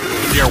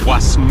There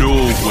was no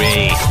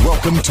way.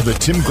 Welcome to the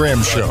Tim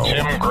Graham Show.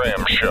 Tim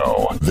Graham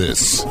Show.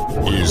 This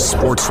is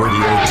Sports Radio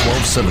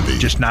 1270.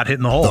 Just not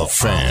hitting the hole. The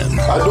Fan.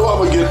 I know I'm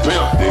going to get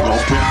pimped. They going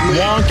to pimp me.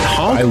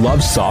 I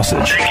love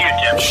sausage.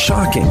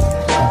 Shocking.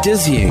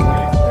 Dizzying.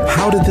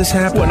 How did this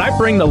happen? When I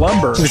bring the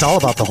lumber, It's all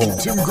about the hole.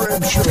 Tim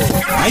Graham Show.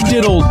 I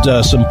diddled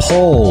some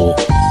pole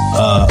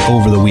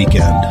over the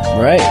weekend.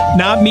 Right.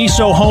 Not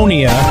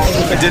misohonia.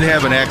 I did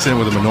have an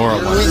accident with a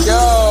menorah once.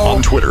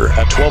 On Twitter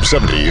at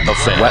 1270 The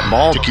Fan. Wet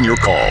Mall. Taking your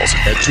calls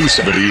at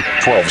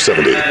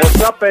 270-1270.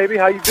 What's up, baby?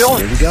 How you doing?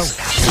 Here we go.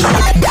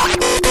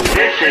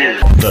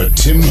 The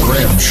Tim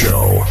Graham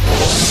Show.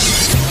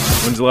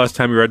 When's the last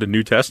time you read the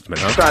New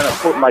Testament, huh? Trying to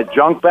put my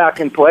junk back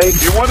in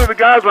place. You're one of the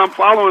guys I'm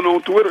following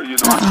on Twitter, you know.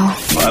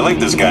 I like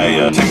this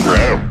guy, Tim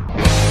Graham.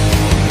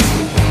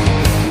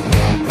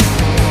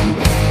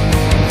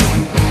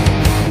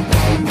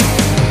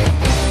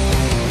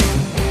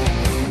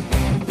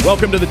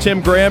 Welcome to the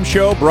Tim Graham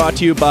Show, brought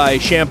to you by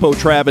Shampoo,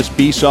 Travis,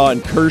 Besaw,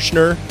 and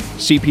Kirshner,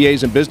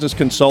 CPAs and business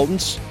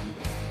consultants.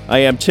 I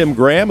am Tim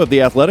Graham of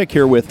The Athletic,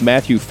 here with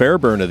Matthew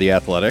Fairburn of The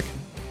Athletic.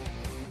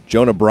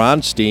 Jonah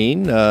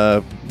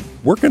Bronstein,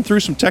 working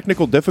through some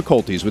technical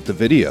difficulties with the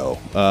video.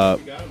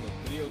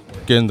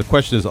 Again, the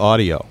question is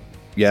audio.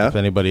 Yeah? If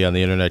anybody on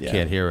the internet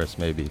can't hear us,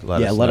 maybe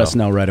let us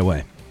know right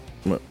away.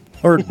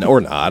 Or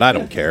not, I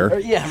don't care.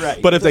 Yeah,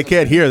 right. But if they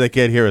can't hear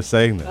us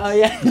saying this. Oh,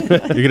 yeah. You're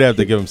going to have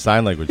to give them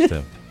sign language,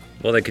 Tim.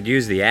 Well, they could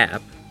use the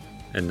app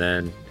and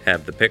then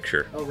have the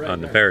picture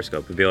on the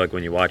Periscope. It'd be like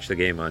when you watch the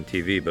game on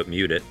TV, but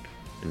mute it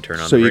and turn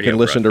on So the you radio can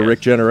listen to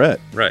Rick broadcast. Jenneret.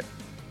 Right.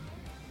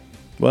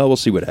 Well, we'll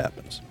see what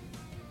happens.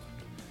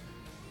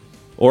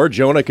 Or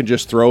Jonah can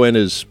just throw in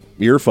his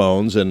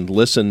earphones and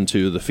listen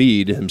to the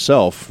feed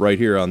himself right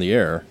here on the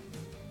air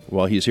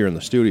while he's here in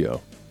the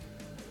studio.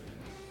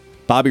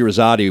 Bobby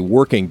Rosati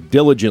working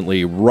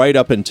diligently right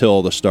up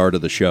until the start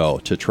of the show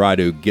to try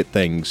to get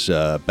things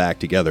back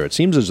together. It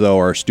seems as though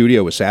our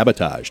studio was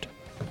sabotaged.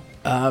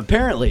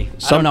 Apparently.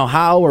 I don't know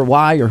how or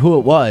why or who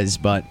it was,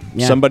 but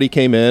yeah. Somebody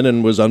came in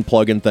and was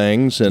unplugging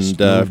things, and moved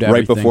right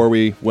everything. before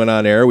we went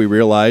on air, we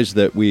realized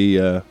that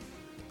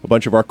a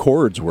bunch of our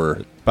cords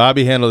were...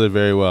 Bobby handled it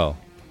very well.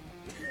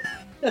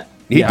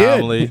 He did.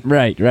 Calmly.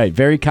 Right.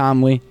 Very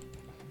calmly.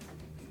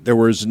 There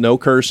was no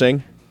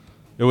cursing.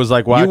 It was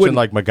like watching wouldn't-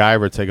 like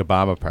MacGyver take a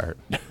bomb apart.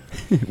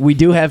 We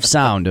do have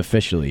sound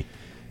officially.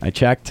 I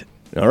checked.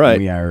 All right.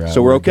 We are,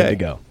 so we're good okay. to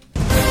go.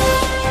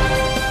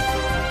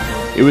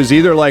 It was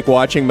either like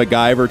watching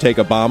MacGyver take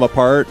a bomb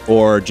apart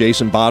or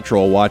Jason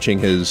Bottrell watching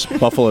his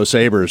Buffalo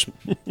Sabres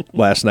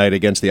last night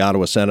against the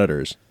Ottawa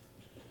Senators.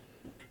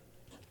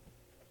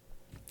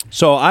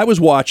 So I was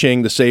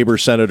watching the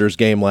Sabres-Senators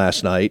game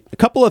last night. A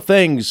couple of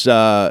things.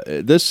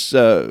 And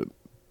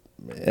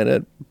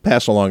it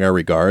pass along our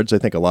regards. I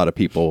think a lot of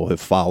people have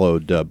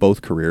followed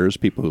both careers,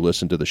 people who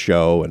listen to the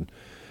show and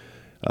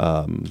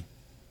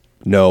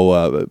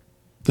know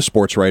the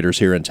sports writers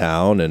here in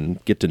town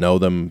and get to know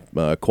them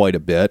quite a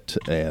bit.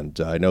 And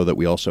I know that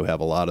we also have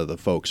a lot of the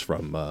folks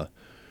from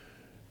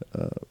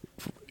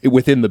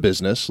within the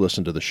business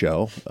listen to the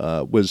show.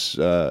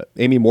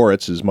 Amy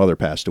Moritz's mother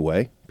passed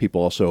away.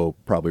 People also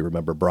probably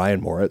remember Brian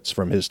Moritz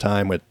from his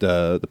time with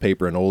the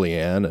paper in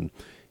Olean, and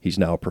he's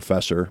now a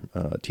professor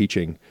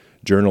teaching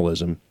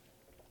journalism.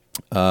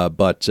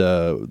 But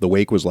the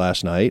wake was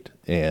last night,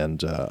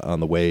 and on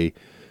the way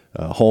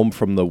home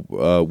from the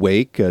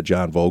wake,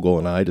 John Vogel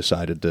and I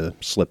decided to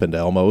slip into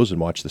Elmo's and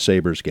watch the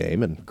Sabres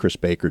game, and Chris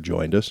Baker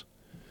joined us.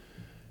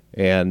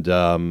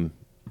 And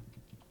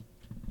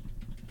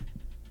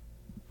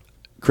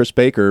Chris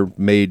Baker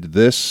made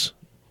this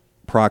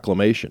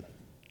proclamation.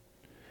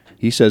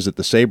 He says that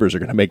the Sabres are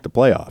going to make the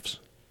playoffs.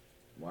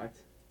 What?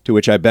 To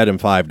which I bet him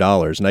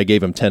 $5, and I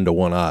gave him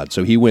 10-1 odds.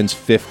 So he wins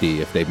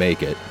 50 if they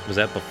make it. Was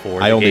that before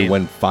the I only game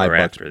win $5 or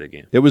after the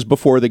game? It was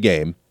before the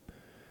game,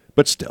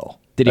 but still.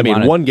 Did he I mean,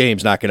 wanna- one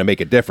game's not going to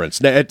make a difference.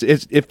 Now,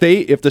 if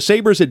the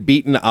Sabres had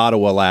beaten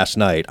Ottawa last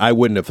night, I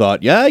wouldn't have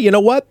thought, yeah, you know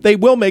what? They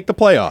will make the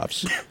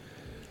playoffs.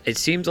 It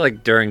seems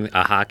like during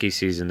a hockey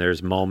season,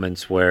 there's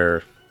moments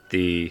where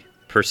the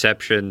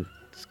perception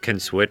can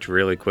switch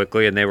really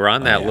quickly, and they were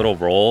on that little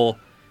roll.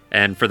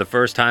 And for the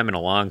first time in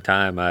a long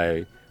time,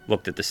 I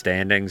looked at the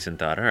standings and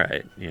thought, all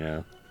right,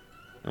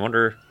 I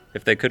wonder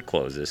if they could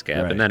close this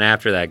gap. Right. And then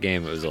after that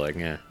game, it was like,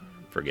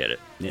 forget it.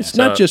 It's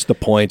not just the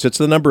points; it's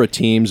the number of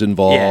teams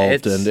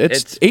involved, and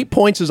it's 8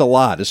 points is a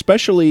lot.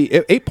 Especially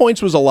 8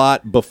 points was a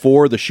lot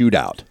before the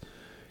shootout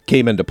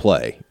came into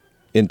play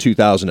in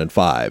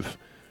 2005,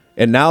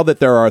 and now that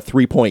there are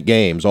 3-point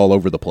games all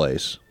over the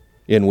place,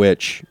 in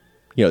which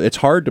it's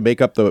hard to make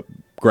up the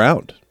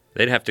ground.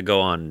 They'd have to go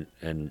on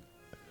an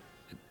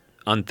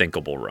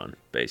unthinkable run,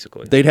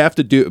 basically. They'd have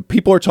to do.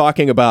 People are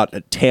talking about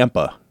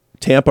Tampa.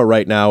 Tampa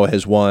right now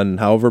has won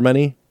however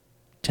many,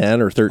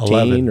 10 or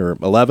 13 or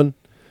 11.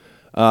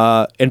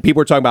 And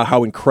people are talking about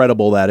how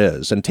incredible that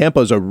is. And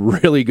Tampa's a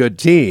really good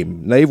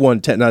team. They've won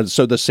 10. Now,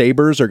 so the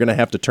Sabres are going to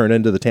have to turn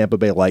into the Tampa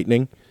Bay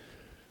Lightning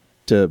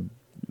to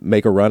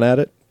make a run at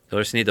it? They'll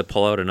just need to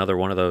pull out another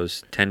one of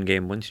those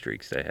 10-game win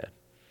streaks they had.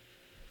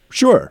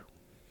 Sure.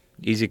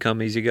 easy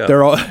come, easy go.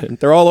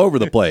 They're all over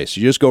the place.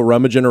 You just go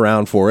rummaging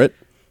around for it.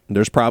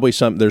 There's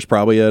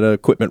probably an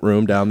equipment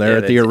room down there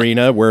at the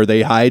arena where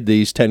they hide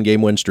these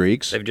 10-game win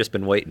streaks. They've just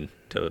been waiting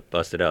to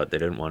bust it out. They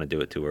didn't want to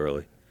do it too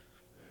early.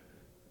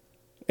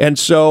 And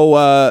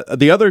so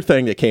the other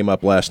thing that came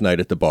up last night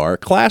at the bar,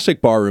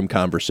 classic barroom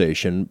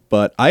conversation,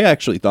 but I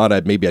actually thought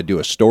I'd do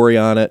a story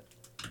on it.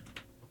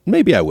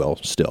 Maybe I will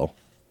still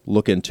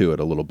look into it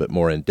a little bit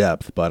more in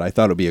depth, but I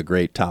thought it would be a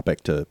great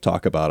topic to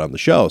talk about on the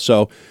show.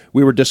 So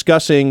we were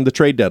discussing the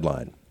trade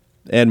deadline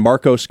and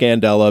Marco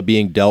Scandella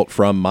being dealt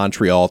from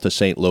Montreal to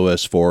St.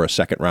 Louis for a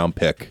second-round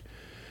pick,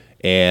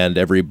 and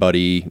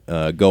everybody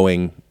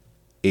going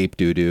ape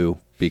doo-doo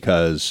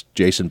because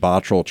Jason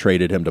Botterill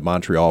traded him to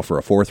Montreal for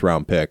a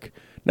fourth-round pick.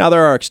 Now,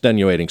 there are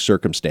extenuating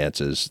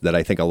circumstances that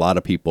I think a lot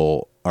of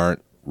people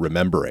aren't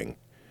remembering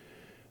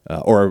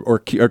or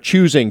are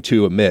choosing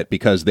to omit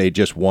because they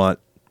just want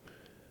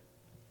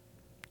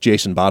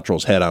Jason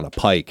Botterill's head on a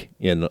pike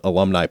in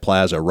Alumni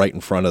Plaza right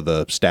in front of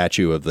the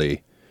statue of the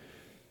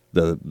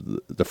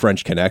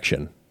French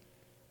Connection,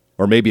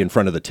 or maybe in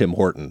front of the Tim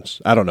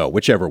Hortons. I don't know,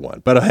 whichever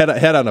one. But a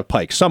head on a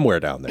pike somewhere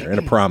down there in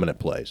a prominent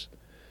place.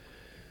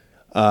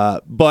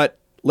 But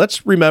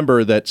let's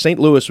remember that St.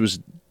 Louis was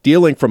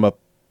dealing from a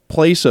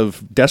place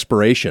of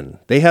desperation.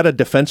 They had a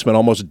defenseman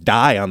almost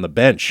die on the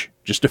bench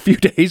just a few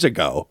days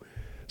ago.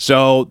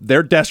 So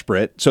they're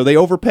desperate, so they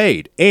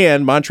overpaid.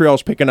 And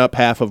Montreal's picking up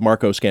half of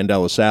Marco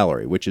Scandella's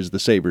salary, which is the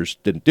Sabres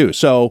didn't do.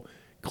 So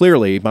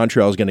clearly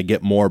Montreal's going to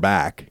get more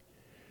back.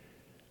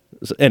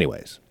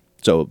 Anyways,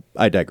 so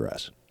I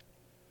digress.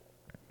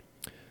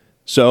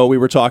 So we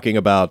were talking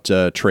about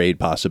trade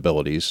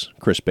possibilities,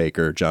 Chris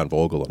Baker, John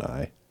Vogel, and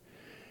I.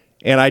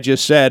 And I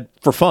just said,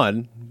 for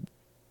fun,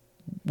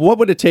 what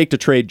would it take to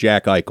trade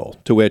Jack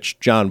Eichel? To which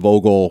John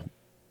Vogel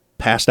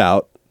passed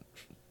out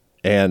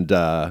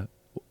and...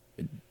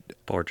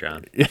 Poor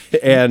John.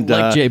 And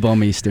like Jay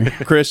Bowmeister.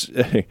 Chris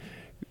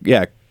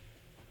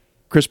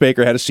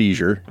Baker had a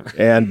seizure,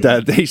 and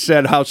they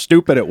said how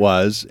stupid it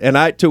was. And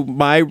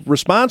my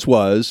response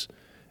was,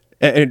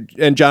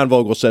 and John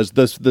Vogel says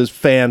the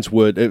fans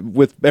would,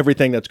 with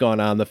everything that's gone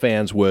on, the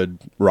fans would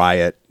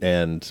riot,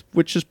 and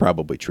which is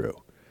probably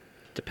true.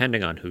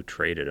 Depending on who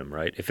traded him,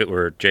 right? If it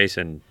were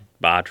Jason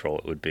Botterill,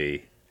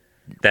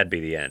 that'd be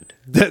the end.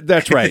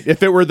 That's right.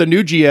 If it were the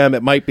new GM,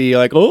 it might be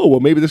like, oh,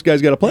 well, maybe this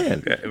guy's got a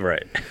plan.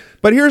 Right.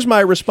 But here's my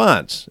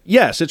response.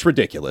 Yes, it's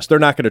ridiculous. They're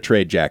not going to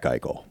trade Jack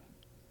Eichel.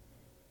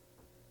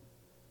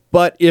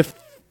 But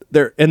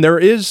there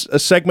is a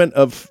segment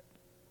of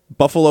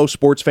Buffalo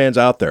sports fans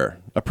out there,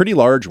 a pretty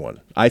large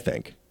one, I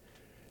think,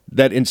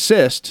 that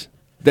insist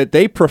that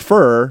they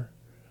prefer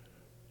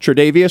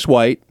Tre'Davious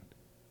White,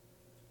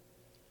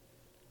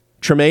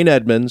 Tremaine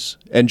Edmonds,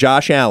 and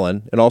Josh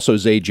Allen, and also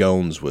Zay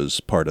Jones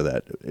was part of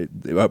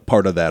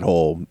that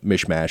whole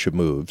mishmash of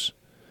moves,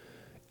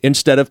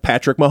 instead of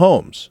Patrick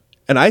Mahomes.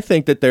 And I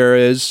think that there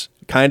is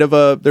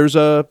there's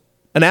an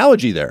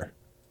analogy there.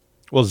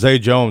 Well, Zay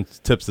Jones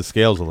tips the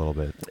scales a little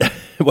bit.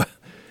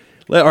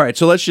 Well, all right,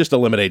 so let's just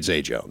eliminate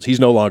Zay Jones.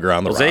 He's no longer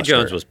on the roster. Zay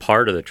Jones was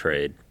part of the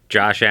trade.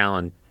 Josh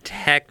Allen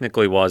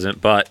technically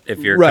wasn't, but if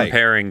you're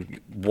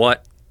comparing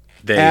what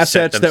they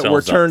assets that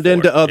were turned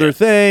into other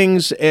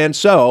things, and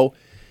so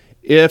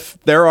if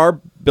there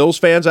are Bills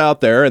fans out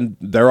there, and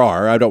there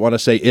are, I don't want to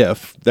say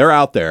if, they're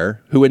out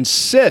there who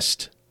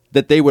insist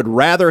that they would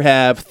rather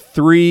have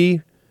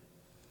three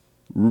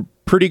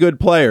pretty good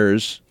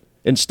players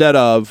instead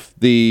of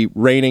the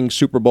reigning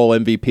Super Bowl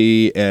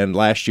MVP, and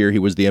last year he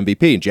was the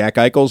MVP. Jack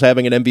Eichel's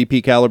having an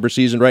MVP caliber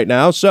season right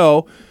now.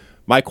 So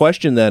my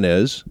question then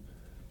is,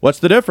 what's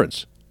the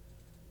difference?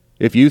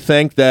 If you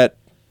think that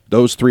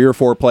those 3 or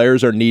 4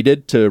 players are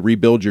needed to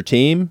rebuild your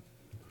team,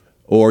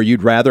 or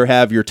you'd rather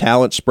have your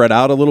talent spread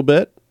out a little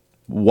bit,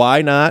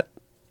 why not?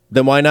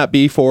 Then why not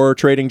be for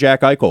trading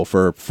Jack Eichel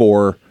for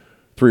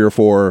 3 or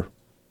 4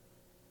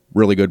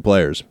 really good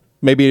players?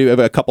 Maybe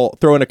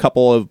throw in a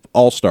couple of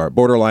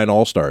borderline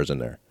all-stars in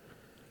there.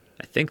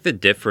 I think the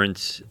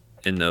difference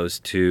in those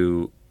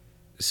two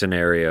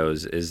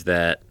scenarios is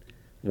that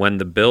when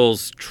the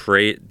Bills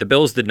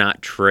did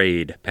not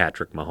trade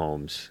Patrick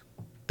Mahomes.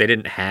 They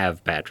didn't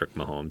have Patrick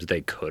Mahomes.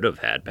 They could have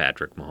had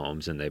Patrick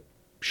Mahomes, and they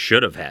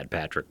should have had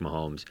Patrick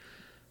Mahomes.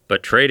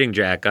 But trading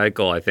Jack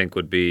Eichel, I think,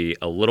 would be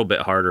a little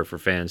bit harder for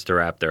fans to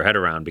wrap their head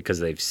around because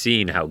they've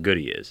seen how good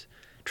he is.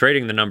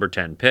 Trading the number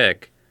 10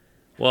 pick,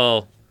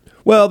 well,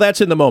 that's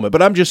in the moment.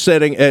 But I'm just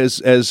saying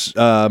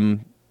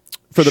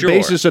for the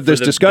basis of this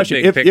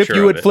discussion, if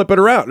you would flip it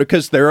around,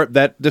 because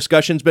that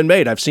discussion's been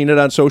made. I've seen it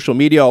on social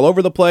media all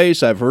over the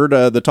place. I've heard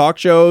the talk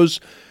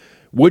shows.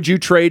 Would you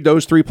trade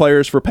those 3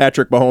 players for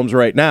Patrick Mahomes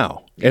right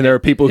now? And there are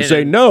people who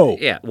say no.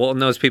 Yeah, well,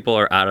 and those people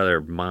are out of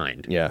their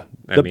mind. Yeah.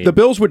 The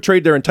Bills would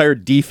trade their entire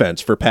defense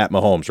for Pat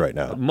Mahomes right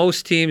now.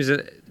 Most teams,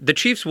 the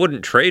Chiefs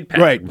wouldn't trade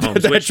Patrick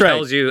Mahomes, which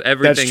tells you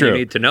everything you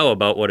need to know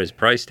about what his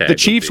price tag The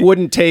Chiefs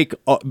wouldn't take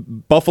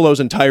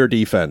Buffalo's entire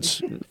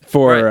defense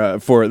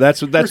for that's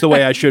the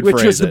way I should phrase it.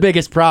 Which was the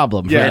biggest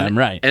problem for them,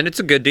 right? And it's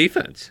a good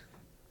defense.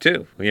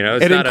 too. You know,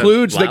 it's It not a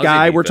includes the lousy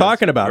guy we're defense.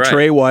 talking about, Right.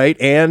 Trey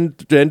White and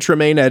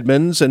Tremaine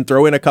Edmonds, and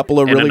throw in a couple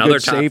of And really another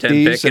good top 10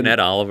 safeties. pick in Ed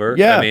Oliver.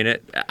 Yeah. I mean,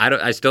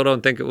 I still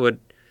don't think it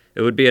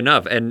would be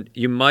enough. And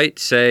you might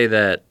say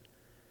that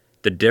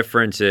the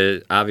difference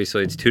is,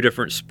 obviously, it's two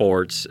different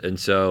sports, and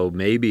so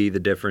maybe the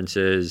difference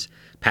is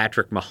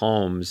Patrick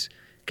Mahomes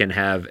can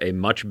have a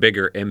much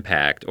bigger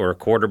impact, or a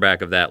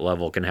quarterback of that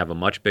level can have a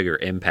much bigger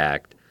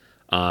impact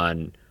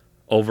on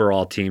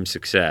overall team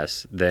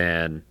success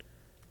than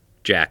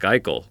Jack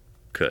Eichel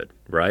could,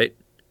 right?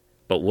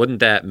 But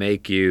wouldn't that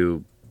make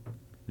you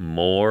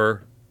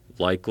more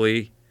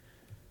likely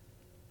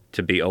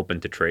to be open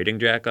to trading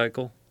Jack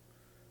Eichel?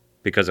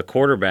 Because a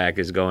quarterback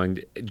is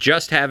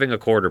just having a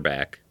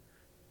quarterback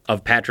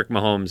of Patrick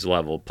Mahomes'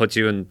 level puts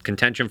you in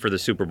contention for the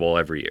Super Bowl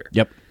every year.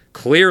 Yep.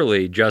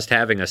 Clearly, just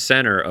having a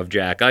center of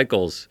Jack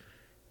Eichel's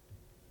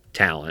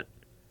talent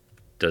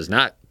does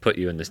not put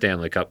you in the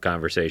Stanley Cup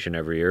conversation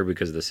every year,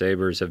 because the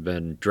Sabres have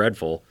been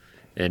dreadful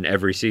in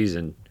every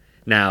season.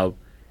 Now,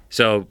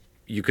 so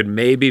you could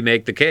maybe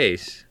make the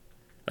case,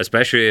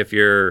 especially if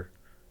you're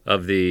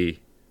of the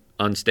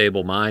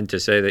unstable mind, to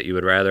say that you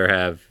would rather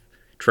have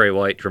Trey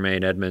White,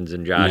 Tremaine Edmonds,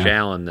 and Josh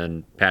Allen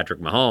than Patrick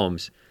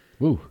Mahomes.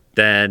 Ooh.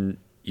 Then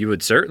you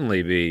would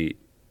certainly be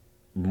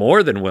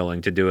more than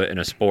willing to do it in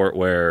a sport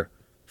where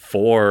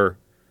 4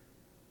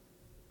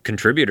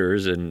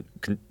 contributors and,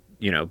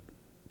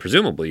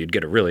 presumably you'd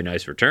get a really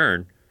nice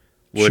return.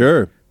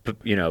 Sure.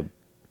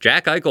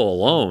 Jack Eichel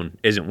alone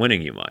isn't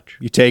winning you much.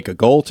 You take a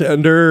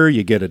goaltender,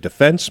 you get a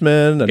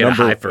defenseman, a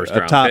high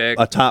first-round pick.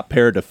 a top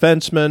pair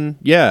defenseman.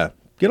 Yeah,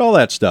 get all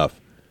that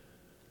stuff.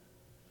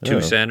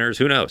 2 centers,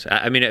 who knows?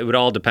 I mean, it would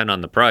all depend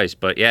on the price.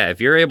 But, yeah, if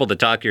you're able to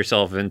talk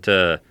yourself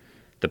into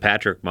the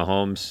Patrick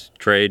Mahomes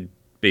trade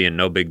being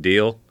no big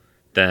deal,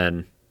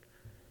 then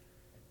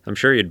I'm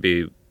sure you'd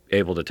be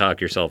able to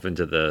talk yourself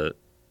into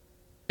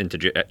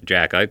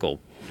Jack Eichel,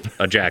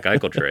 a Jack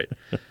Eichel trade.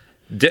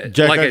 Jack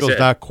Eichel's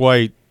not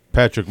quite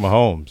Patrick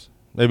Mahomes.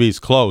 Maybe he's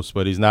close,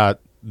 but he's not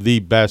the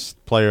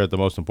best player at the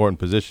most important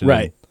position.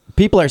 Right.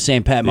 People are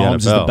saying Pat Mahomes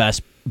is the NFL.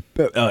 best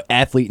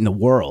athlete in the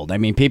world. I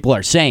mean, people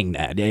are saying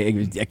that.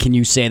 Can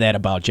you say that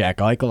about Jack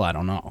Eichel? I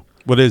don't know.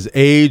 With his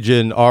age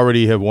and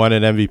already have won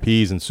in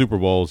MVPs and Super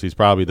Bowls, he's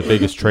probably the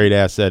biggest trade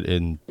asset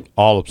in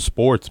all of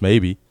sports,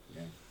 maybe.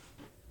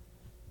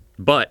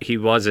 But he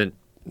wasn't.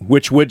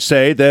 Which would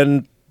say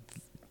then,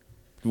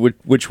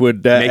 which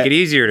would make it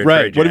easier to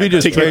right. trade. What if you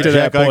Jack just To get trade to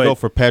that Jack Eichel point.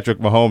 for Patrick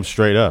Mahomes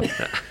straight up?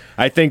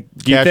 I think.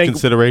 Do Cash you think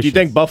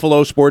considerations.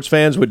 Buffalo sports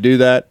fans would do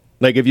that?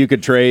 Like if you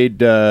could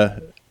trade.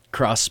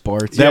 Cross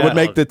sports. That would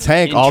make the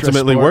tank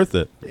ultimately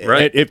Intra-sport. worth it.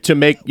 Right.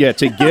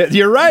 To get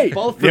you're right.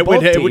 Both for it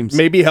both would teams.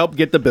 maybe help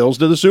get the Bills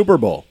to the Super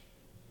Bowl.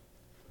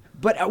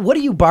 But what are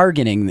you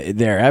bargaining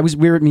there?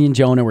 Me and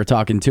Jonah were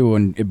talking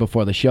too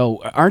before the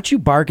show. Aren't you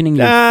bargaining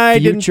the I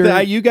future?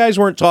 didn't. You guys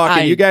weren't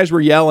talking. You guys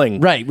were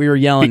yelling. Right, we were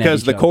yelling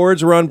because at the each other.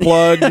 cords were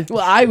unplugged. Well,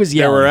 I was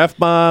There yelling. were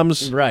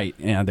f-bombs. Right,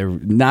 yeah, they're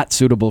not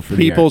suitable for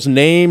People's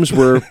names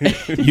were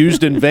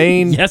used in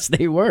vain. Yes,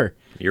 they were.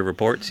 Your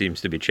report seems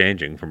to be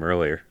changing from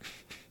earlier.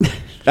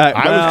 I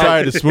was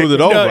trying to smooth it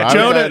over. I was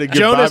trying to give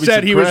Jonah Bobby said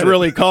some he was credit.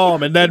 really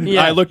calm, and then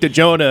Yeah. I looked at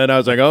Jonah and I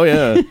was like, "Oh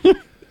yeah."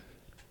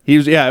 He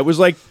was. Yeah, it was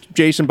like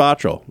Jason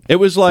Bottrell. It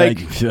was like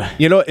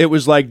it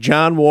was like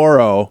John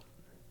Warrow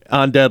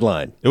on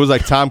Deadline. It was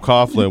like Tom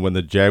Coughlin when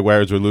the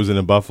Jaguars were losing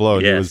in Buffalo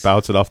and he Yes. was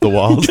bouncing off the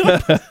walls.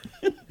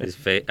 His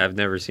face. I've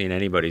never seen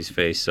anybody's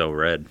face so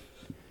red.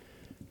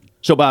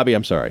 So, Bobby,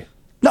 I'm sorry.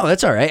 No,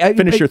 that's all right.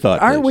 Finish your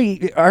thought, Aren't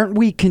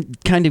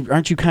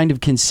you kind of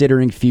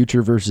considering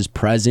future versus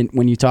present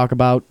when you talk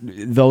about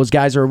those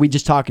guys, or are we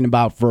just talking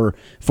about for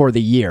the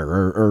year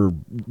or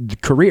the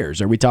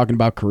careers? Are we talking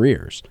about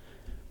careers?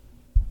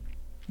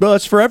 Well,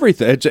 it's for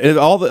everything. It's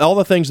all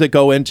the things that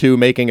go into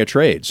making a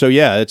trade. So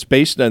yeah, it's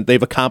based on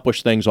they've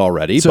accomplished things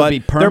already, So but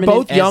it'd be they're permanent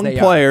both as young they are.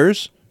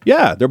 players.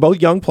 Yeah, they're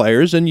both young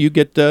players, and you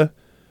get to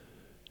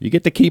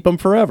keep them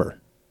forever.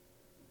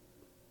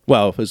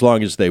 Well, as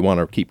long as they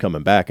want to keep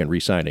coming back and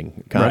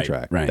re-signing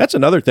contract. Right. That's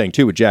another thing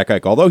too with Jack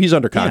Eichel. Although he's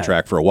under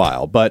contract for a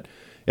while, but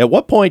at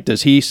what point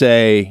does he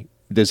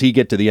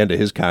get to the end of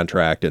his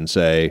contract and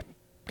say,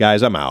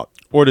 "Guys, I'm out"?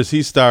 Or does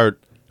he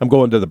start I'm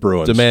going to the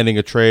Bruins. demanding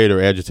a trade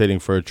or agitating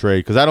for a trade?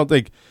 Because I don't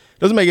think it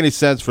doesn't make any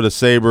sense for the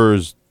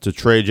Sabres to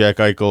trade Jack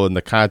Eichel in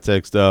the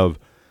context of,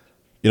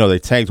 they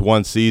tanked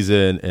one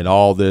season and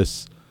all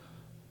this,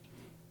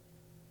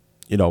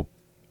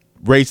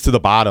 race to the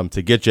bottom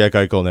to get Jack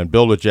Eichel and then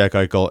build with Jack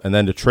Eichel and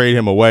then to trade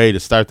him away to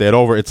start that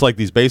over. It's like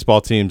these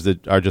baseball teams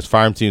that are just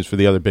farm teams for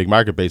the other big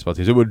market baseball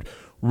teams. It would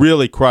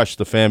really crush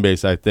the fan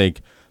base, I think,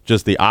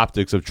 just the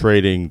optics of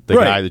trading the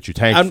guy that you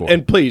tanked for.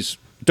 And please,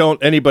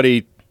 don't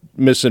anybody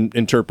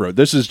misinterpret.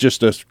 This is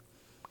just a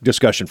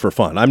discussion for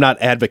fun. I'm not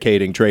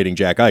advocating trading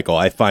Jack Eichel.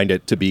 I find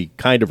it to be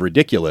kind of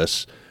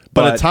ridiculous.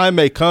 But a time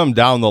may come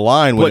down the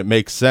line when But- it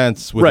makes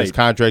sense with his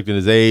contract and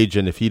his age,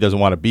 and if he doesn't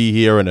want to be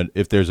here, and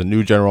if there's a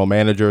new general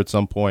manager at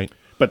some point.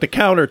 But the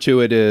counter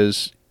to it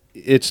is,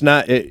 it's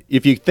not.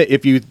 If you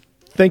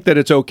think that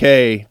it's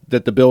okay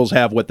that the Bills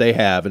have what they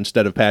have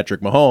instead of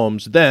Patrick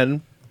Mahomes,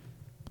 then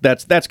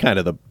that's kind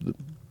of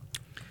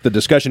the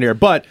discussion here.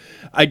 But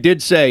I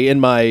did say in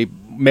my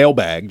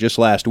mailbag just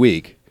last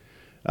week,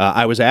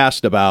 I was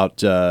asked about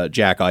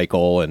Jack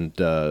Eichel, and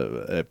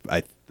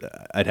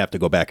I'd have to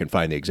go back and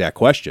find the exact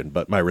question.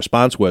 But my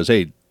response was,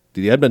 hey,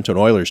 the Edmonton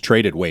Oilers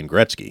traded Wayne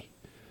Gretzky.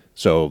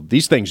 So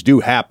these things do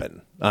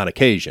happen on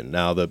occasion.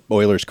 Now, the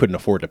Oilers couldn't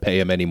afford to pay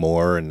him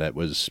anymore, and that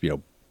was,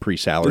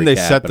 pre-salary Didn't they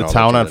cap set and the all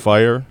town that on stuff.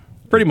 fire?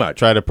 Pretty much.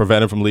 Try to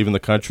prevent him from leaving the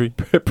country?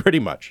 Pretty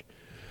much.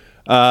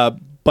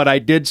 But I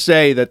did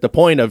say that the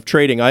point of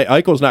trading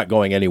Eichel's not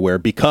going anywhere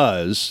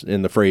because,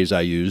 in the phrase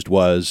I used,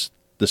 was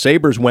the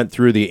Sabres went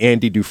through the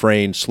Andy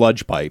Dufresne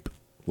sludge pipe,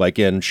 like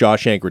in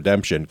Shawshank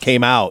Redemption,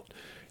 came out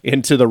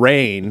into the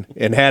rain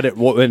and had it,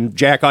 and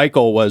Jack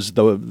Eichel was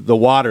the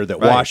water that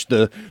washed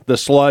the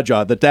sludge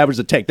on. That was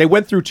the tank. They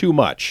went through too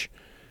much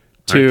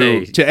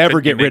to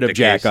ever get rid of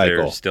Jack Eichel.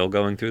 They're still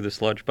going through the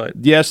sludge pipe?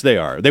 Yes, they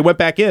are. They went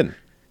back in.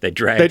 They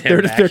dragged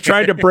him back. They're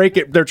trying to break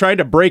it. They're trying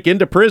to break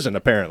into prison,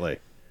 apparently,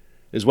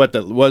 is what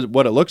it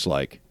looks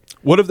like.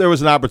 What if there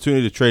was an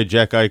opportunity to trade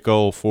Jack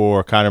Eichel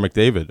for Connor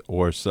McDavid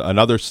or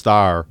another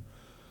star?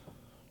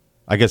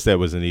 I guess that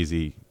would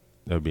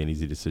be an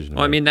easy decision.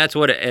 Well, I mean, that's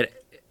what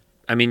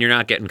you're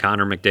not getting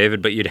Connor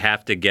McDavid, but you'd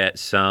have to get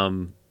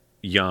some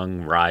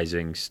young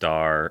rising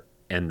star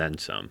and then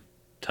some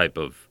type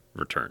of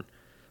return.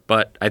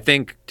 But I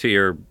think to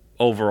your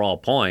overall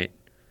point,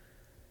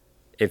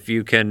 if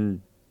you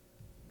can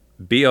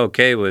be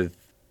okay with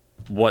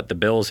what the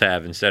Bills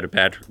have instead of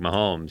Patrick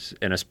Mahomes,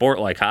 in a sport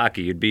like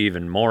hockey, you'd be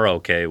even more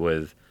okay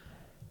with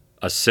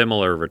a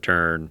similar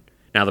return.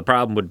 Now, the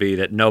problem would be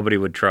that nobody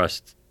would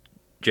trust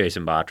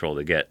Jason Botterill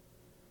to get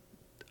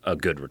a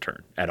good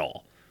return at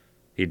all.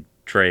 He'd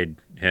trade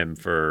him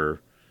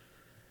for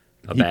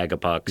a bag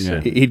of pucks. Yeah.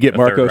 And he'd get a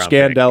Marco third-round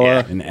pick.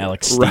 Scandella and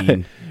Alex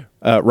Steen.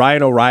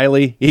 Ryan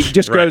O'Reilly. He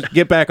just goes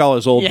get back all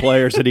his old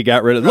players that he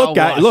got rid of.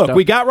 Look,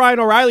 we got Ryan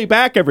O'Reilly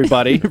back,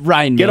 everybody.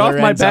 Ryan get Miller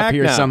off my ends up back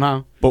here now.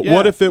 somehow. But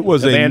what if it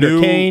was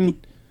Evander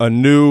Kane. a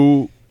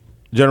new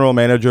general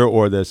manager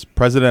or this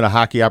president of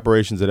hockey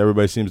operations that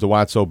everybody seems to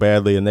want so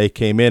badly, and they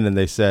came in and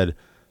they said,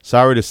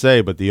 sorry to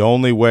say, but the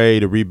only way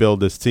to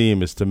rebuild this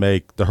team is to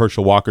make the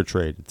Herschel Walker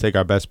trade, take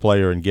our best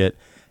player and get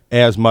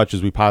as much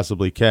as we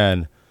possibly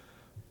can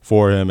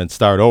for him and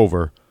start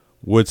over.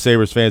 Would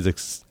Sabres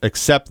fans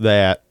accept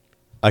that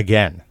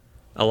again?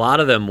 A lot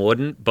of them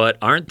wouldn't, but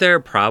aren't there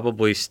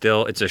probably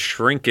still, it's a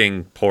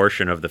shrinking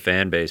portion of the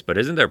fan base, but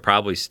isn't there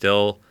probably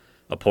still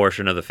a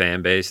portion of the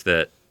fan base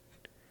that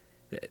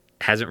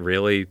hasn't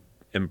really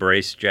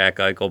embraced Jack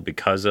Eichel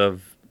because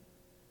of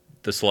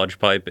the sludge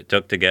pipe it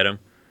took to get him?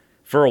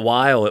 For a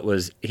while, it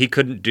was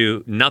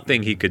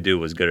nothing he could do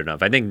was good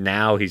enough. I think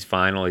now he's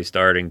finally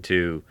starting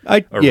to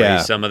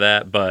erase some of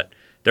that, but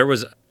there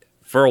was,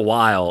 for a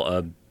while,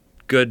 a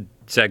good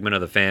segment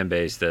of the fan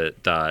base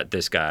that thought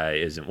this guy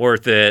isn't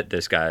worth it,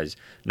 this guy's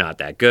not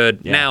that good.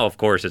 Yeah. Now, of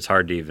course, it's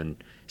hard to even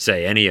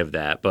say any of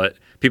that, but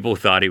people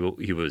thought he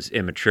was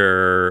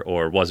immature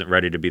or wasn't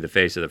ready to be the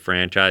face of the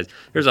franchise.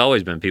 There's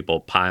always been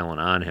people piling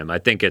on him. I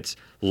think it's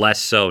less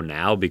so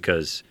now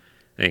because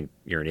I think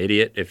you're an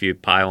idiot if you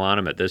pile on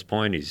him at this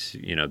point. He's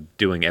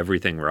doing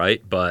everything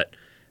right, but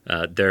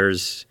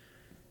there's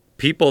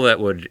people that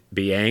would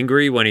be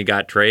angry when he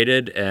got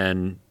traded,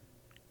 and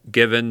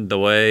given the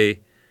way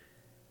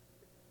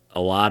a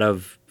lot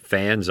of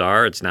fans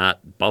are, it's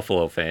not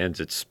Buffalo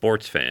fans, it's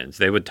sports fans.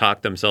 They would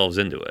talk themselves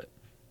into it.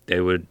 They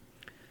would,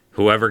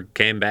 whoever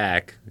came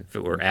back, if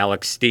it were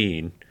Alex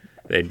Steen,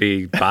 they'd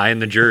be buying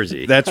the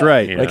jersey. That's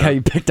right. Like how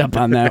you picked up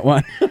on that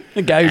one.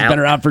 The guy who's been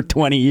around for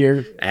 20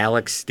 years.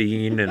 Alex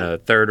Steen and a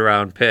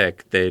third-round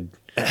pick. They'd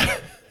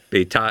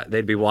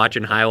be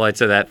watching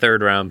highlights of that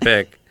third-round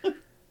pick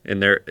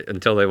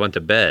until they went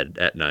to bed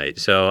at night.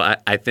 So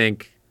I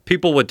think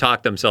people would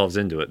talk themselves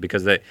into it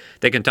because they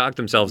can talk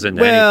themselves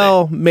into anything.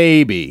 Well,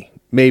 maybe.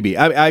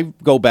 I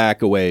go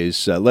back a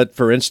ways.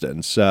 For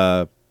instance,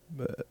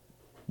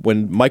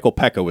 when Michael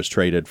Pekka was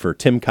traded for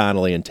Tim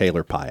Connolly and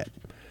Taylor Pyatt.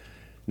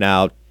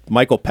 Now,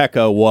 Michael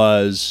Pekka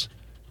was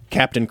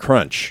Captain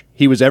Crunch.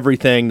 He was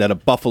everything that a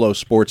Buffalo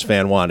sports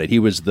fan wanted. He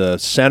was the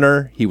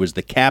center. He was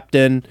the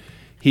captain.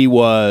 He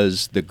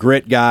was the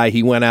grit guy.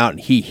 He went out and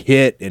he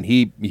hit, and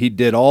he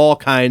did all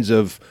kinds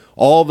of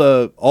all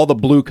the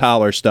blue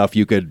collar stuff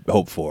you could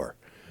hope for.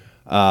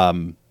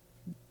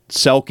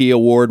 Selke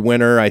Award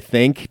winner, I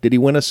think. Did he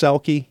win a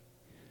Selke?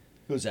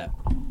 Who's that?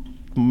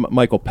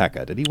 Michael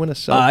Pekka. Did he win a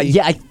Selke?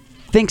 Yeah, I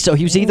think so.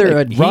 He was either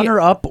a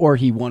runner-up or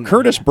he won.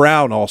 Curtis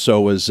Brown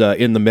also was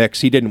in the mix.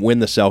 He didn't win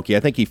the Selke.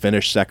 I think he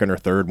finished second or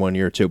third one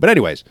year, too. But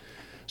anyways,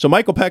 so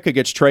Michael Pekka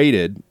gets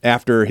traded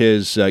after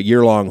his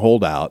year-long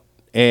holdout.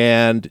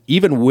 And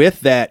even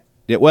with that,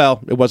 it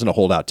wasn't a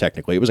holdout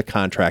technically. It was a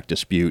contract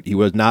dispute. He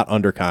was not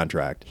under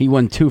contract. He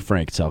won 2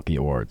 Frank Selke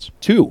Awards.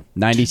 2?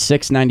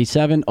 96,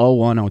 97,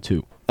 01,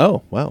 02.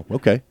 Oh, wow.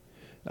 Okay.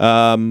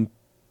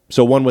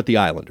 So one with the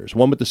Islanders.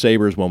 One with the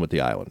Sabres, one with the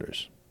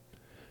Islanders.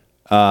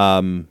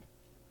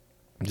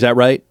 Is that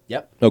right?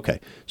 Yep. Okay.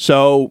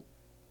 So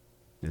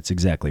that's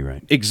exactly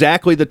right.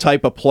 Exactly the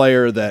type of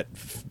player that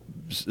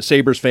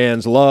Sabres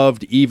fans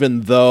loved,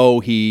 even though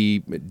he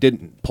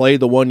didn't play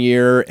the 1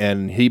 year,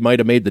 and he might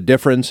have made the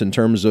difference in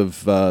terms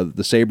of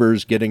the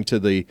Sabres getting to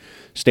the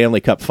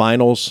Stanley Cup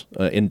Finals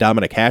in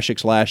Dominik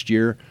Hasek's last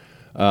year.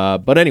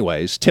 But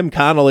anyways, Tim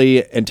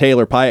Connolly and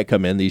Taylor Pyatt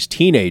come in, these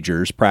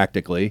teenagers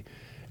practically,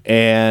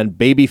 and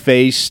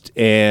baby-faced,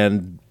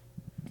 and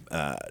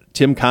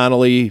Tim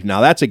Connolly,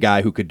 now that's a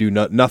guy who could do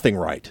nothing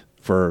right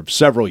for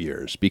several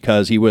years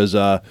because he was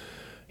a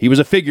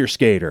figure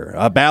skater,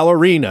 a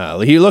ballerina.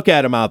 You look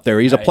at him out there,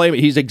 he's a player.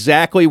 He's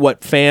exactly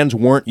what fans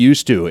weren't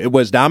used to. It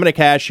was Dominik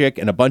Hasek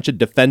and a bunch of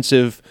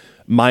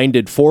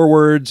defensive-minded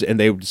forwards, and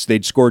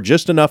they'd score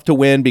just enough to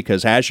win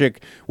because Hasek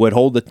would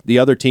hold the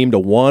other team to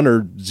 1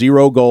 or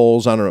 0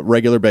 goals on a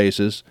regular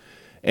basis.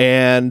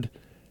 And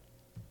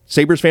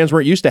Sabres fans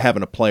weren't used to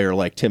having a player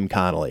like Tim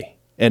Connolly.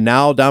 And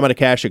now Dominik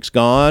Hasek's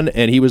gone,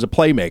 and he was a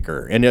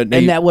playmaker. And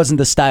that wasn't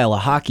the style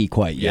of hockey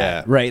quite yet,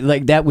 Yeah. right?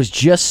 Like, that was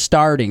just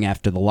starting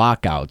after the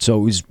lockout.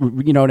 So it was,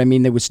 you know what I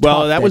mean? It was tough,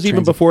 well, that was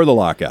even before the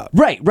lockout.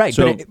 Right.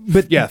 So,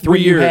 but yeah, 3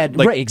 when you years. had,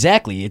 right,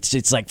 exactly.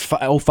 It's like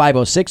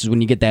 05-06 is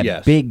when you get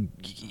that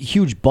big,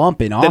 huge bump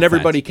in offense. Then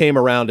everybody came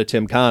around to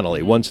Tim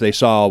Connolly once they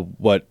saw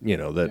what,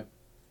 that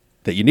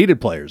you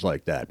needed players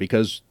like that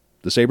because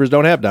the Sabres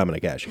don't have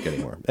Dominik Hasek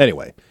anymore.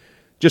 Anyway.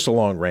 Just a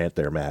long rant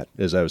there, Matt.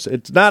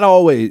 It's not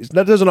always,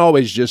 that doesn't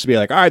always just be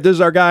like, all right, this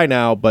is our guy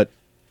now, but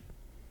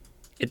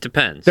it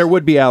depends. There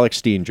would be Alex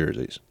Steen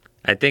jerseys.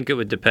 I think it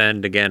would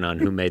depend again on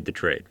who made the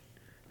trade.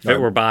 If it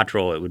were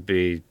Bottrell,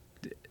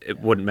 it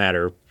wouldn't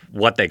matter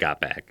what they got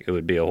back. It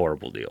would be a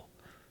horrible deal.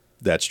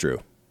 That's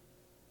true.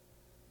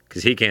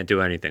 Because he can't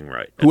do anything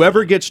right.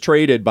 Whoever gets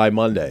traded by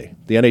Monday,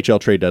 the NHL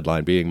trade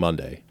deadline being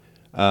Monday,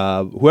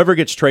 whoever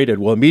gets traded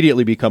will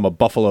immediately become a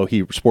Buffalo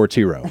sports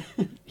hero.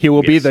 He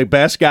will be the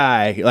best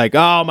guy. Like,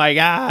 oh my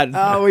God!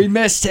 Oh, we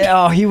missed it.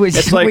 Oh, he was.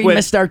 It's like we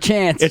missed our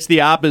chance. It's the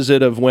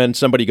opposite of when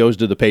somebody goes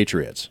to the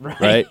Patriots,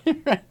 right?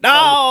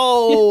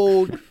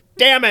 No,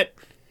 damn it!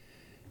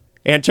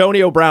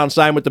 Antonio Brown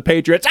signed with the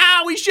Patriots.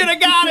 We should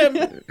have got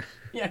him.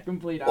 Yeah,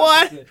 complete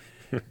opposite.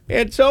 What?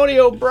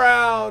 Antonio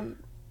Brown.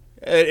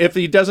 If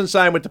he doesn't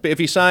sign if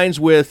he signs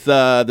with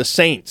the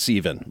Saints,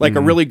 even like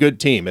a really good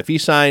team, if he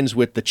signs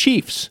with the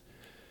Chiefs,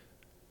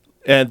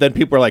 and then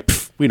people are like,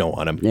 we don't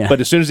want him. Yeah.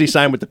 But as soon as he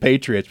signed with the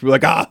Patriots, we're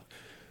like,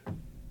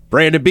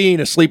 Brandon Beane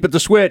asleep at the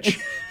switch.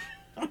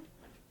 All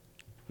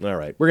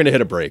right, we're gonna hit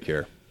a break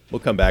here. We'll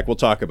come back. We'll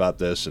talk about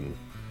this and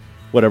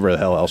whatever the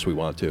hell else we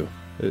want to,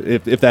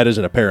 if that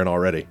isn't apparent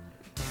already.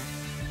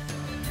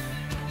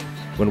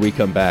 When we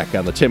come back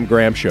on the Tim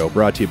Graham Show,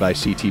 brought to you by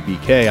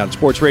CTBK on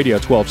Sports Radio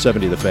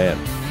 1270 The Fan.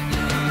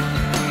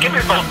 Give me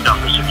both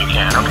numbers if you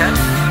can, okay?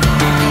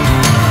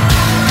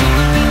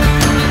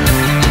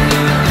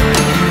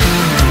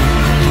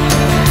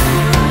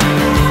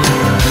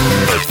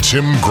 The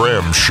Tim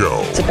Graham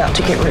Show. It's about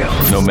to get real.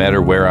 No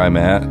matter where I'm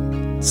at,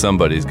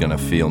 somebody's going to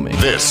feel me.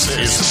 This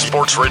is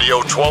Sports Radio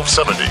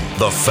 1270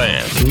 The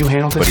Fan. Can you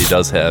handle this? But he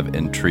does have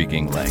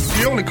intriguing length.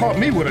 You only caught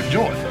me with a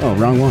joint. Oh,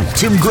 wrong one.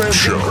 Tim Graham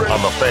Show on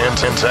the Fan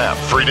 10's app.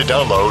 Free to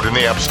download in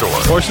the App Store.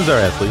 Horses are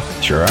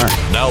athletes. Sure are.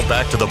 Now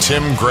back to the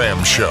Tim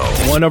Graham Show.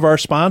 One of our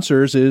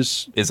sponsors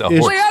is a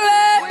horse.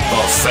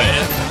 The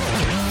Fan.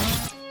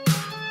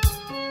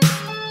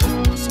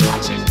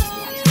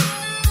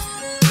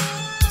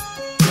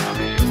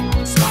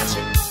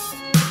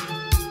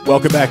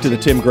 Welcome back to the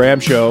Tim Graham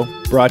Show,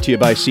 brought to you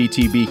by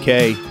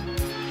CTBK.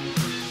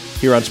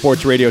 Here on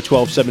Sports Radio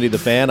 1270 The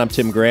Fan, I'm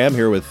Tim Graham,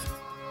 here with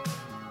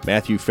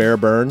Matthew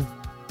Fairburn,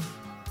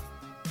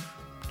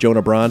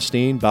 Jonah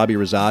Bronstein, Bobby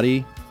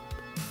Rosati,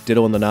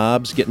 Ditto and the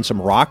Knobs, getting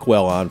some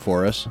Rockwell on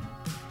for us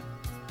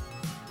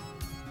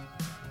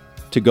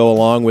to go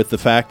along with the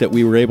fact that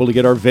we were able to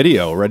get our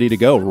video ready to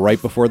go right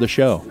before the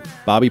show.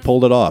 Bobby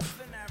pulled it off.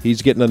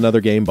 He's getting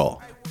another game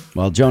ball.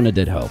 Well, Jonah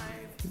did help.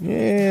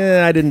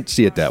 Yeah, I didn't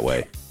see it that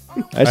way.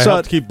 I saw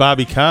it to keep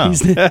Bobby calm.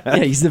 He's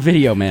the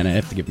video man. I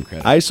have to give him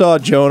credit. I saw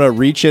Jonah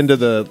reach into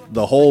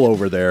the hole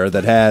over there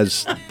that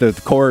has the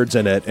cords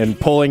in it and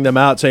pulling them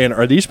out, saying,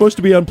 "Are these supposed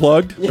to be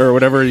unplugged?" or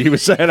whatever he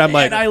was saying. I'm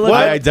like, what?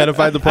 I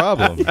identified the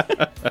problem.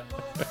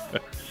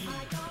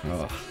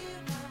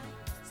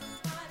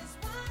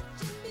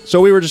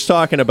 So we were just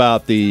talking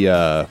about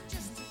the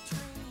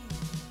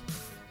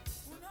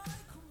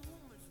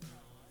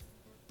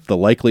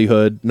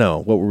likelihood. No,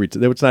 what were we?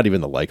 It's not even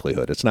the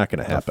likelihood. It's not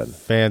going to happen.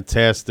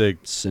 Fantastic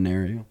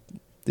scenario.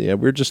 Yeah,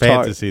 we're just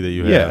fantasy that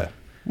you have. Yeah.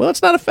 Well,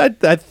 it's not a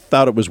fact. I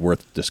thought it was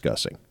worth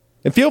discussing.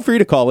 And feel free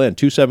to call in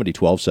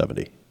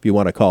 270-1270 if you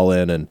want to call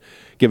in and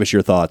give us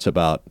your thoughts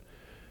about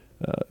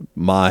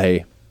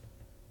my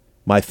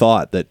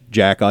thought that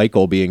Jack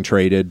Eichel being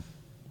traded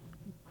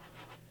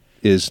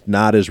is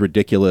not as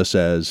ridiculous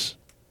as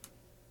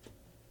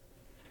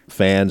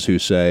fans who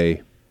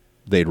say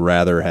they'd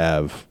rather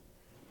have.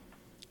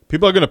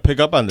 People are going to pick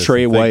up on this.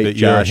 Trey and think White, that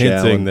you're Josh hinting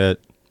Allen. that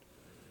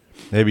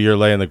maybe you're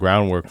laying the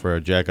groundwork for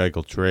a Jack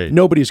Eichel trade.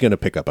 Nobody's going to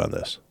pick up on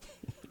this.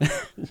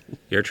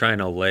 You're trying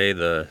to lay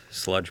the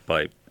sludge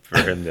pipe for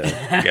him to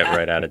get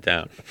right out of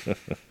town.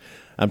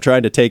 I'm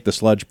trying to take the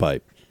sludge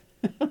pipe.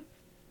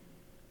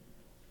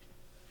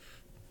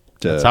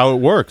 That's how it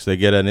works. They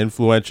get an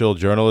influential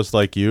journalist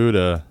like you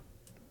to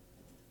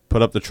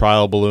put up the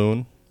trial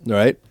balloon.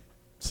 Right.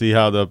 See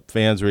how the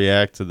fans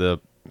react to the...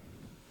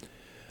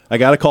 I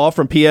got a call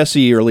from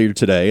PSE earlier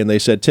today, and they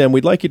said, Tim,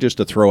 we'd like you just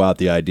to throw out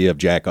the idea of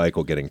Jack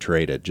Eichel getting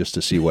traded just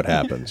to see what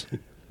happens.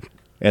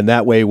 And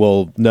that way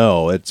we'll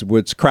know. It's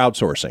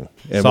crowdsourcing.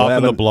 And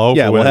Soften the blow.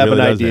 Yeah, we'll have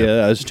really an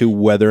idea as to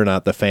whether or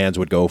not the fans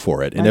would go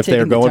for it. And if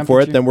they're going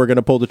for it, then we're going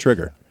to pull the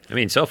trigger. I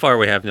mean, so far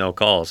we have no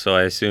calls, so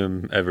I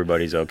assume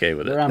everybody's okay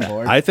with it. They're on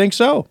board. I think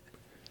so.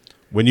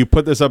 When you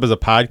put this up as a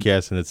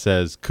podcast and it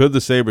says, could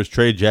the Sabres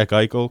trade Jack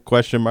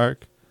Eichel? ?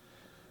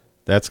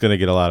 That's going to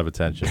get a lot of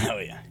attention. Oh,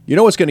 yeah. You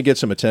know what's going to get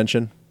some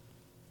attention?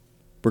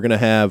 We're going to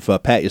have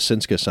Pat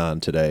Yacinskis on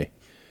today.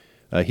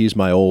 He's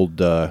my old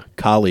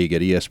colleague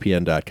at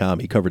ESPN.com.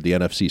 He covered the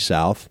NFC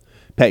South.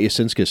 Pat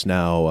Yacinskis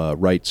now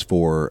writes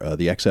for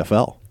the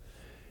XFL.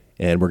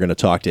 And we're going to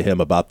talk to him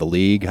about the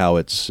league, how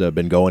it's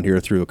been going here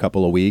through a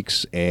couple of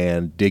weeks,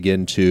 and dig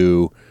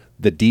into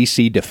the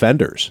D.C.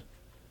 Defenders.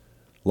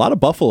 A lot of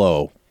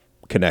Buffalo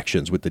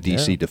connections with the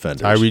D.C.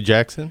 Defenders. Tyree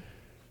Jackson?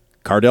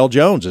 Cardell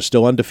Jones is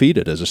still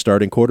undefeated as a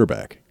starting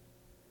quarterback.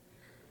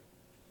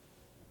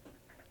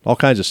 All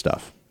kinds of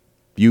stuff.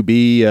 UB,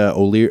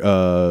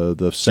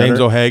 the center.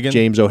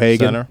 James O'Hagan.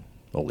 Center.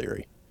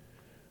 O'Leary.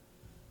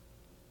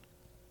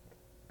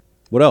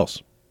 What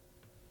else?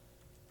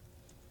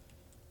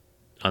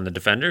 On the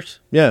Defenders?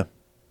 Yeah.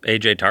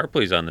 A.J.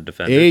 Tarpley's on the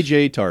Defenders.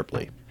 A.J.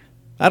 Tarpley.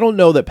 I don't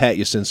know that Pat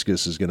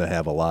Yacinskis is going to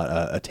have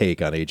a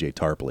take on A.J.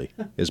 Tarpley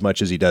as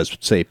much as he does,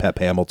 say, Pep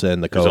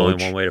Hamilton, the coach. There's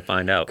only one way to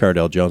find out.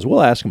 Cardell Jones.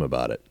 We'll ask him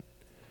about it.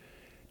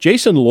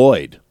 Jason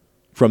Lloyd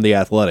from The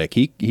Athletic,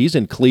 he's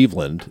in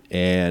Cleveland,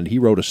 and he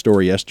wrote a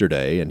story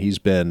yesterday, and he's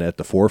been at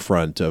the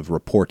forefront of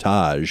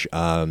reportage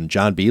on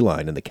John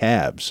Beilein and the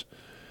Cavs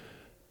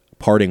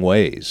parting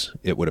ways,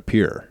 it would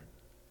appear,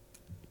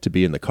 to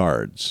be in the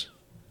cards.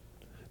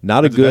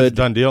 That's a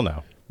done deal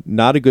now.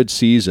 Not a good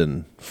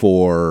season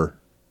for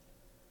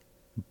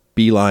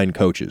Beilein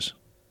coaches.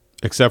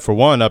 Except for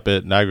one up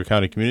at Niagara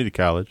County Community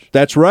College.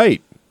 That's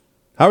right.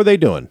 How are they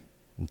doing?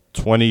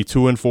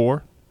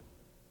 22-4.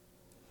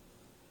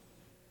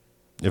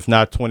 If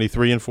not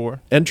 23-4.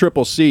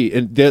 NCCC,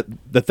 and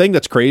the thing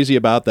that's crazy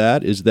about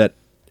that is that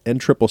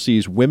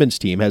NCCC's women's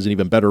team has an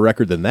even better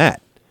record than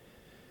that.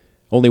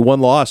 Only one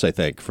loss, I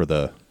think, for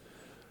the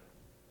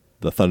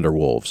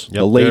Thunderwolves,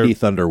 the Lady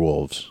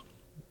Thunderwolves.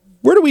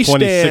 Where do we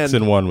stand?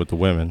 26-1 with the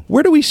women.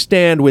 Where do we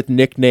stand with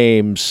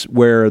nicknames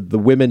where the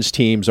women's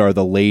teams are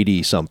the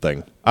lady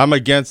something? I'm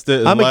against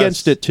it. I'm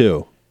against it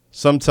too.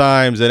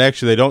 Sometimes, and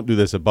actually they don't do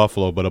this at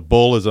Buffalo, but a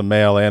bull is a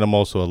male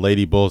animal, so a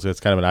lady bull,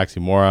 that's kind of an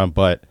oxymoron.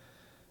 But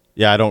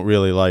yeah, I don't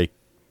really like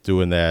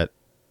doing that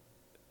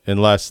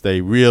unless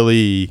they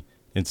really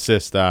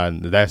insist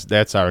on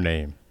that's our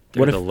name.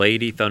 They're the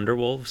Lady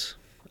Thunderwolves.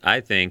 I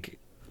think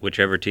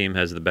whichever team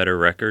has the better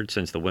record,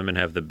 since the women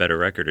have the better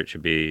record, it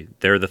should be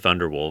they're the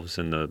Thunderwolves,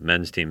 and the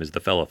men's team is the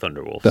fella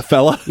Thunderwolves. The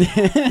fella?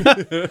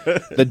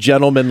 The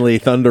gentlemanly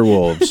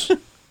Thunderwolves.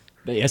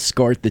 They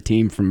escort the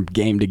team from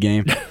game to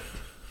game.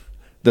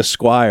 The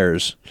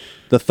Squires.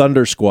 The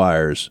Thunder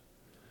Squires.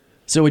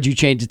 So would you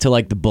change it to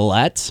like the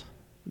Bullets?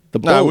 The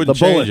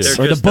Bullets.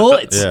 Or the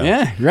Bullets.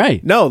 Yeah,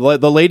 right. No,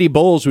 the Lady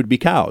Bulls would be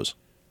cows.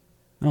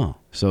 Oh,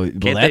 so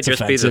Can't that's they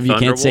just offensive. be the You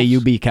can't say Thunderwolves?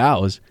 you be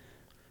cows.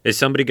 Is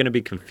somebody going to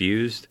be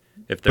confused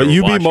if they're But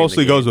UB watching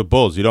mostly the game? goes with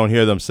bulls. You don't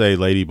hear them say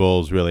Lady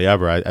Bulls really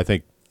ever. I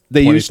think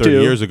They 20, used 30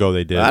 to. years ago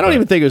they did. I don't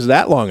even think it was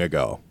that long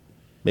ago.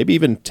 Maybe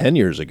even 10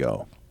 years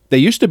ago. They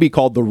used to be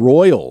called the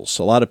Royals.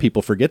 A lot of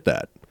people forget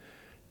that.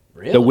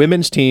 Really? The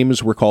women's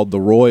teams were called the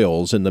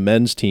Royals, and the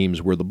men's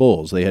teams were the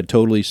Bulls. They had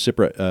totally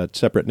separate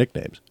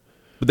nicknames.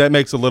 But that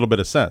makes a little bit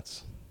of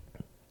sense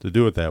to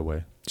do it that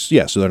way.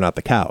 Yeah, so they're not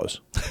the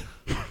cows.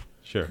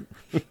 Sure.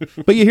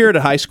 But you hear it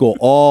at high school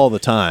all the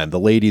time. The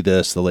lady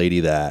this, the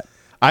lady that.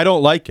 I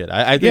don't like it.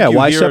 I think you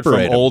why hear it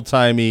separate from 'em?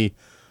 old-timey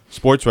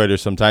sports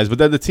writers sometimes, but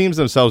then the teams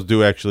themselves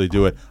do actually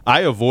do it. I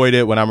avoid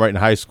it when I'm writing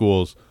high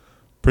schools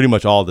pretty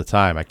much all the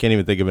time. I can't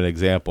even think of an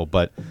example,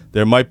 but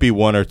there might be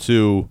one or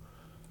two.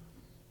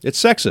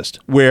 It's sexist.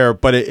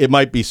 But it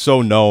might be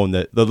so known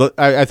that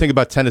I think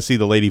about Tennessee,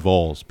 the Lady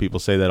Vols. People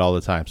say that all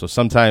the time. So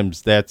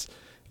sometimes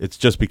it's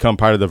just become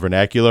part of the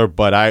vernacular,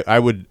 but I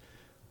would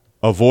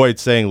avoid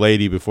saying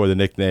lady before the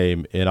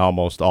nickname in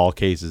almost all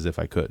cases if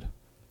I could.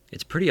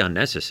 It's pretty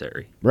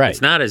unnecessary. Right.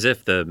 It's not as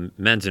if the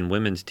men's and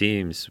women's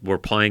teams were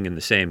playing in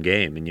the same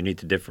game and you need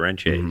to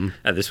differentiate.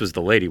 This was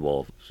the Lady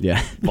Wolves.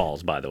 Yeah.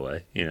 Balls, by the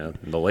way.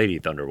 The Lady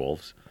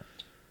Thunderwolves.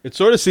 It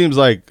sort of seems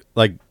like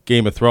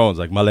Game of Thrones,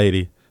 like my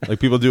lady. Like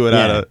people do it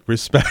out of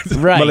respect.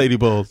 Right. My Lady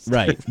Bulls.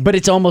 Right. But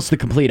it's almost the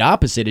complete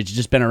opposite. It's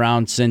just been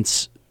around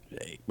since,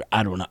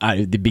 I don't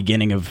know, the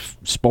beginning of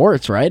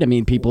sports, right? I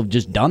mean, people have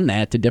just done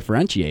that to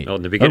differentiate. Oh,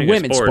 in the beginning Or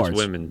of women's sports,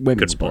 women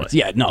couldn't sports. play.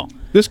 Yeah, no.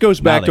 This goes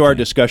back Now to they our can.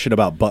 discussion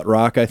about butt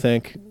rock, I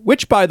think.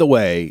 Which, by the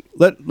way,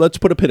 let's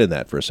put a pin in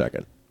that for a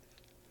second.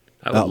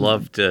 I would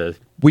love to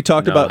We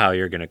talked know about how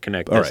you're going to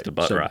connect All this right, to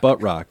butt so rock.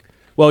 butt rock.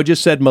 Well, it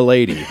just said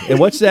Milady. And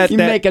what's that? You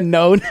make a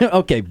note.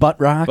 Okay, butt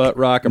rock. Butt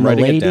rock. I'm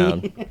writing it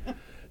Milady. down.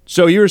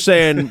 So you were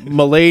saying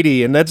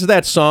Milady, and that's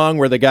that song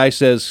where the guy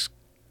says,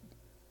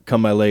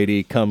 "Come, my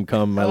lady, come,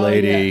 my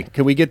lady." Yeah.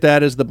 Can we get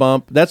that as the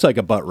bump? That's like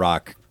a butt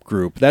rock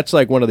group. That's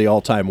like one of the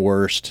all-time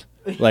worst,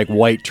 like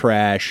white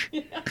trash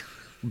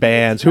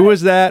bands. Who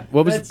was that?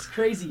 What was That's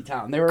Crazy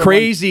Town. They were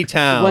Crazy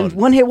Town?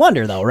 One hit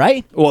wonder though,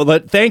 right? Well,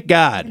 thank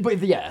God. But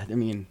yeah, I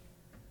mean,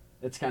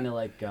 it's kind of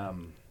like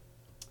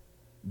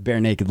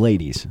Bare Naked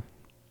Ladies,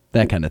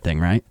 that kind of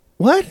thing, right?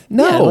 What?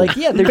 No.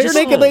 They're Bare just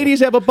Naked Ladies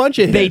have a bunch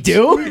of hits. They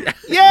do?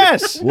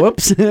 Yes.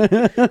 Whoops.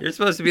 You're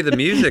supposed to be the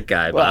music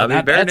guy, Well, Bobby.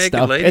 not Bare that Naked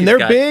stuff. Ladies And they're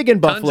got big in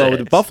tons of Buffalo.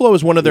 hits. Buffalo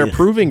is one of their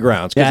proving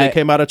grounds because Yeah, they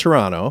came out of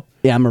Toronto.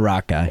 Yeah, I'm a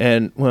rock guy.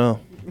 And,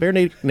 well, Bare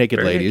Naked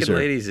Bare Ladies Naked are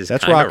Ladies is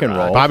that's kinda rock and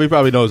rock. roll. Bobby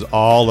probably knows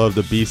all of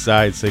the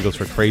B-side singles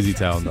for Crazy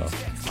Town, though.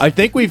 I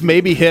think we've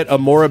maybe hit a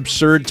more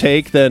absurd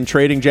take than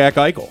trading Jack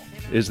Eichel.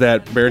 Is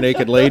that Bare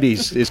Naked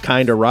Ladies is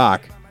kind of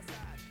rock?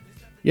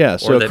 Yeah,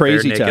 so or that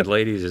Crazy Bare Naked Town.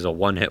 Ladies is a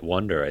one-hit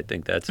wonder. I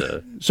think that's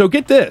a So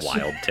get this.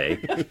 wild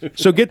take.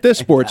 So get this,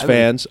 sports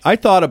fans. I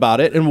thought about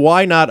it, and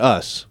why not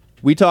us?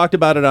 We talked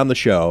about it on the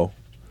show.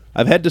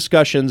 I've had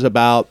discussions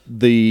about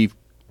the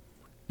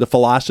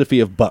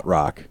philosophy of butt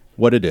rock,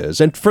 what it is.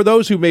 And for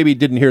those who maybe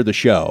didn't hear the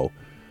show,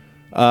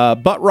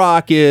 butt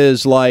rock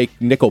is like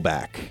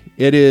Nickelback.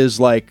 It is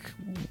like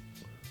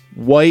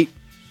white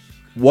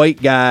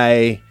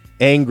guy,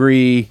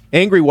 angry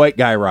white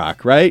guy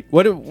rock, right?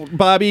 What,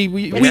 Bobby?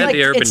 We had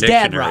the Urban it's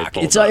dad Dictionary rock.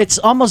 pulled It's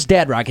almost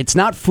dad rock. It's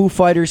not Foo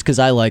Fighters because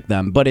I like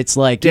them, but it's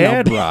like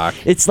Dad rock?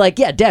 It's like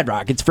dad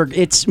rock.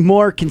 It's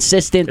more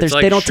consistent. It's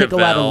like They don't take a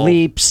lot of Chevelle.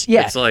 leaps.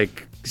 Yeah, It's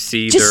like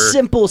Caesar. just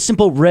simple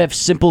riffs,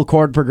 simple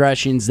chord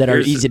progressions that are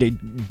Here's- easy to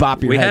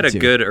bop your We head had a to.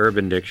 good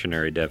Urban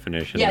Dictionary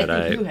definition Yeah, I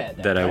that think you had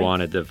that, that I right?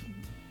 wanted to.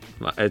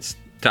 It's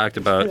talked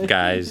about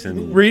guys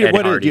and Read it. Ed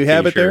What Hardy do you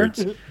have it there?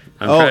 t-shirts.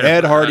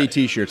 Ed Hardy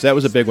T-shirts. That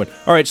was a big one.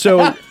 All right,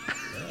 so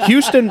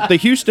the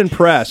Houston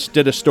Press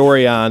did a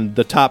story on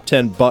the top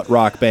 10 butt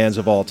rock bands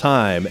of all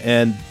time,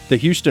 and the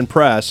Houston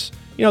Press,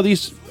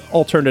 these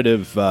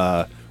alternative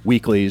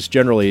weeklies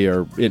generally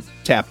are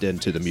tapped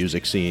into the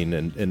music scene,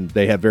 and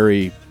they have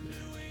very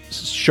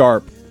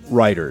sharp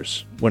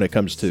writers when it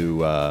comes to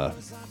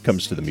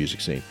the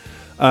music scene.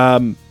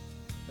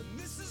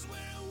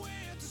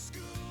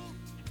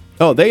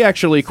 They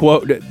actually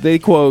quote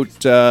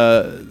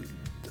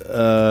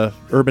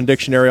Urban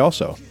Dictionary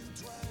also.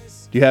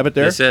 Do you have it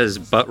there? It says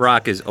butt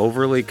rock is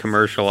overly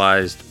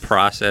commercialized,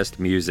 processed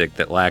music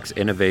that lacks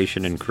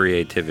innovation and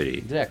creativity.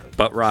 Exactly.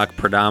 Butt rock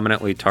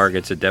predominantly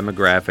targets a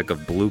demographic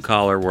of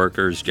blue-collar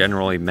workers,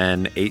 generally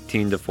men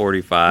 18 to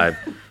 45,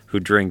 who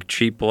drink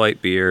cheap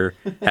light beer,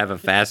 have a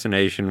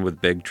fascination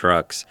with big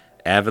trucks,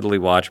 avidly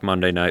watch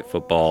Monday Night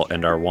Football,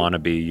 and are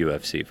wannabe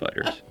UFC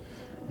fighters.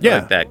 Yeah.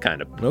 Like that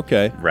kind of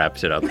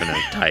wraps it up in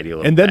a tidy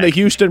little And then the package.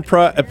 Houston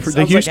like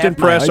half my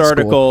Press high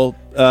article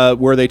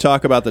where they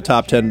talk about the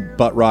top 10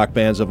 butt rock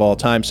bands of all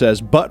time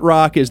says, butt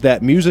rock is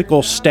that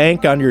musical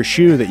stank on your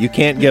shoe that you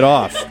can't get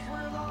off.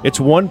 It's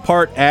one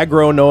part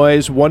aggro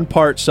noise, one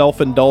part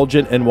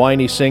self-indulgent and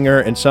whiny singer,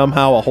 and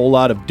somehow a whole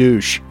lot of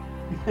douche.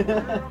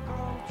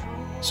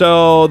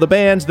 So the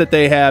bands that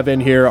they have in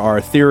here are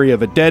Theory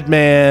of a Dead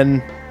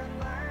Man,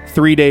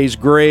 3 Days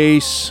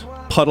Grace,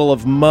 Puddle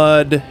of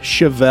Mud,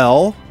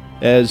 Chevelle,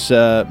 as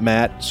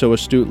Matt so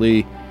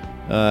astutely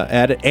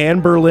added,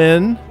 Anne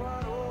Boleyn,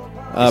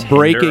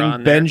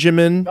 Breaking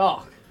Benjamin,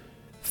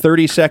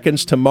 30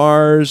 Seconds to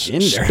Mars,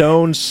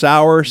 Stone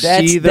Sour,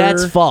 Seether.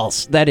 That's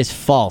false. That is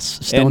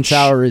false. Stone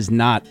Sour is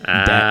not.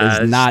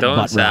 That is not Stone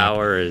butt rock.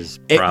 Sour is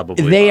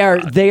probably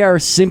They're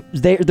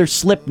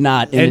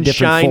Slipknot in a And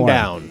different form.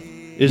 Shinedown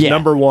is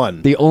number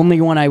one. The only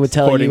one I would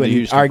tell According you to and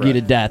Houston argue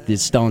Press. to death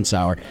is Stone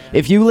Sour.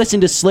 If you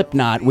listen to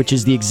Slipknot, which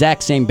is the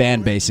exact same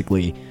band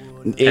basically,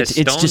 it's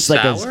Stone just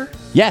like Sour?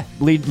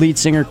 lead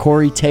singer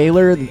Corey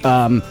Taylor,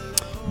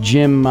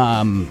 Jim.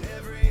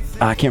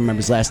 I can't remember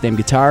his last name.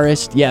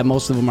 Guitarist. Yeah,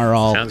 most of them are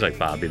all. Sounds like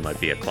Bobby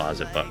might be a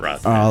closet butt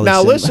rock.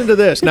 Now listen to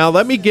this. Now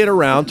let me get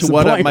around to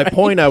my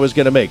point I was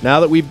going to make. Now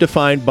that we've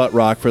defined butt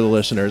rock for the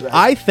listeners,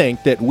 I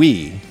think that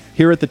we,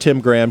 here at the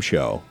Tim Graham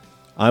Show,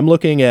 I'm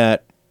looking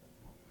at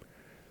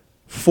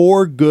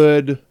 4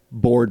 good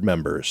board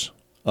members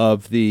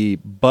of the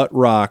Butt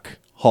Rock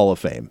Hall of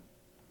Fame.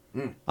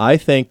 I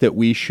think that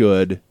we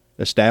should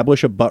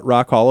establish a Butt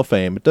Rock Hall of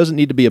Fame. It doesn't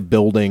need to be a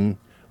building,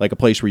 like a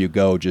place where you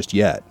go just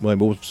yet. Well,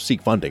 we'll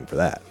seek funding for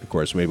that. Of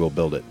course, maybe we'll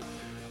build it,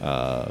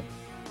 I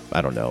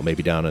don't know,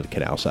 maybe down at the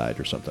canal side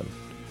or something.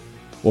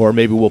 Or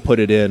maybe we'll put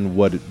it in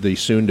what the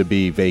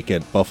soon-to-be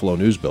vacant Buffalo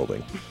News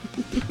building.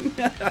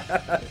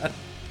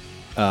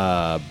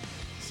 Sorry.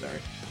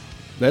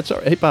 That's all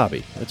right. Hey,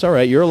 Bobby, that's all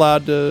right. You're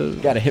allowed to...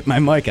 Got to hit my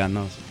mic on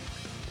those.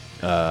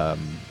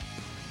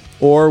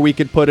 Or we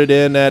could put it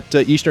in at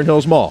Eastern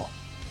Hills Mall.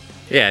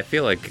 Yeah, I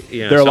feel like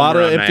there are a lot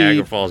of somewhere on empty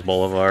Niagara Falls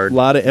Boulevard. A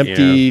lot of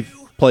empty you know.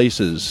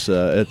 places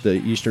at the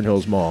Eastern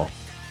Hills Mall.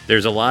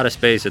 There's a lot of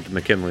space at the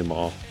McKinley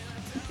Mall.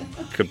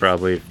 Could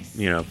probably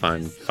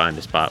find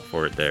a spot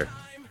for it there.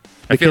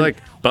 I feel like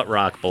Butt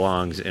Rock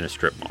belongs in a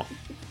strip mall.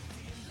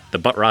 The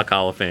Butt Rock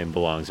Hall of Fame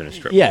belongs in a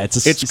strip mall. Yeah, it's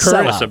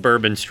a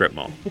suburban strip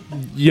mall.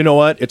 You know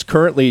what? It's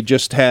currently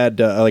just had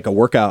like a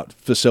workout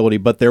facility,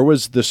 but there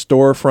was the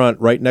storefront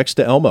right next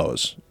to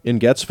Elmo's in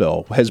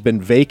Gettsville has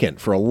been vacant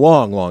for a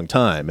long, long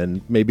time.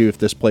 And maybe if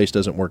this place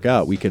doesn't work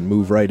out, we can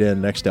move right in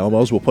next to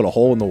Elmo's. We'll put a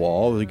hole in the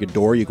wall, like a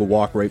door. You could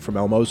walk right from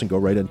Elmo's and go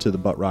right into the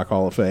Butt Rock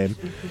Hall of Fame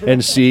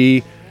and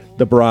see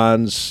the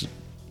bronze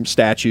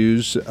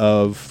statues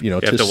of, You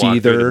have to to see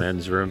walk through their the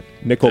men's room.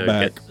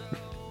 Nickelback.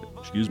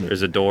 Excuse me.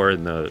 There's a door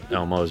in the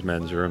Elmo's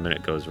men's room, and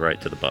it goes right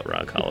to the Butt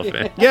Rock Hall of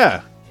Fame.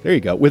 Yeah, there you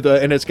go. With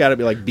and it's got to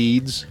be like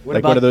beads, What like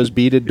about- one of those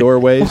beaded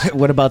doorways.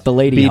 What about the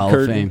Lady Bead Hall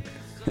curtain. of Fame?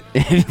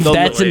 If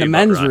that's in the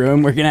men's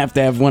room, we're gonna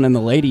have one in the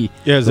lady.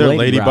 Yeah, is the there a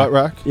Lady Butt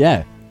Rock?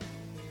 Yeah.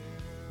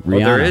 Well,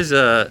 there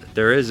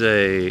Rihanna. is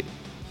a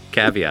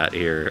caveat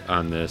here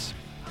on this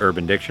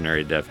Urban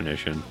Dictionary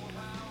definition.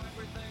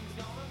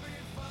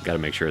 Got to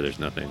make sure there's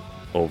nothing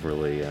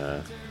overly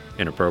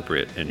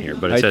inappropriate in here.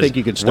 But it I says think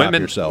you can stop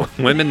women, yourself.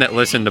 Women that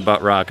listen to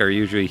Butt Rock are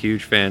usually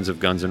huge fans of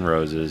Guns N'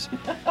 Roses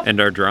and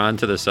are drawn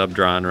to the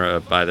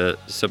subgenre by the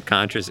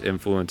subconscious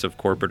influence of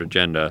corporate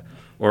agenda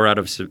or out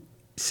of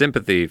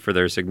sympathy for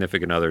their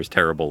significant other's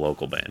terrible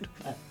local band.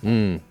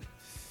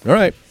 All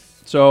right.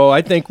 So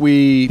I think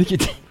we.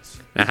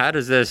 Now, how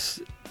does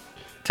this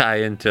tie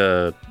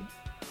into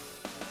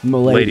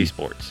Milady. lady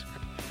sports?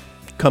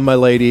 Come, my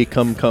lady,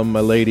 come, my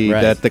lady.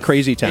 Right. That the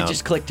Crazy Town. It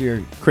just clicked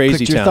your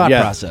Crazy your Town. thought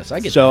yeah. process. I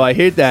get so that. I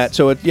hate that.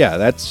 So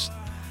that's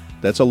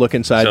a look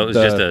inside. So it was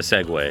just a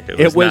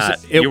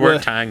segue. You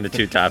weren't tying the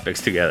two topics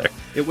together.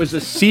 It was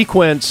a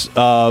sequence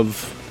of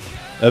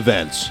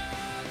events.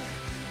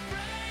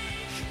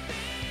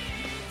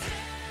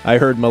 I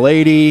heard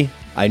Milady.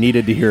 I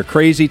needed to hear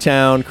Crazy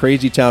Town.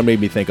 Crazy Town made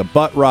me think of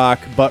Butt Rock.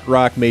 Butt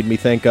Rock made me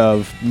think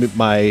of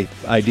my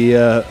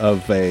idea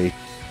of a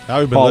Now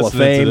we've been Hall of listening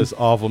Fame. to this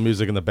awful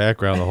music in the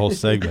background the whole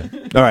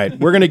segment. All right,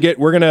 we're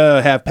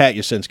gonna have Pat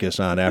Yasinskis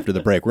on after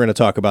the break. We're gonna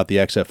talk about the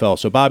XFL.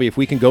 So, Bobby, if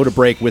we can go to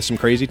break with some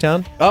Crazy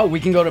Town, Oh, we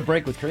can go to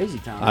break with Crazy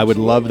Town. I would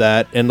love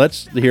that. And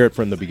let's hear it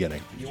from the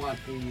beginning. You want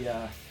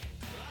the?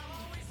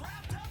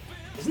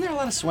 Isn't there a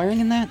lot of swearing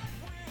in that?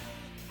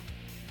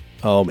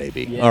 Oh,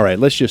 maybe. Yeah. All right,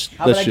 let's just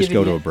How about I go give you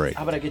to the- a break.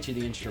 How about I get you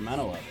the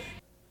instrumental of it?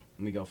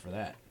 Let me go for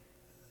that.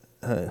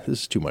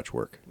 This is too much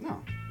work.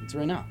 No, it's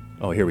right now.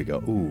 Oh, here we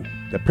go. Ooh,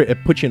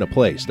 it puts you in a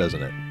place,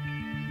 doesn't it?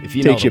 If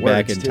you Takes know you the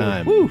back words, in too.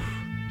 time. Whew.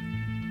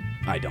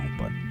 I don't,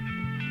 but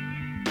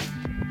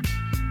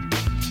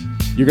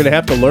You're going to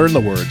have to learn the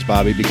words,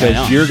 Bobby, I know.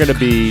 because you're going to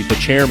be the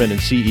chairman and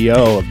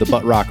CEO of the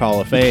Butt Rock Hall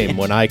of Fame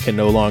when I can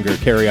no longer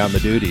carry on the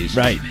duties.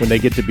 Right. When they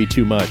get to be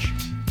too much.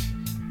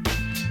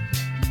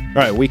 All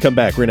right, we come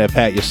back. We're going to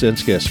have Pat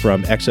Yasinskis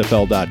from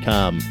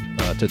XFL.com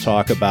to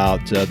talk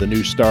about the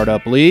new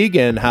startup league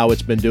and how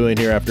it's been doing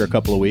here after a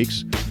couple of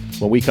weeks.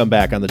 When we come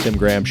back on the Tim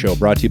Graham Show,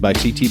 brought to you by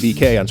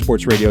CTBK on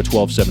Sports Radio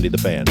 1270 The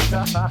Fan.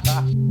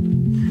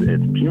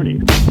 It's puny.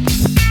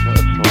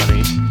 That's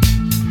funny.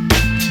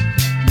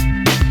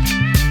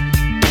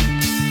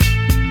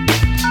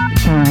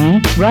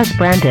 Sorry, Russ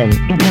Brandon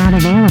is not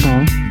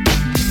available.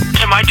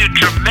 Tim, I do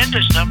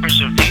tremendous numbers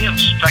of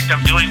deals. In fact,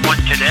 I'm doing one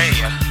today.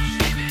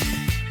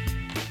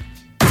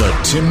 The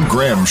Tim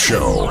Graham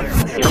Show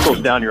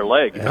Trickles down your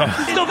leg.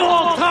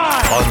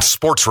 on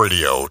Sports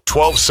Radio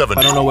 1270.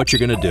 I don't know what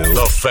you're going to do.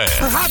 The Fan.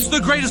 Perhaps the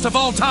greatest of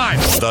all time.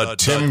 The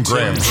Tim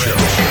Graham Show.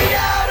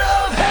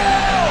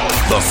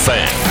 The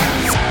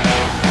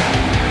Fan.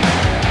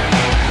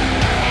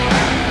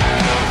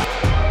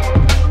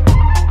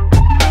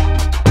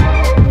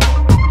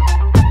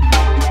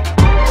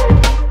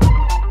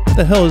 What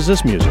the hell is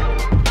this music?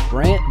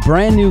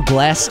 brand new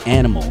Glass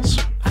Animals.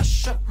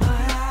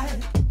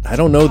 I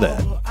don't know that.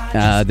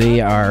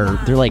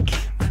 They're like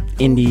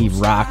indie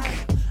rock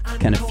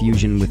kind of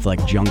fusion with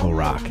like jungle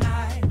rock.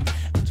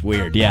 It's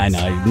weird. Yeah, I know.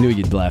 I knew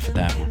you'd laugh at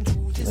that one.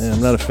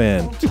 I'm not a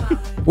fan.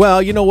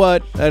 Well, you know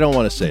what? I don't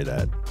want to say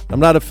that. I'm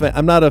not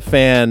a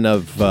fan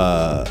of.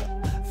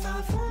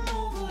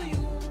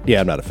 Yeah,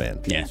 I'm not a fan.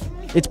 Yeah,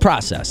 it's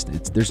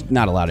processed. There's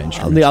not a lot of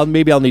instruments.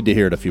 Maybe I'll need to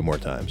hear it a few more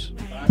times.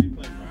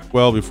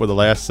 Well, before the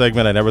last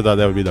segment, I never thought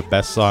that would be the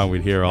best song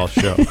we'd hear all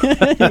show.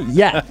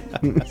 Yeah.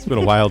 It's been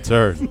a wild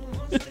turn.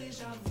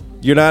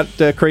 You're not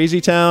Crazy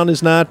Town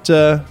is not.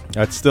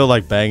 That's still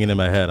like banging in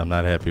my head. I'm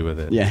not happy with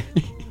it. Yeah.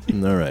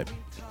 All right.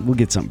 We'll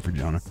get something for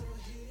Jonah.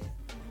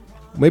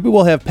 Maybe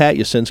we'll have Pat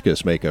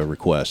Yasinskis make a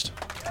request.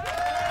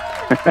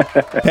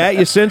 Pat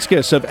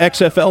Yasinskis of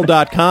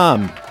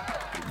XFL.com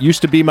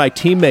used to be my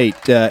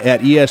teammate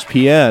at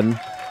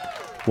ESPN.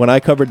 When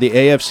I covered the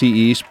AFC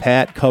East,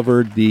 Pat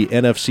covered the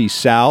NFC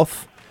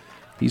South.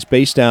 He's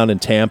based down in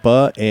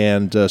Tampa,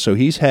 and so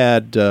he's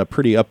had a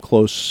pretty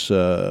up-close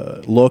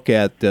look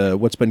at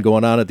what's been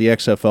going on at the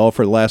XFL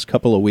for the last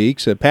couple of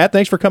weeks. Pat,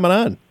 thanks for coming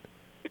on.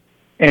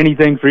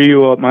 Anything for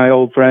you, my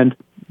old friend.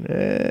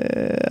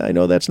 I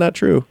know that's not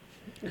true.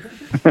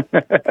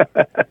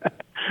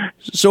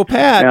 So,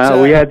 Pat,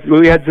 we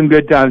had some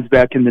good times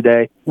back in the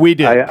day. We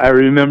did. I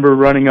remember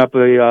running up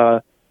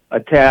a a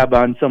tab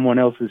on someone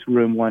else's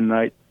room one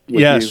night.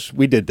 Yes,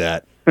 we did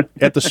that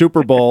at the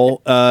Super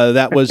Bowl.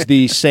 That was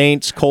the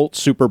Saints-Colts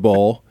Super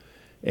Bowl,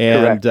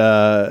 and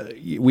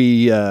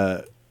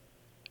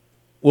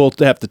we'll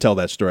have to tell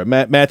that story.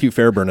 Matthew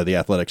Fairburn of The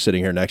Athletic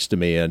sitting here next to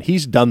me, and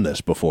he's done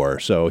this before,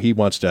 so he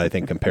wants to, I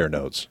think, compare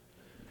notes.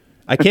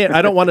 I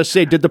don't want to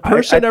say, did the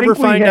person ever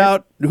find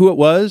out who it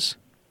was?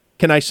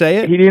 Can I say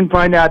it? He didn't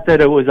find out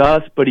that it was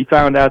us, but he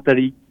found out that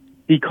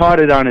he caught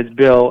it on his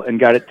bill and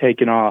got it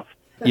taken off.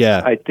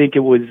 Yeah. I think it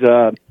was...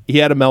 he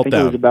had a meltdown. I think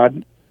it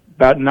was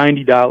about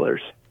 $90.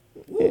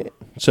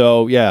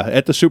 So, yeah,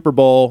 at the Super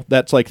Bowl,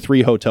 that's like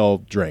 3 hotel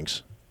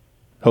drinks.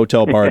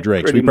 Hotel bar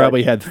drinks. We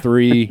probably had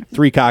three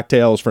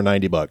cocktails for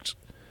 $90.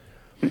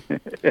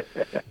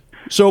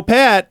 So,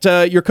 Pat,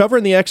 you're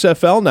covering the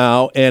XFL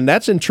now, and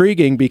that's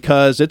intriguing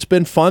because it's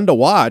been fun to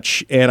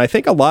watch, and I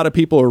think a lot of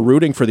people are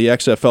rooting for the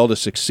XFL to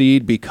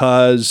succeed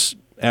because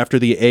after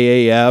the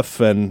AAF,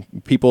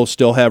 and people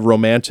still have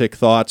romantic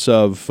thoughts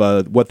of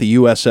what the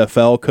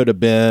USFL could have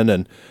been,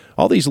 and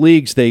all these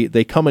leagues,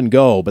 they come and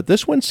go, but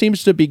this one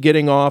seems to be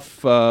getting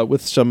off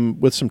with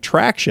some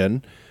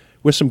traction.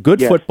 With some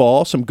good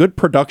football, some good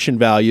production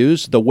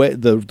values, the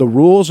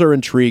rules are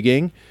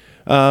intriguing.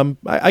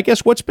 I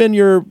guess what's been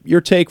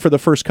your take for the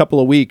first couple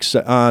of weeks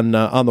on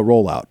the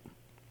rollout?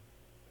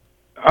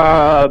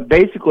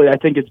 Basically, I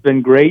think it's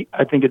been great.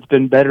 I think it's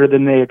been better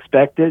than they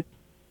expected.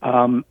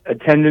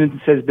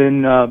 Attendance has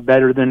been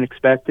better than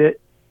expected,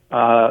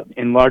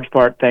 in large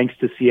part thanks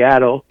to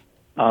Seattle.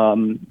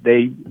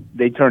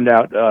 They turned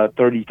out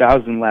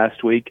 30,000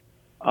 last week,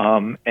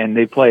 and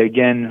they play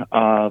again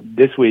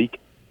this week.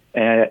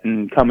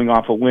 And coming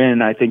off a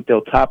win, I think they'll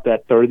top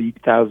that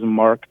 30,000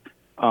 mark.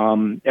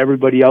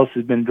 Everybody else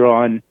has been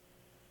drawing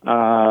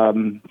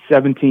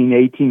 17,000,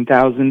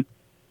 18,000,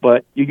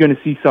 but you're going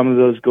to see some of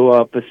those go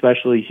up,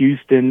 especially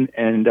Houston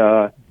and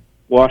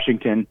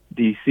Washington,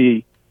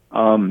 D.C.,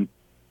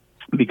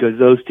 because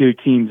those two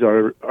teams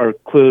are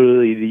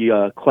clearly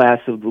the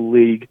class of the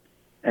league,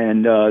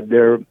 and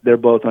they're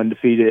both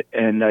undefeated,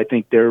 and I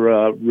think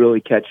they're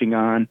really catching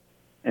on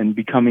and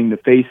becoming the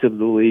face of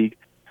the league.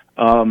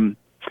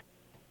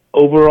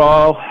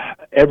 Overall,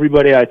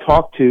 everybody I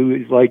talk to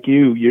is like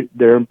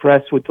they're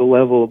impressed with the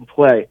level of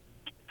play.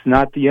 It's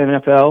not the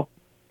NFL,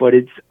 but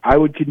I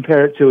would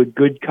compare it to a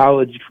good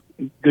college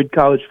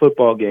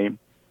football game.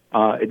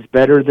 It's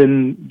better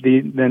than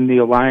the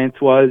Alliance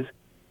was,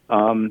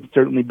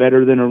 certainly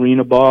better than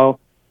Arena Ball.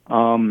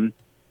 I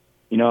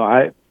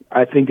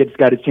think it's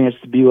got a chance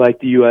to be like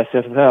the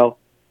USFL,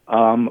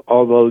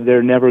 although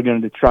they're never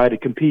going to try to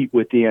compete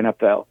with the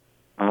NFL.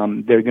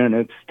 They're going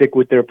to stick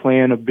with their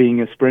plan of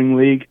being a spring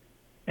league,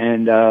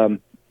 and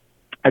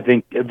I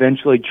think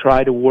eventually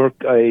try to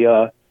work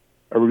a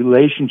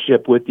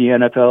relationship with the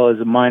NFL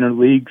as a minor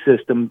league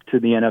system to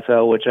the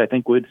NFL, which I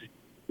think would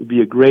be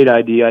a great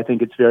idea. I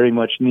think it's very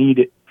much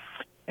needed.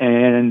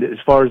 And as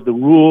far as the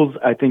rules,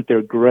 I think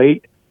they're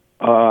great.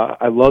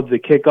 I love the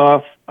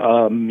kickoff.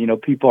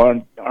 People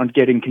aren't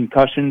getting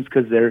concussions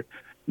because they're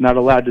not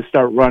allowed to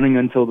start running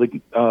until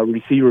the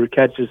receiver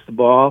catches the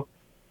ball.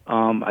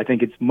 I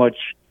think it's much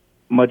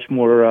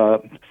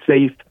more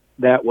safe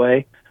that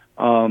way.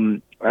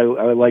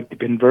 I like the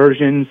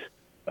conversions,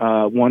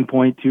 1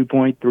 point, 2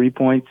 point, 3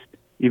 points,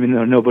 even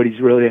though nobody's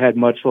really had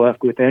much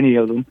luck with any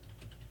of them.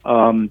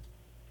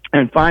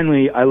 And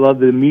finally, I love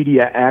the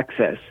media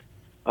access,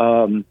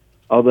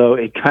 although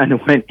it kind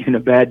of went in a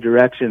bad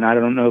direction. I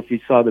don't know if you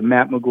saw the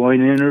Matt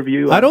McGloin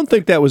interview. I don't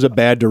think that was a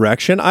bad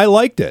direction. I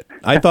liked it.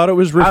 I thought it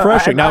was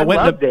refreshing. I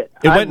loved it.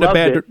 It went in a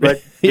bad direction.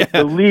 But yeah.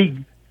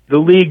 The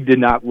league did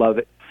not love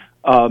it.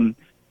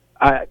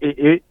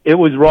 It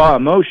was raw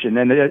emotion,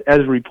 and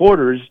as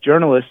reporters,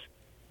 journalists,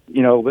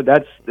 but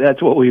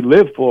that's what we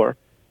live for.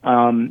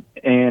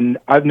 And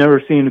I've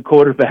never seen a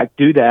quarterback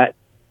do that.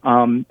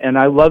 And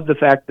I love the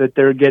fact that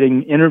they're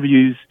getting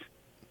interviews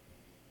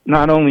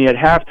not only at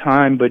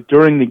halftime but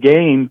during the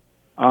game.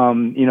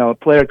 A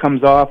player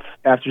comes off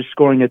after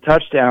scoring a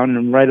touchdown,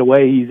 and right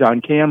away he's on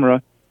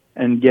camera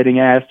and getting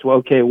asked, well,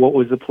 okay, what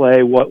was the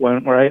play? What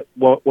went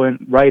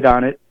right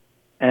on it?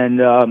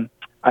 And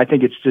I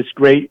think it's just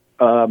great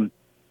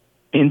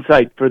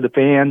insight for the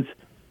fans,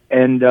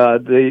 and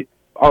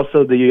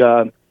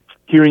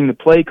hearing the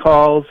play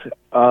calls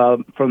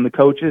from the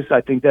coaches.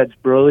 I think that's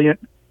brilliant.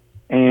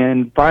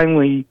 And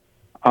finally,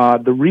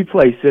 the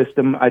replay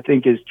system I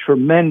think is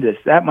tremendous.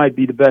 That might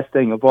be the best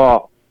thing of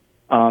all,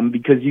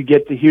 because you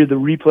get to hear the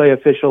replay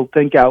official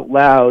think out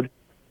loud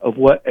of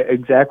what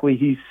exactly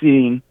he's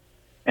seeing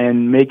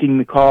and making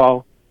the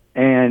call,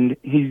 and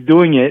he's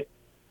doing it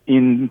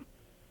in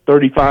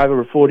 35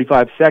 or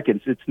 45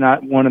 seconds. It's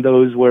not one of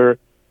those where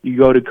you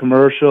go to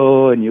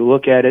commercial and you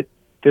look at it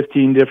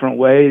 15 different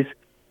ways.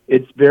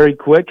 It's very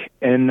quick,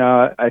 and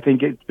I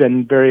think it's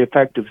been very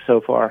effective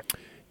so far.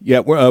 Yeah,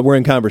 we're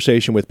in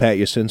conversation with Pat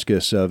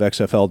Yasinskis of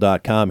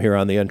XFL.com here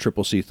on the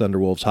NCCC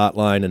Thunderwolves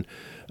hotline.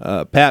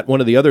 And Pat,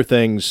 one of the other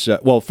things,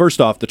 first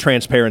off, the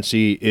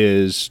transparency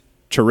is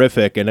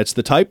terrific, and it's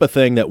the type of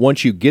thing that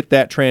once you get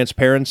that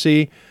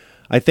transparency,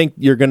 I think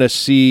you're going to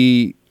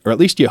see or at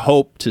least you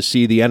hope to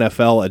see the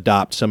NFL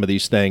adopt some of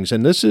these things.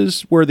 And this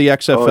is where the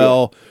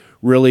XFL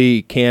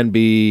really can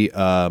be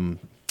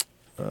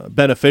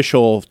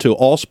beneficial to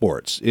all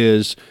sports.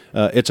 Is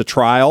it's a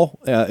trial,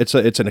 it's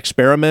an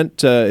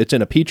experiment, it's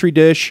in a petri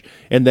dish,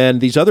 and then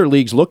these other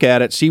leagues look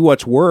at it, see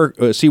what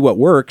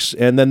works,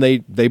 and then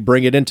they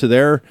bring it into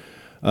their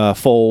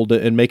fold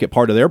and make it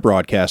part of their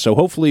broadcast. So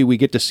hopefully we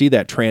get to see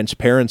that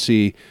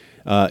transparency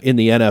in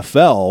the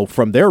NFL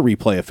from their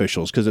replay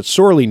officials, because it's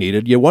sorely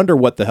needed. You wonder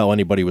what the hell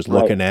anybody was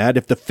looking at.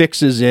 If the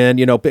fix is in,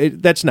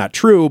 that's not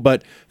true,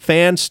 but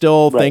fans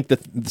still think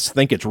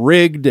it's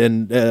rigged,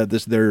 and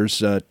there's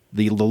the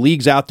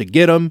league's out to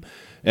get them,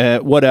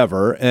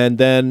 whatever. And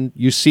then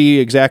you see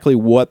exactly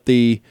what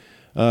the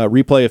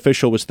replay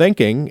official was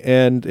thinking,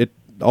 and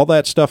all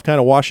that stuff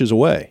kind of washes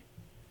away.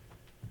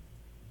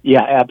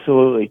 Yeah,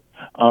 absolutely.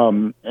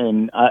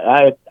 And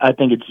I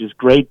think it's just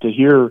great to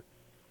hear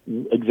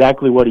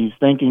exactly what he's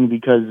thinking,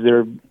 because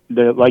they're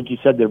like you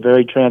said, they're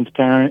very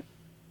transparent.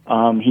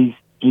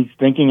 He's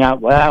thinking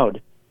out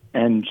loud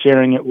and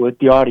sharing it with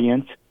the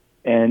audience.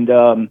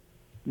 And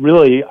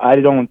really, I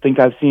don't think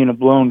I've seen a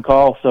blown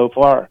call so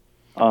far.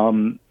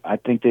 I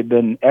think they've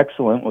been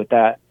excellent with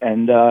that,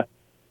 and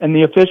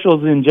the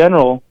officials in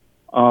general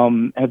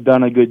have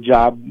done a good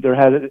job. There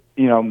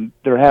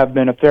have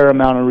been a fair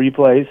amount of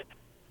replays.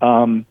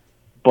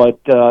 But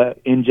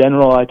in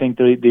general, I think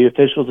the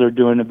officials are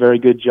doing a very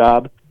good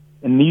job.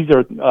 And these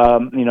are,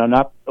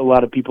 not a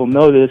lot of people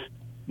know this.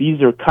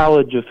 These are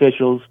college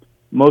officials,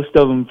 most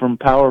of them from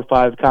Power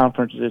 5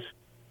 conferences.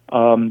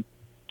 So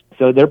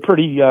they're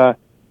pretty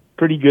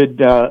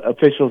good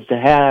officials to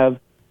have,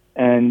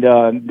 and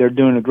they're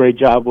doing a great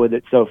job with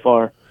it so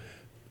far.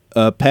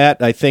 Pat,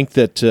 I think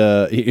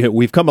that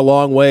we've come a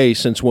long way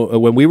since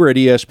when we were at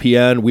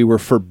ESPN. We were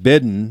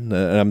forbidden.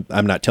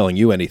 I'm not telling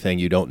you anything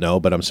you don't know,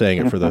 but I'm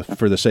saying it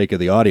for the sake of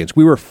the audience.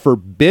 We were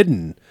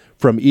forbidden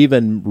from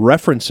even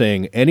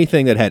referencing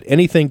anything that had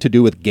anything to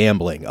do with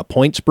gambling, a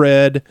point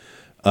spread,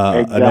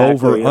 an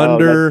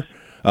over/under,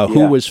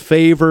 who was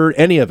favored,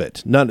 any of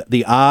it. None.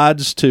 The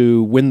odds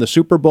to win the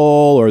Super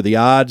Bowl or the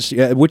odds,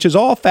 which is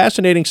all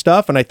fascinating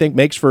stuff, and I think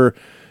makes for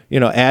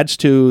adds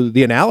to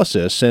the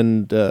analysis.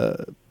 And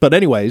but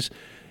anyways,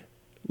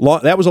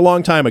 that was a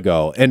long time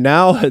ago, and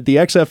now the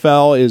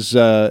XFL is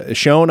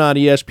shown on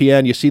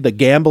ESPN. You see the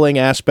gambling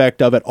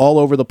aspect of it all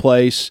over the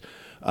place.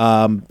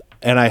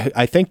 And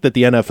I think that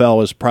the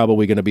NFL is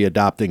probably going to be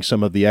adopting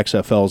some of the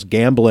XFL's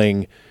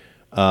gambling.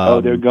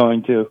 They're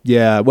going to.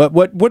 Yeah.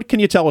 What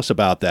can you tell us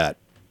about that?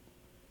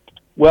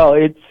 Well,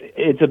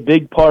 it's a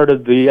big part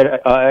of the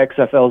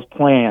XFL's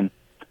plan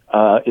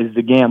is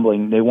the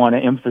gambling. They want to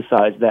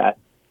emphasize that,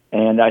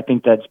 and I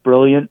think that's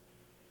brilliant.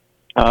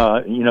 They've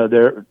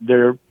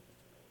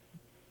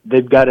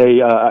got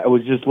I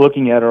was just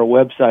looking at our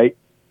website.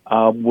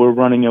 We're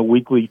running a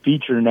weekly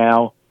feature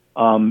now,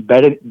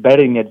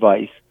 betting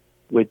advice.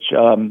 Which,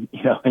 in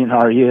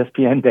our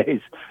ESPN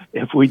days,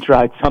 if we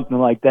tried something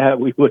like that,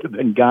 we would have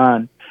been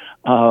gone.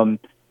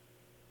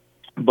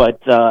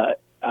 But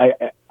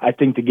I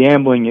think the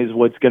gambling is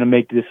what's going to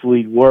make this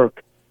league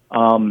work.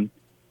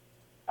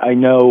 I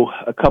know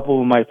a couple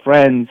of my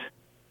friends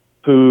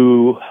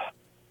who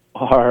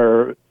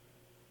I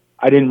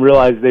didn't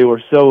realize they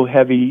were so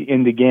heavy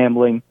into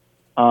gambling,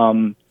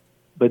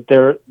 but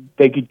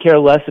they could care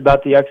less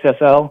about the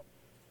XFL,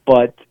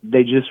 but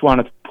they just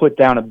want to put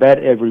down a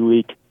bet every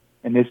week.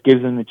 And this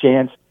gives them the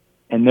chance,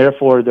 and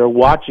therefore they're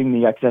watching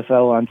the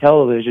XFL on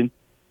television,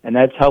 and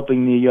that's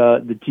helping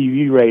the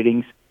TV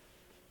ratings.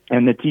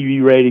 And the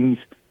TV ratings,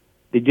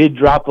 they did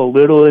drop a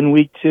little in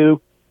week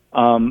 2,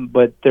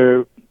 but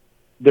they're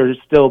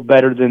still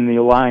better than the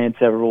Alliance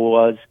ever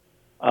was.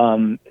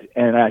 And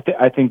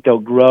I think they'll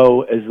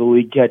grow as the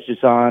league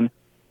catches on.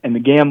 And the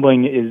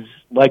gambling is,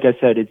 like I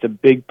said, it's a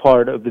big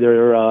part of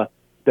their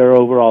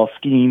overall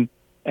scheme,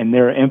 and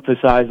they're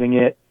emphasizing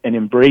it and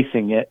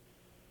embracing it.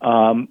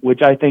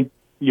 Which I think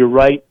you're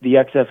right. The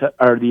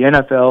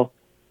NFL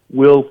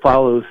will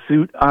follow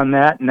suit on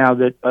that now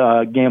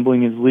that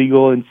gambling is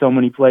legal in so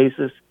many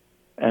places,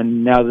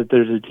 and now that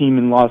there's a team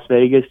in Las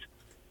Vegas,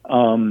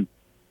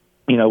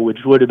 which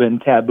would have been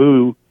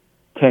taboo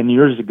 10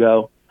 years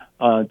ago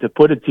to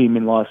put a team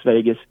in Las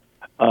Vegas,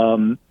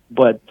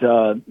 but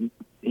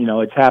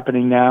it's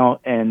happening now,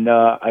 and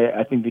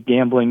I think the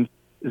gambling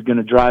is going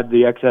to drive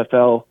the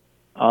XFL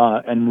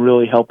and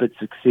really help it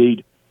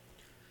succeed.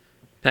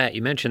 Pat,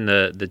 you mentioned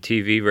the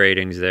TV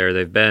ratings there.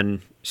 They've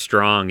been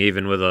strong,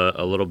 even with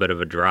a little bit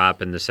of a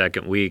drop in the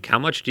second week. How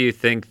much do you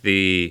think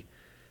the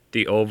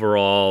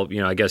overall,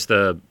 I guess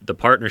the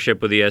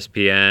partnership with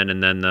ESPN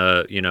and then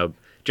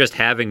just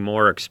having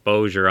more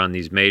exposure on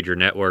these major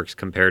networks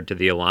compared to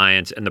the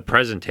Alliance, and the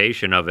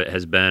presentation of it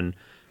has been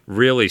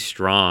really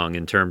strong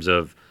in terms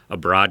of a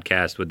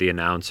broadcast with the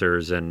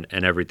announcers and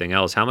everything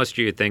else. How much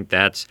do you think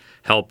that's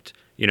helped,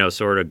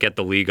 sort of get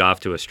the league off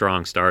to a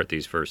strong start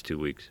these first 2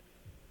 weeks?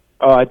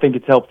 I think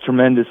it's helped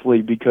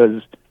tremendously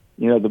because,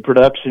 the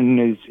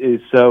production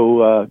is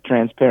so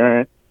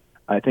transparent.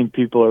 I think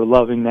people are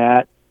loving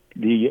that.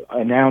 The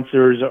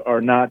announcers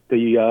are not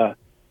the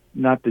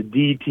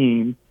D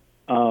team.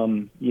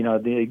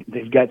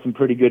 They've got some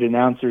pretty good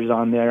announcers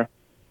on there,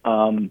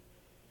 and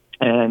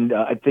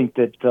I think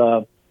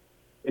that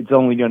it's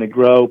only going to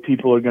grow.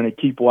 People are going to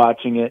keep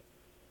watching it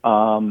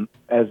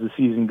as the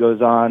season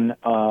goes on.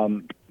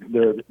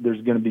 There's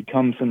going to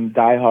become some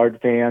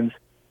diehard fans,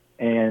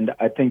 and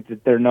I think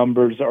that their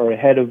numbers are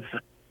ahead of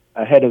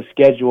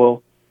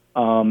schedule.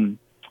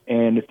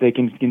 And if they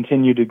can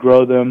continue to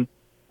grow them,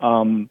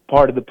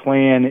 part of the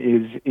plan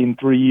is in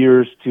 3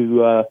 years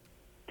to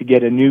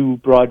get a new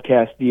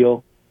broadcast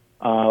deal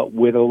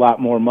with a lot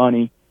more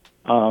money,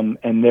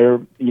 and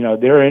they're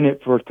in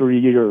it for 3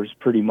 years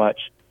pretty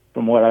much,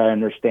 from what I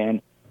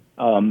understand.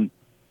 And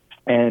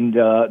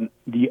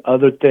the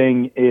other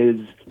thing is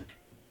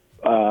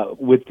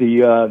with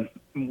the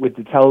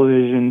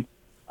television,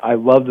 I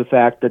love the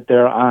fact that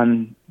they're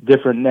on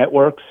different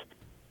networks,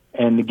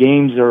 and the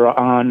games are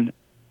on.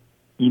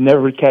 You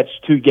never catch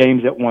two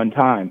games at one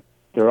time.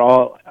 They're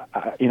all,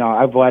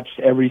 I've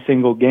watched every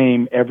single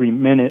game, every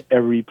minute,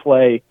 every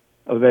play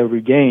of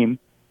every game,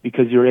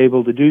 because you're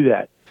able to do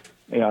that.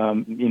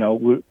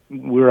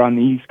 We're on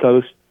the East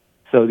Coast,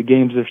 so the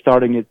games are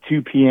starting at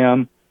 2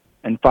 p.m.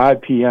 and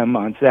 5 p.m.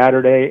 on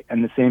Saturday,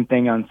 and the same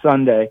thing on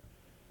Sunday.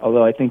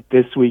 Although I think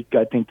this week,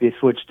 they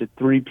switched to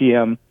 3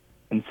 p.m.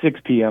 and 6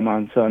 p.m.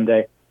 on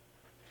Sunday.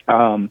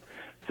 So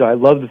I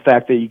love the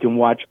fact that you can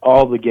watch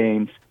all the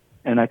games,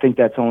 and I think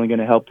that's only going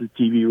to help the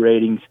TV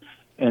ratings.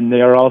 And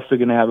they are also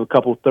going to have a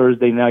couple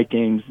Thursday night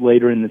games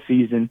later in the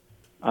season,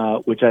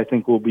 which I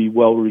think will be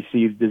well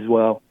received as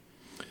well.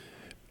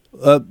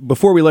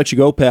 Before we let you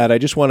go, Pat, I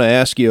just want to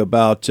ask you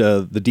about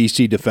the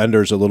DC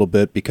Defenders a little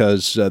bit,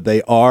 because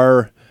they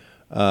are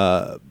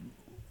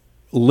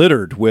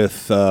littered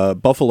with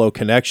Buffalo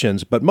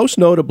connections, but most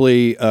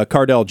notably,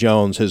 Cardale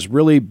Jones has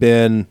really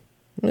been,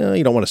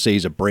 you don't want to say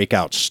he's a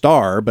breakout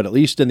star, but at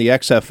least in the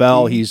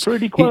XFL, he's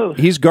pretty close.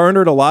 He's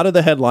garnered a lot of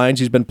the headlines.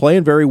 He's been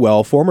playing very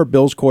well. Former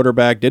Bills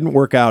quarterback, didn't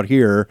work out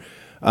here.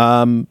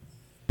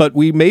 But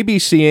we may be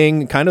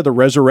seeing kind of the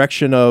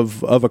resurrection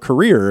of a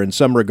career in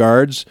some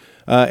regards,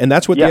 and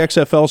that's what the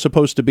XFL is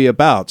supposed to be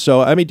about.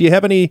 So, I mean, do you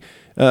have any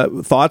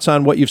thoughts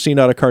on what you've seen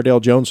out of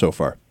Cardale Jones so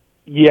far?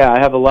 Yeah, I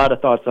have a lot of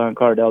thoughts on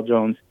Cardale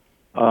Jones.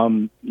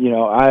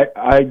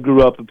 I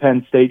grew up a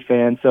Penn State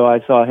fan, so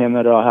I saw him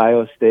at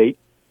Ohio State.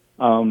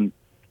 He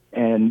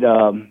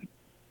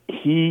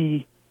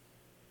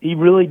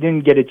really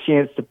didn't get a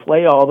chance to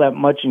play all that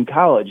much in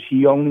college.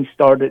 He only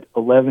started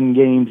 11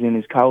 games in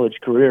his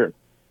college career.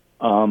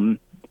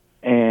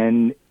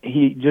 And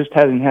he just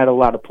hasn't had a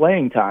lot of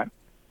playing time.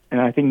 And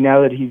I think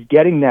now that he's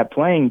getting that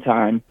playing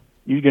time,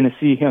 you're going to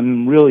see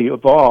him really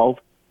evolve.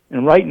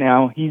 And right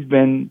now, he's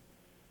been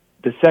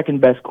the second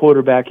best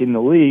quarterback in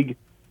the league,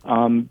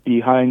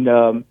 behind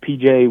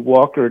P.J.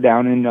 Walker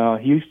down in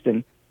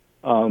Houston,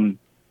 who's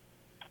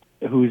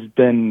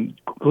been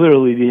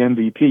clearly the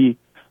MVP.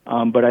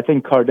 But I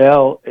think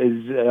Cardale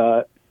is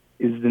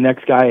the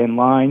next guy in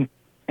line,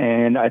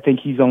 and I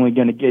think he's only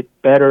going to get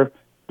better.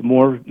 The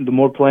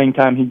more playing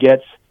time he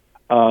gets,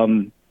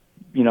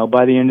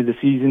 by the end of the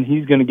season,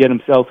 he's going to get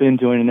himself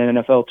into an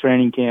NFL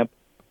training camp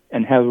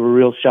and have a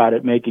real shot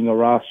at making a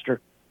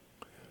roster.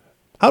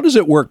 How does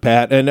it work,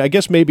 Pat? And I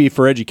guess maybe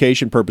for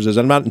education purposes,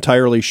 I'm not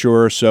entirely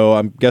sure, so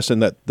I'm guessing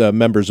that the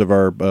members of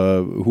our,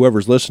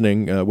 whoever's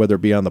listening, whether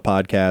it be on the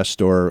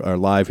podcast or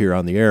live here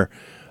on the air,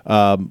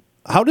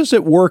 how does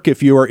it work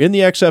if you are in the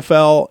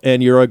XFL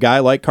and you're a guy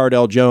like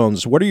Cardale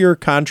Jones? What are your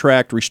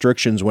contract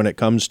restrictions when it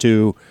comes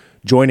to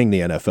joining the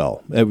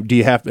NFL? Do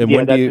you have?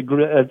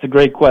 That's a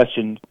great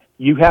question.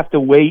 You have to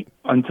wait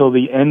until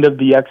the end of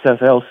the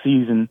XFL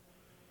season,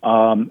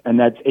 and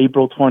that's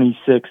April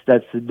 26th.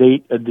 That's the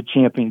date of the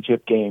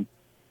championship game.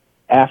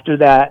 After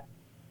that,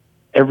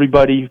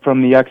 everybody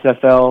from the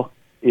XFL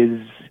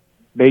is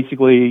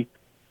basically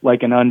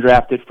like an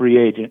undrafted free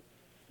agent.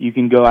 You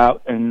can go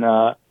out and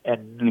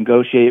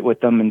negotiate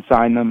with them and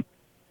sign them.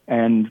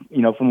 And,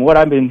 from what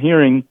I've been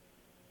hearing,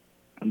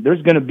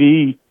 there's going to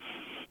be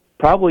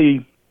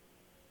probably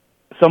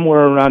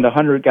somewhere around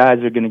 100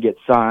 guys are going to get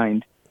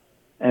signed,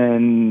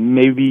 and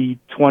maybe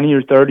 20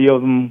 or 30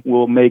 of them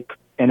will make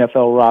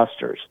NFL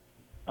rosters.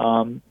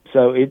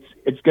 So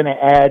it's going to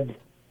add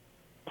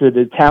to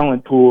the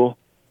talent pool.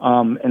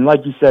 And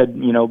like you said,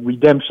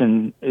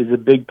 redemption is a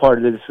big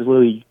part of this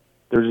league.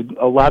 There's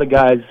a lot of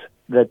guys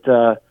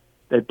that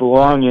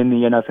belong in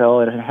the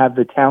NFL and have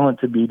the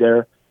talent to be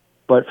there,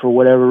 but for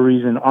whatever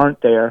reason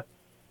aren't there,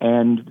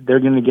 and they're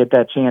going to get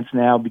that chance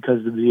now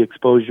because of the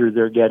exposure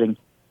they're getting.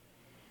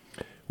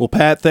 Well,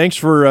 Pat, thanks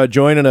for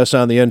joining us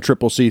on the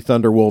NCCC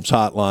Thunderwolves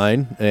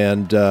hotline.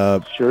 And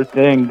sure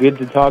thing. Good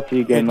to talk to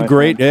you again.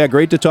 Great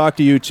to talk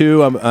to you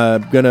too. I'm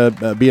going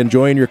to be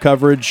enjoying your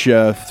coverage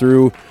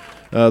through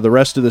the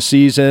rest of the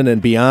season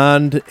and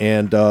beyond,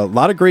 and a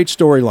lot of great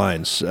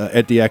storylines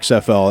at the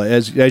XFL.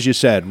 As you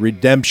said,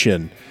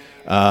 redemption,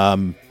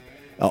 and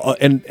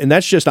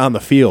that's just on the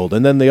field.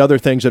 And then the other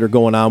things that are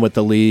going on with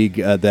the league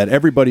that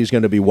everybody's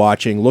going to be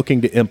watching, looking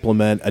to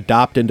implement,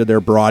 adopt into their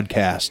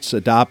broadcasts,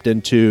 adopt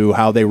into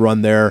how they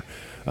run their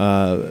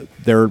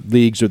their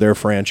leagues or their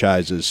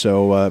franchises.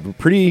 So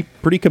pretty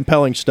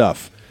compelling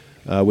stuff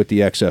with the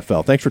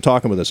XFL. Thanks for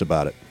talking with us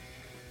about it.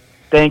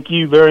 Thank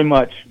you very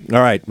much.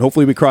 All right.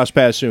 Hopefully we cross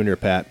paths soon here,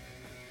 Pat.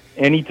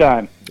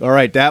 Anytime. All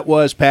right. That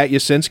was Pat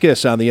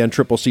Yasinskis on the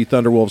NCCC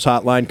Thunderwolves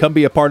hotline. Come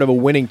be a part of a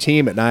winning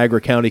team at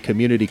Niagara County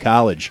Community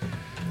College.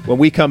 When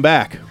we come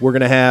back, we're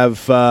going to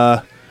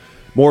have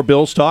more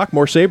Bills talk,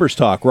 more Sabres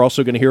talk. We're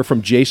also going to hear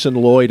from Jason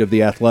Lloyd of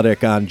The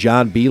Athletic on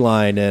John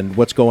Beilein and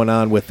what's going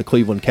on with the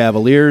Cleveland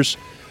Cavaliers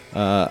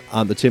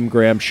on the Tim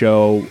Graham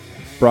Show,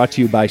 brought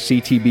to you by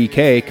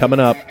CTBK, coming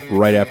up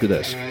right after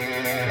this.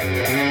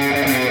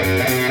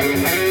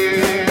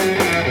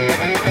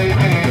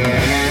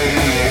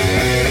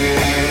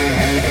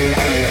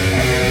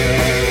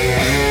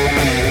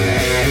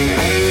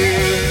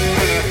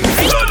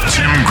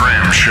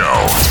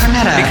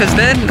 Because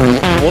then,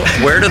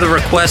 where do the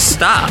requests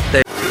stop?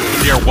 There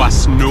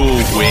was no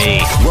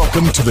way.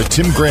 Welcome to the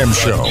Tim Graham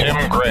Show.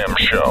 Tim Graham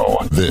Show.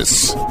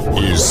 This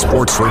is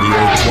Sports Radio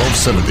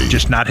 1270.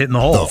 Just not hitting the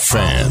hole. The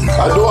Fan.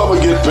 I know I'm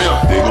going to get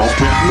pimped. They going to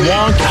pimp me.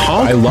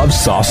 I love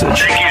sausage.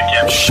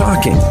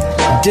 Shocking.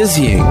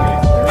 Dizzying.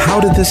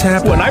 How did this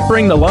happen? When I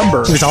bring the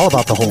lumber, it's all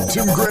about the hole.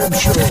 Tim Graham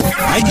Show.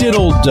 I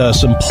diddled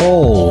some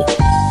pole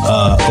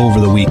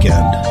over the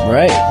weekend.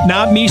 Right.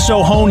 Not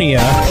misohonia.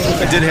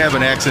 I did have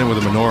an accident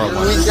with a menorah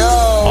once.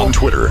 On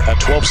Twitter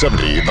at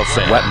 1270 The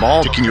Fan. Wet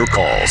Mall. Taking your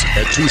calls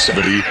at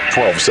 270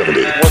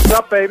 1270. What's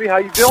up, baby? How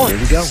you doing? Here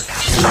we go.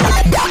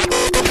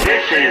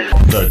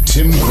 The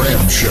Tim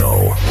Graham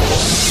Show.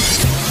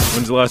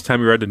 When's the last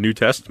time you read the New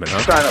Testament,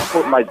 huh? Trying to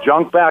put my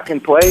junk back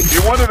in place.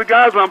 You're one of the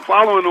guys I'm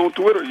following on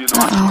Twitter, you know.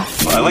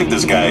 I like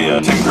this guy,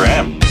 Tim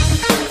Graham.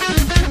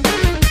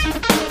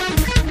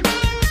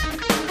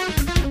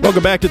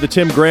 Welcome back to the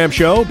Tim Graham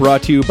Show,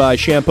 brought to you by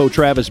Shampoo,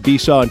 Travis,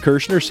 Besaw, and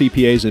Kirshner,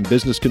 CPAs and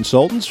business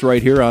consultants,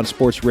 right here on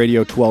Sports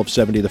Radio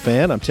 1270 The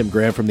Fan. I'm Tim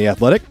Graham from The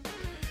Athletic,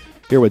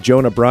 here with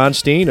Jonah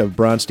Bronstein of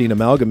Bronstein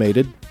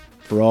Amalgamated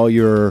for all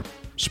your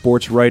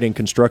sports writing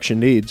construction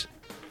needs.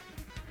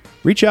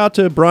 Reach out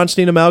to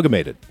Bronstein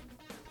Amalgamated.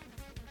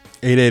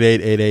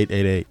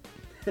 888-8888.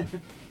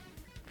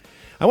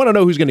 I want to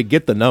know who's going to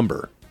get the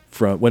number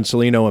from when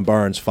Celino and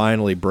Barnes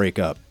finally break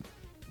up.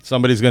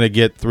 Somebody's going to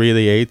get 3 of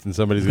the 8s, and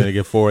somebody's going to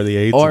get 4 of the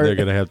 8s, Or and they're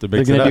going to have to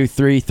mix they're it going up. to do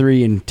 3,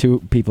 3, and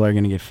 2 people are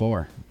going to get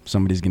 4.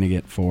 Somebody's going to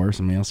get 4,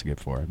 somebody else will get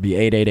 4. It'd be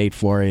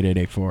 888-4,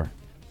 8884.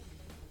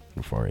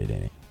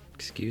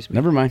 Excuse me.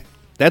 Never mind.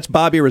 That's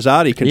Bobby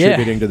Rosati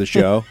contributing to the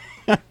show.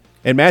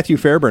 And Matthew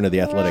Fairburn of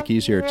The Athletic,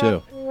 he's here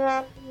too.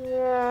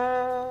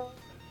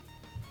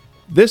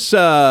 This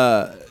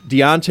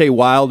Deontay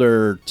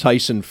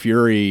Wilder-Tyson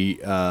Fury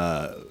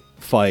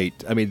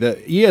fight, I mean, the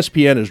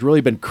ESPN has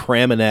really been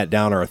cramming that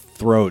down our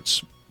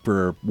throats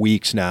for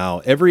weeks now.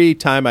 Every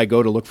time I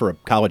go to look for a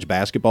college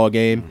basketball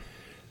game,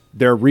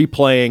 they're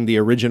replaying the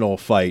original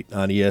fight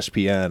on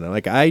ESPN. I'm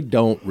like, I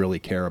don't really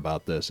care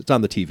about this. It's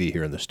on the TV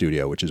here in the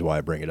studio, which is why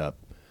I bring it up.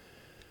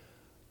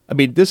 I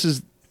mean,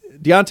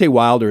 Deontay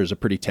Wilder is a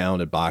pretty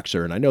talented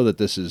boxer, and I know that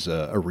this is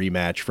a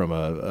rematch from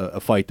a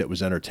fight that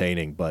was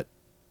entertaining, but,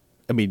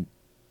 I mean,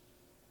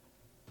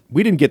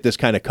 we didn't get this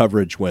kind of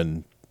coverage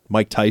when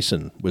Mike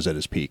Tyson was at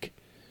his peak.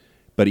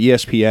 But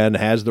ESPN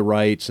has the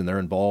rights, and they're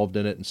involved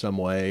in it in some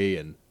way,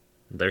 and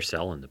they're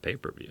selling the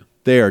pay-per-view.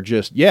 They are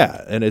just,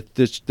 and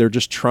they're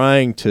just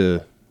trying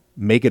to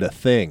make it a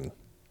thing.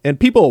 And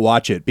people will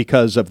watch it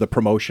because of the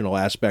promotional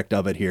aspect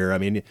of it here. I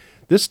mean,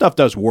 this stuff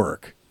does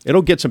work.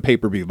 It'll get some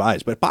pay-per-view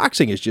buys, but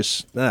boxing is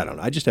just, I don't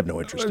know. I just have no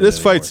interest in it. This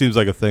fight seems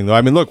like a thing, though.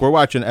 I mean, look, we're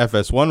watching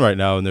FS1 right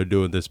now, and they're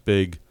doing this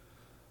big,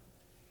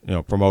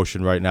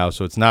 promotion right now.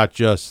 So it's not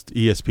just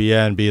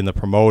ESPN being the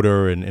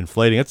promoter and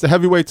inflating. It's the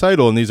heavyweight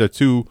title, and these are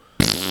two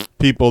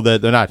people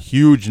that they're not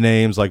huge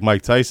names like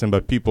Mike Tyson,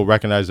 but people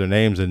recognize their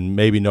names and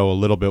maybe know a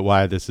little bit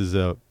why this is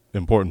a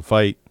important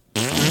fight.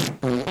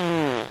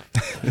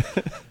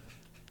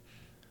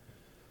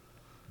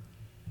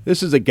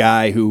 This is a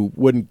guy who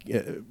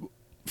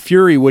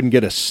Fury wouldn't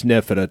get a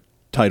sniff at a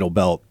title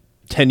belt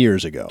 10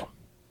 years ago.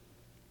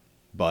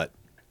 But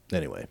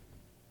anyway.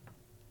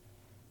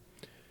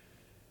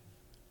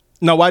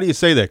 Now, why do you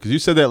say that? Because you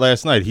said that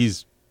last night.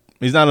 He's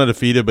not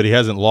undefeated, but he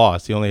hasn't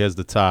lost. He only has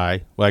the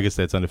tie. Well, I guess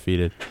that's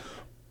undefeated.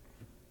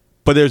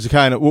 But there's a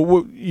kind of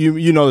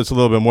you know this a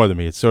little bit more than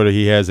me. It's sort of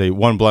he has a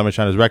one blemish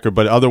on his record,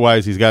 but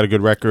otherwise he's got a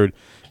good record.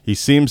 He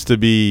seems to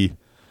be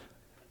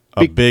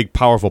a big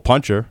powerful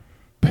puncher.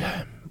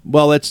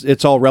 Well,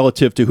 it's all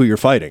relative to who you're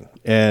fighting,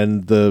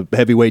 and the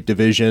heavyweight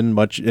division,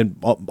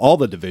 all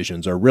the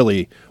divisions are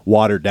really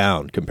watered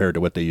down compared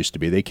to what they used to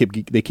be. They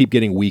keep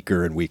getting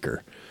weaker and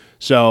weaker.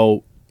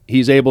 So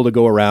he's able to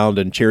go around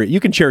and you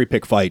can cherry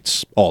pick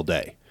fights all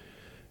day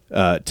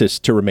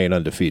to remain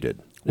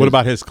undefeated. What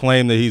about his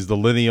claim that he's the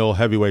lineal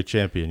heavyweight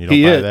champion? You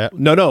don't buy that?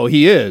 No,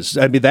 he is.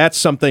 I mean, that's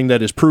something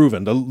that is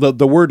proven.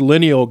 The word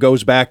lineal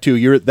goes back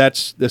to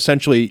that's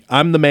essentially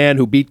I'm the man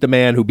who beat the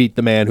man who beat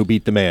the man who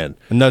beat the man.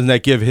 And doesn't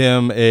that give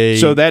him a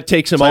So that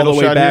takes him all the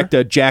way back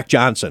here? to Jack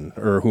Johnson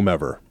or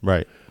whomever.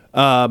 Right.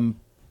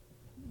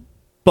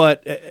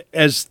 But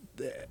as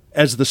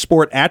as the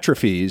sport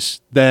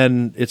atrophies,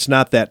 then it's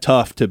not that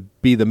tough to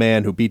be the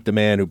man who beat the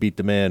man who beat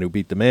the man who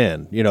beat the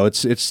man. You know,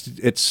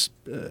 it's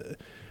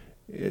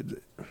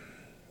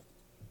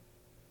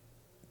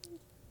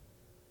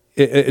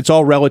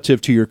all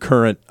relative to your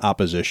current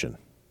opposition.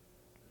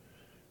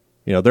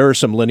 You know, there are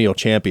some lineal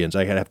champions.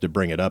 I have to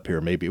bring it up here.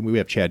 Maybe we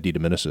have Chad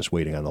DeDominicis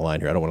waiting on the line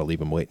here. I don't want to leave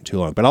him waiting too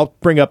long, but I'll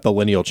bring up the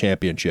lineal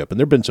championship, and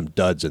there've been some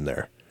duds in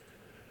there.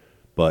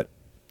 But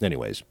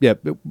anyways, yeah,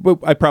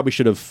 I probably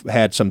should have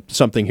had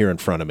something here in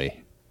front of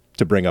me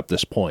to bring up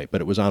this point,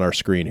 but it was on our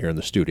screen here in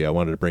the studio. I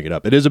wanted to bring it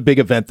up. It is a big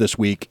event this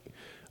week.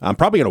 I'm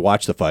probably going to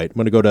watch the fight. I'm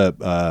going to go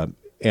to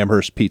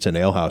Amherst Pizza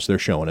Nail House. They're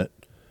showing it.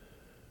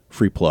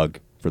 Free plug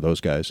for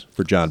those guys,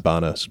 for John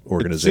Bona's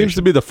organization. It seems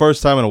to be the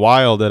first time in a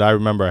while that I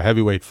remember a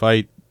heavyweight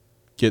fight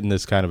getting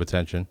this kind of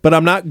attention. But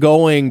I'm not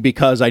going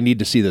because I need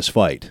to see this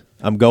fight.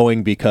 I'm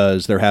going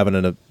because they're having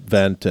an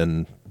event,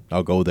 and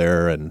I'll go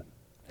there and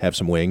have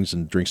some wings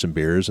and drink some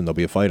beers, and there'll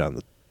be a fight on.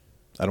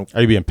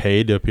 Are you being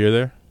paid to appear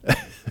there?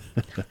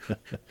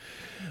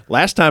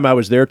 Last time I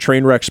was there,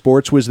 Trainwreck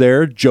Sports was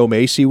there. Joe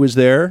Macy was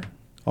there.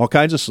 All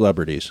kinds of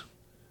celebrities.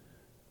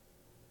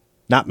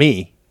 Not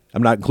me.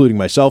 I'm not including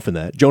myself in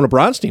that. Jonah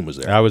Bronstein was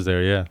there. I was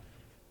there, yeah.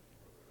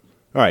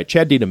 All right,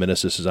 Chad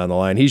DeDominicis is on the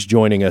line. He's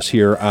joining us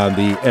here on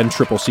the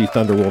NCCC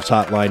Thunderwolves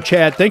hotline.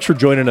 Chad, thanks for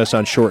joining us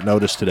on short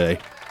notice today.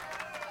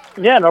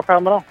 Yeah, no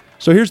problem at all.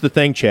 So here's the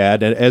thing,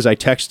 Chad, and as I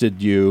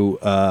texted you,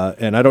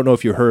 and I don't know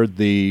if you heard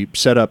the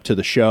setup to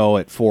the show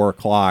at 4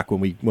 o'clock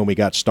when we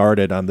got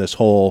started on this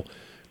whole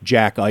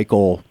Jack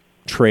Eichel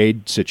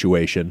trade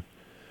situation.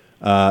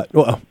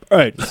 Well, all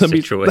right.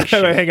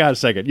 Hang on a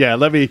second. Yeah,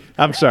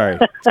 I'm sorry.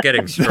 It's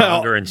getting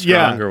stronger and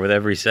stronger with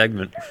every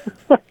segment.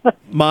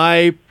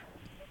 My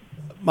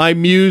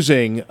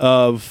musing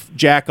of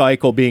Jack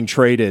Eichel being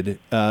traded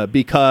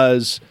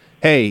because,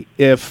 hey,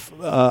 if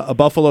a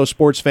Buffalo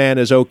sports fan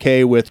is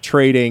okay with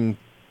trading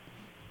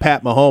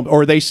Pat Mahomes,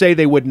 or they say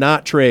they would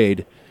not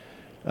trade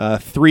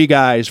 3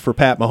 guys for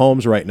Pat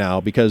Mahomes right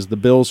now because the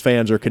Bills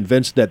fans are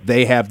convinced that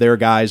they have their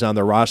guys on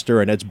the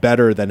roster and it's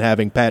better than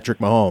having Patrick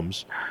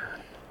Mahomes.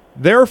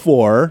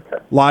 Therefore,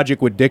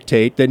 logic would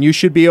dictate then you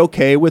should be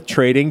okay with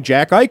trading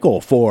Jack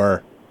Eichel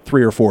for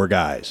 3 or 4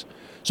 guys.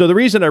 So the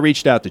reason I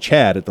reached out to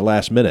Chad at the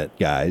last minute,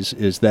 guys,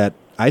 is that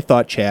I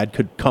thought Chad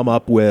could come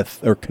up with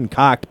or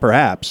concoct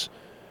perhaps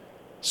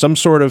some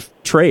sort of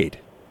trade.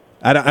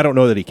 I don't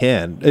know that he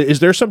can. Is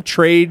there some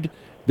trade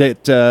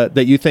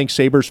that you think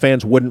Sabres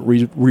fans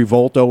wouldn't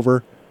revolt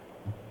over?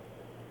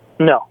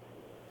 No.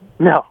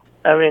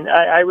 I mean,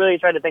 I really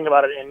tried to think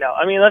about it, and no.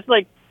 I mean,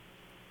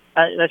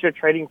 unless you're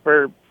trading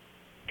for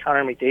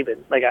Connor McDavid.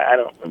 Like,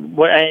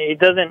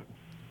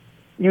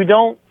 you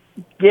don't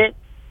get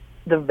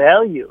the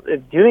value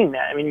of doing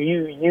that. I mean,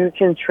 you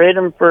can trade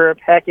him for a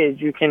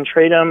package. You can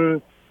trade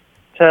him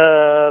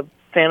to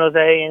San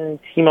Jose and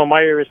Timo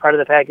Meier as part of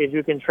the package.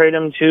 You can trade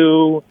him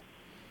to,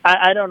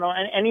 I don't know,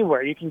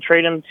 anywhere. You can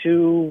trade him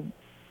to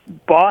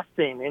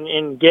Boston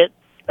and get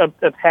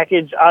a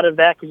package out of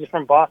that because he's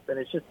from Boston.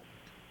 It's just,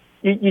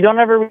 you don't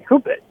ever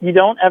recoup it. You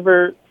don't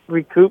ever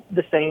recoup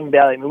the same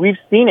value. I mean, we've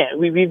seen it.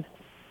 We've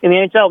in the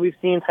NHL, we've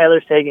seen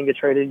Tyler Seguin get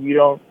traded.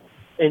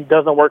 It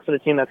doesn't work for the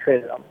team that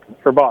traded him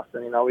for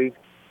Boston.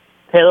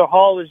 Taylor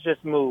Hall was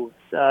just moved.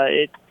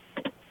 That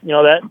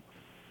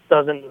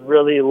doesn't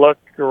really look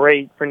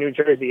great for New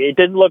Jersey. It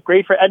didn't look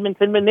great for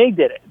Edmonton when they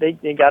did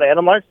it. They got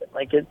Adam Larson.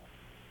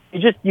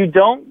 You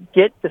don't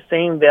get the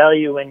same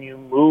value when you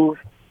move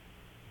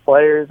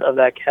players of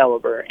that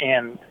caliber.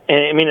 And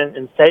I mean,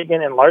 in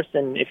Seguin and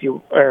Larson,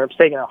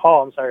 Seguin and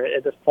Hall, I'm sorry,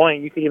 at this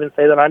point, you could even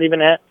say they're not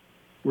even at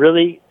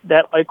really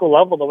that Eichel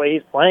level the way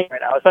he's playing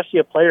right now, especially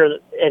a player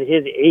at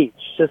his age.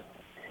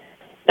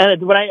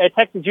 And when I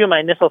texted you, my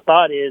initial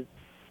thought is,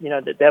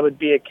 that would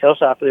be a kill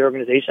shot for the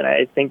organization.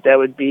 I think that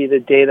would be the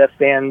day that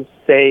fans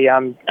say,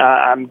 I'm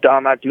done,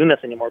 I'm not doing this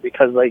anymore,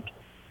 because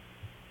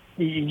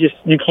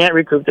you can't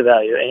recoup the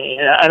value.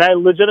 And I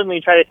legitimately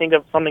try to think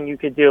of something you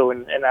could do,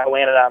 and I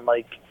landed on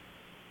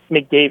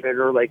McDavid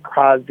or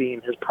Crosby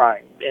in his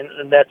prime,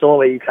 and that's the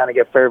only way you kind of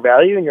get fair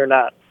value, and you're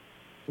not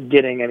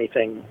getting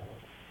anything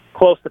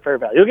close to fair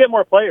value. You'll get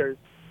more players,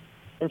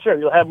 and sure,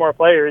 you'll have more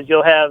players.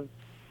 You'll have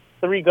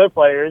 3 good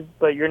players,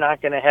 but you're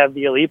not going to have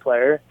the elite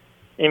player.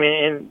 I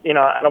mean,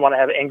 I don't want to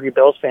have angry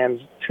Bills fans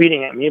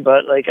tweeting at me,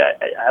 but I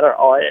don't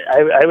know.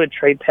 I would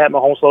trade Pat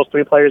Mahomes for those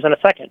 3 players in a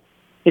second.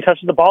 He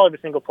touches the ball every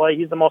single play.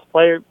 He's the most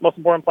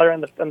important player on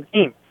the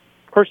team.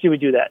 Of course, you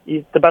would do that.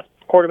 He's the best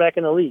quarterback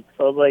in the league.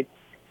 So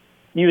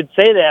you would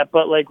say that,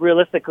 but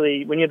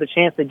realistically, when you have the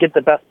chance to get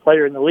the best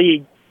player in the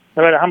league,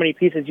 no matter how many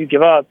pieces you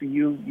give up,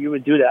 you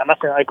would do that. I'm not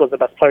saying Eichel's the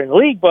best player in the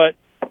league, but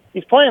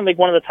he's playing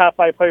one of the top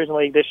 5 players in the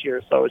league this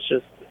year. So it's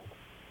just,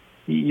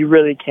 you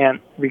really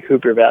can't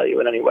recoup your value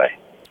in any way.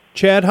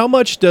 Chad, how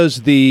much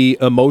does the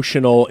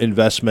emotional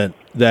investment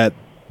that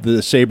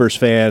the Sabres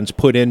fans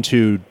put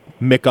into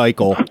Mick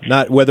Eichel,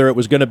 not whether it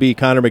was going to be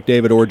Connor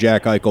McDavid or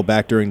Jack Eichel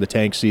back during the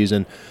tank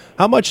season,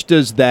 how much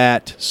does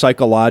that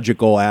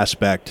psychological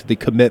aspect, the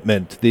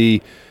commitment,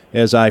 the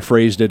as I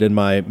phrased it in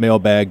my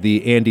mailbag,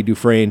 the Andy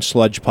Dufresne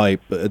sludge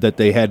pipe that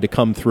they had to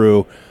come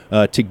through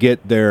to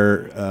get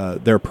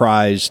their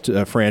prized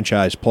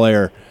franchise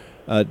player.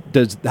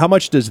 How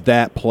much does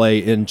that play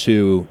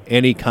into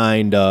any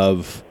kind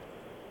of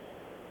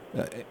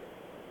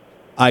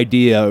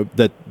idea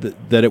that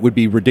it would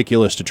be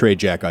ridiculous to trade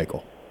Jack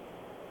Eichel?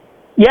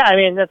 Yeah, I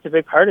mean, that's a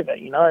big part of it.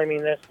 I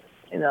mean,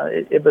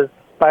 it was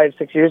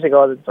 5-6 years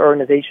ago this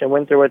organization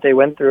went through what they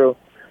went through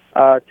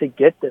to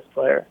get this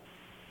player.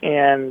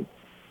 And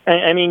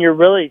I mean, you're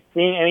really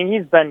seeing, I mean,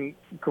 he's been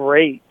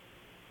great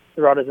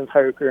throughout his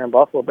entire career in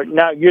Buffalo, but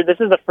now this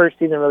is the first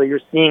season really you're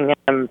seeing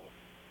him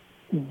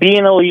be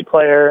an elite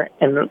player,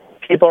 and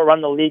people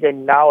around the league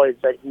acknowledge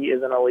that he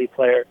is an elite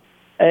player.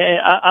 And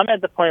I'm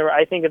at the point where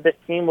I think if this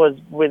team was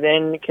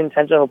within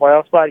contention of a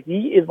playoff spot,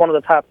 he is one of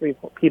the top 3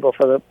 people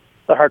for the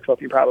Hart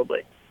Trophy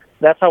probably.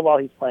 That's how well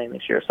he's playing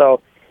this year.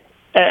 So,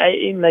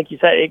 like you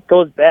said, it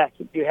goes back.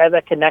 You have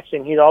that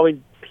connection.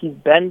 He's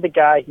been the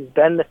guy. He's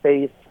been the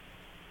face.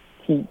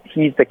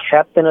 He's the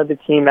captain of the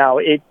team now.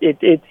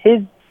 It's his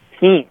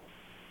team.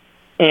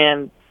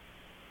 And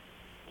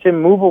to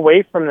move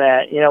away from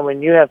that,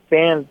 when you have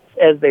fans,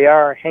 as they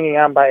are, hanging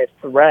on by a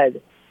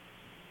thread,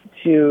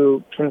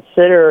 to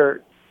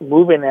consider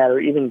moving that or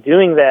even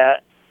doing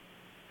that,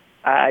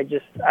 I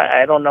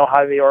don't know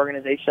how the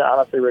organization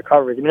honestly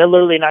recovers. I mean, they're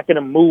literally not going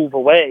to move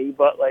away,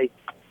 but I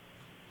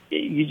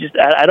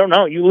don't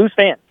know. You lose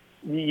fans.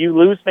 You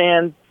lose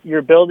fans.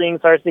 Your building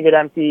starts to get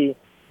empty,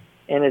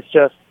 and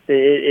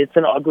it's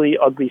an ugly,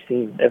 ugly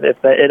scene if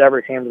it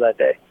ever came to that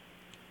day.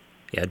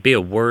 Yeah, it'd be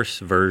a worse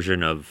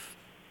version of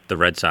the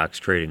Red Sox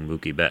trading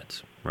Mookie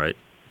Betts, right?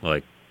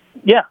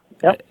 Yeah.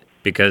 Yep.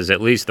 Because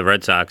at least the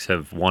Red Sox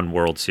have won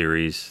World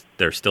Series.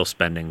 They're still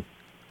spending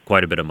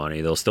quite a bit of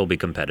money. They'll still be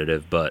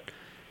competitive, but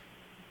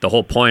the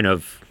whole point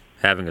of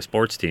having a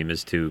sports team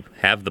is to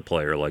have the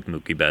player like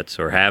Mookie Betts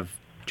or have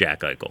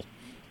Jack Eichel,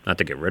 not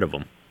to get rid of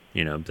him.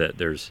 That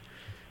there's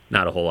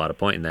not a whole lot of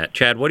point in that.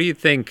 Chad, what do you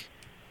think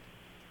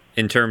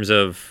in terms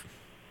of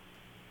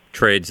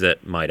trades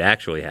that might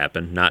actually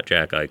happen, not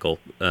Jack Eichel?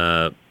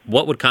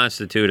 What would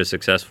constitute a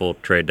successful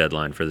trade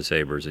deadline for the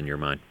Sabres in your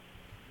mind?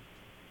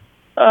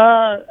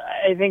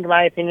 I think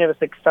my opinion of a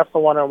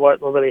successful one and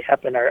what will really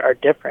happen are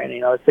different.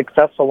 A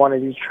successful one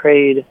is you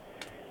trade,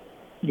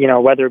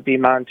 whether it be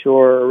Montour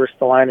or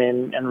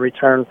Ristolainen in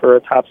return for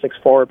a top 6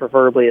 forward,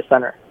 preferably a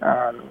center.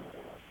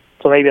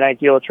 So maybe an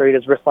ideal trade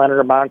is Ristolainen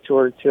or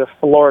Montour to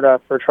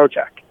Florida for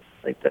Trocheck.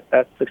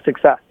 That's the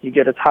success. You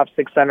get a top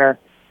 6 center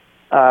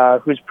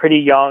who's pretty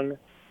young,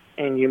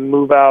 and you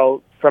move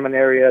out from an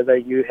area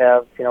that you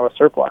have, a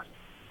surplus.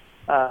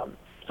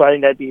 So I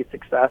think that'd be a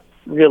success.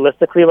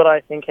 Realistically, what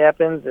I think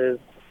happens is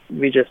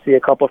we just see a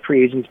couple of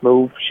free agents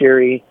move,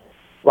 Sherry,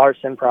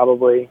 Larson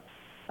probably,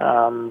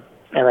 and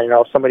then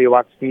somebody who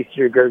wants to be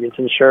through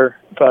Gergensen, sure.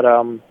 But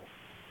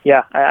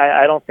yeah,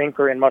 I don't think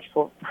we're in much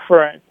for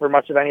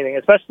much of anything,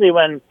 especially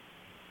when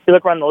you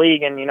look around the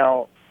league and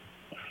a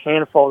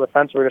handful of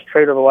defensemen were just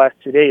traded over the last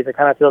 2 days. It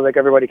kind of feels like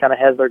everybody kind of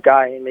has their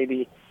guy, and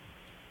maybe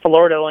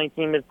Florida, the only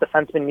team is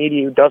defenseman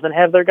needy who doesn't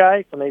have their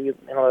guy. So maybe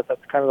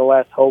that's kind of the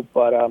last hope,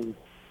 but.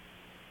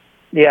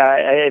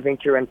 Yeah, I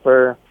think you're in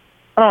for,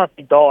 I don't want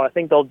to say dull. I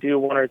think they'll do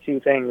 1 or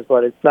 2 things,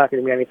 but it's not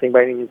going to be anything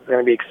by any means going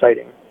to be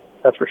exciting.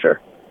 That's for sure.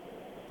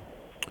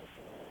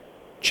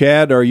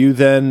 Chad, are you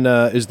then,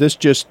 is this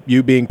just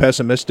you being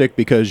pessimistic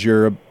because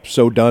you're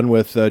so done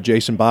with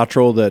Jason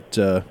Botterill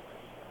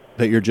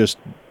that you're just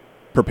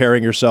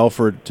preparing yourself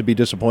to be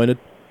disappointed?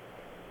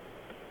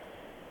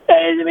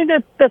 I mean,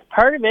 that's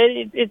part of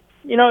it. It's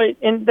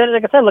and then,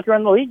 like I said, look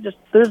around the league, just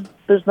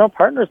there's no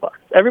partners left.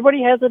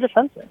 Everybody has a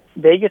defenseman.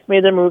 Vegas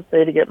made their move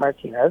today to get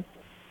Martinez.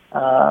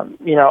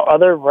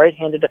 Other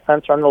right-handed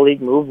defense around the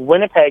league moved.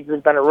 Winnipeg,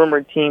 who's been a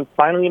rumored team,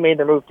 finally made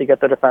their move to get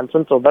the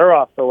defenseman, so they're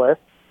off the list.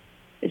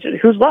 It's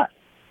just, who's left?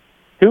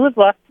 Who is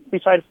left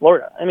besides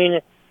Florida? I mean,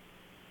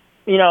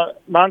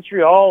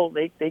 Montreal,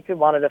 they could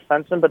want a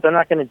defenseman, but they're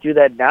not going to do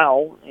that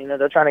now.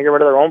 They're trying to get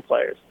rid of their own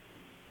players.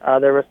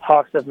 There was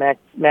talks of Max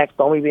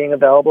Domi being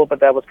available,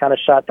 but that was kind of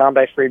shot down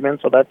by Friedman,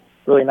 so that's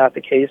really not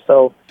the case.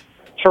 So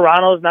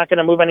Toronto is not going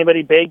to move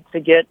anybody big to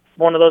get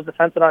one of those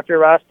defensemen off your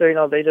roster.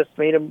 They just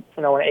made an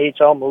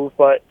AHL move,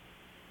 but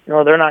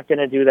they're not going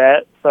to do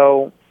that.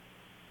 So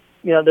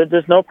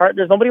there's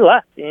nobody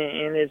left,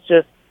 and it's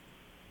just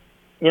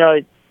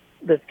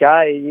this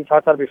guy you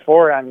talked about it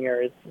before on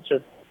here. It's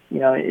just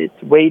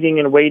it's waiting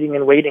and waiting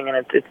and waiting,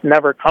 and it's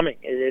never coming.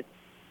 It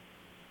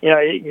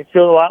feels a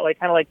lot like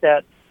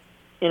that.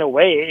 In a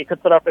way, it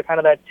could set up kind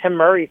of that Tim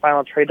Murray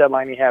final trade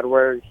deadline he had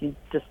where he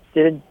just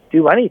didn't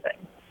do anything.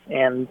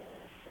 And,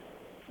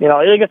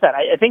 like I said,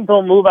 I think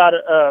they'll move out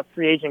a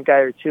free agent guy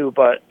or two,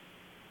 but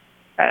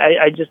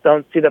I just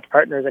don't see the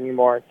partners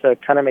anymore to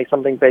kind of make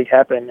something big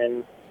happen.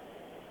 And,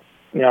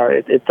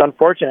 it's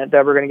unfortunate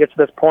that we're going to get to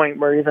this point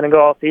where he's going to go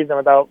all season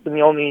without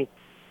the only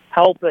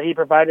help that he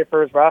provided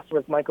for his roster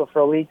was Michael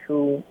Frolik,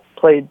 who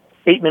played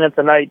 8 minutes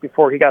a night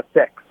before he got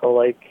sick. So,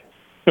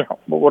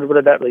 what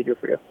did that really do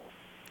for you?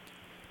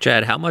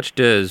 Chad, how much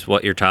does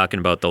what you're talking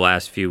about the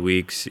last few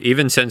weeks,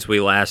 even since we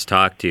last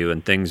talked to you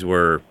and things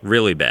were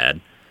really bad,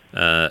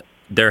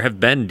 there have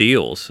been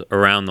deals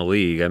around the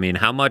league. I mean,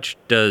 how much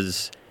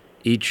does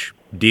each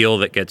deal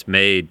that gets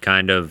made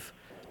kind of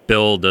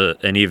build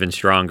an even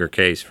stronger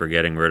case for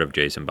getting rid of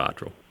Jason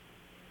Botterill?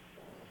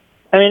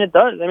 I mean, it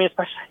does. I mean,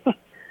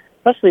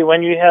 especially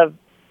when you have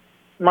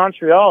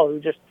Montreal,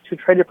 who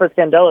traded for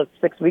Scandella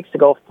 6 weeks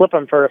ago, flip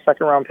him for a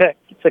second-round pick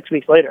 6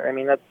 weeks later. I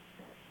mean, that's,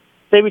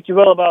 say what you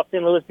will about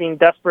St. Louis being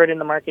desperate in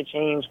the market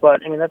change,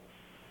 but I mean,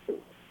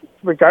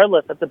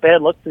 regardless, that's a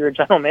bad look for your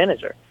general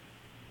manager.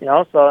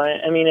 So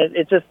I mean,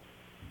 it just,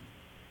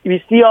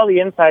 you see all the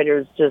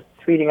insiders just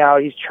tweeting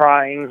out he's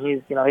trying,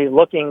 he's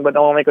looking, but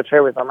no one will make a trade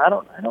with him. I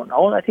don't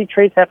know. I see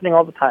trades happening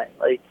all the time.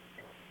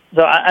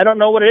 So I don't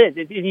know what it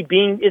is.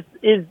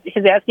 Is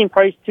his asking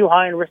price too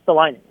high and risk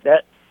aligning?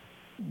 That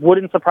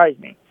wouldn't surprise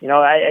me.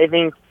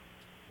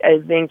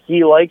 I think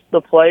he likes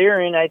the player,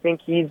 and I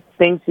think he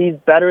thinks he's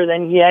better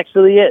than he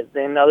actually is.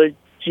 And other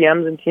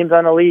GMs and teams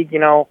on the league,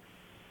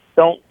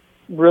 don't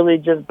really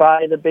just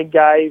buy the big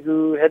guy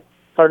who hits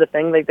sort of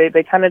thing.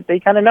 They kind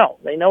of know.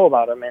 They know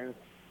about him, and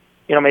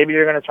maybe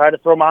you're going to try to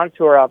throw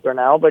Montour out there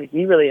now, but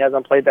he really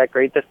hasn't played that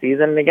great this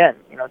season. And again,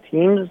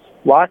 teams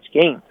watch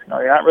games.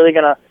 You're not really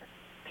going to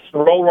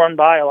run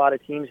by a lot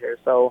of teams here.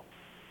 So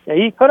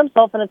he put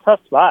himself in a tough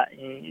spot.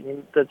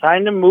 The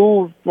time to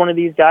move one of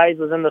these guys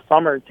was in the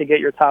summer to get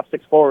your top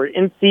six forward.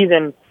 In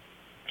season,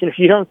 if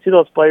you don't see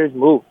those players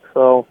move.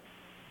 So,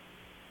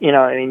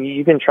 I mean,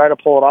 you can try to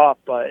pull it off,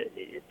 but,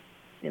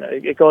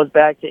 it goes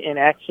back to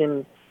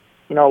inaction,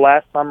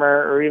 last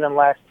summer or even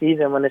last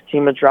season when his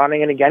team was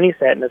drowning, and again he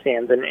sat in his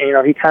hands. And,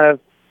 he kind of,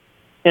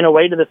 in a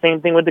way, did the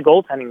same thing with the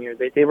goaltending year.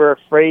 They were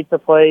afraid to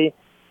play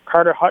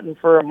Carter Hutton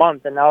for a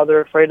month, and now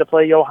they're afraid to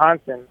play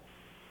Johansson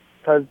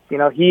because,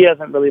 he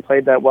hasn't really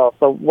played that well.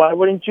 So why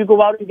wouldn't you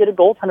go out and get a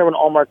goaltender when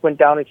Allmark went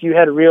down if you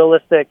had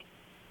realistic,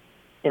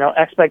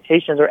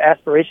 expectations or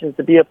aspirations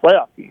to be a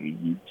playoff?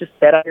 You just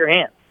sat on your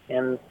hands.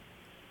 And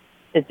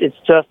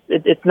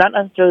it's not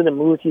necessarily the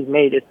moves he's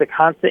made. It's the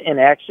constant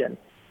inaction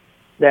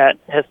that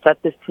has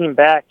set this team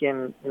back.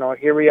 And,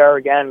 here we are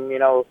again,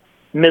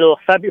 middle of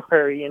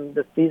February and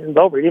the season's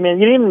over. You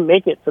didn't even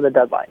make it to the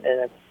deadline.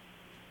 And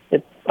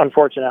it's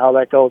unfortunate how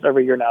that goes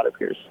every year now, it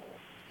appears.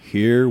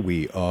 Here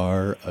we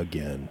are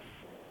again.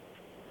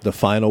 The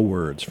final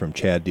words from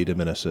Chad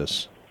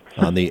DiDomenicis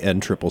on the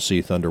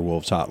NCCC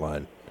Thunderwolves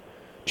hotline.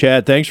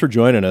 Chad, thanks for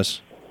joining us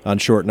on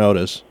short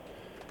notice.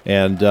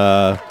 And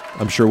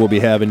I'm sure we'll be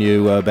having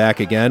you back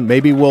again.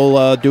 Maybe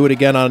we'll do it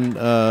again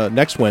on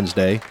next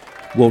Wednesday.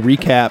 We'll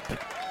recap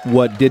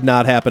what did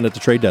not happen at the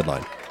trade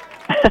deadline.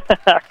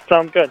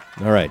 Sounds good.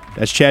 All right.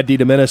 That's Chad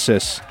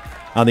DiDomenicis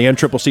on the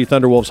NCCC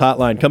Thunderwolves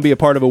hotline. Come be a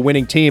part of a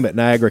winning team at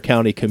Niagara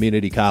County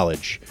Community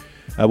College.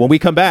 When we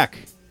come back,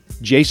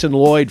 Jason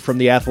Lloyd from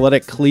the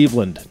Athletic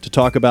Cleveland to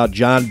talk about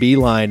John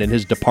Beilein and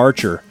his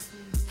departure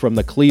from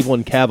the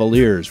Cleveland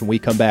Cavaliers when we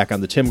come back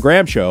on the Tim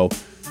Graham Show,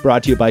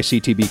 brought to you by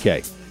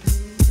CTBK.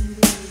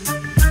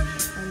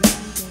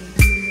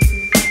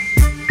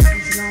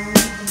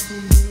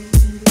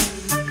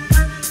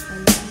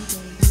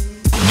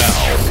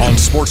 On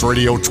Sports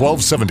Radio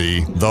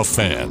 1270, The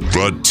Fan.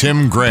 The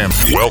Tim Graham.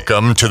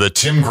 Welcome to the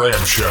Tim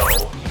Graham Show.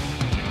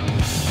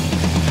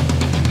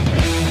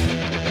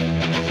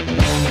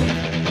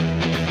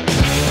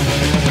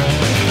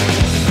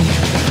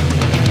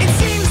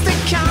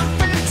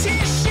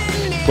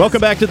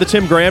 Welcome back to the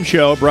Tim Graham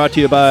Show, brought to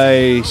you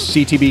by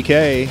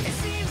CTBK.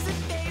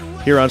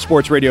 Here on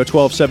Sports Radio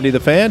 1270, The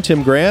Fan.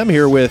 Tim Graham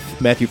here with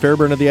Matthew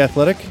Fairburn of The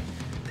Athletic,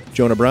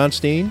 Jonah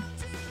Bronstein,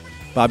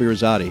 Bobby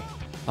Rosati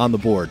on the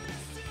board.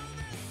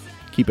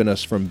 Keeping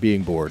us from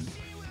being bored.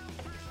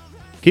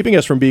 Keeping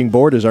us from being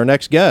bored is our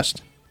next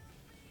guest.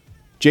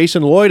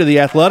 Jason Lloyd of The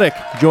Athletic,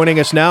 joining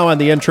us now on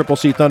the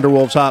NCCC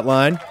Thunderwolves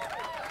hotline.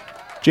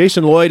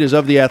 Jason Lloyd is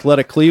of The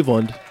Athletic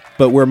Cleveland,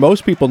 but where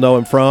most people know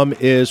him from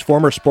is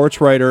former sports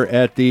writer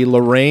at the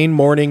Lorain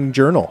Morning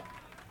Journal.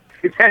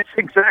 That's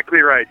exactly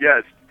right,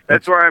 yes.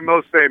 That's where I'm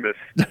most famous.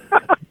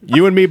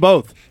 You and me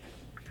both.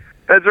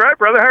 That's right,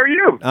 brother. How are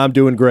you? I'm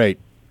doing great.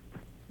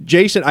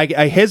 Jason,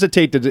 I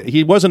hesitate to...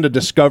 He wasn't a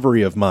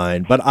discovery of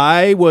mine, but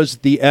I was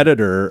the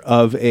editor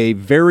of a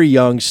very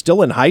young,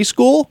 still in high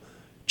school,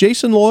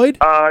 Jason Lloyd.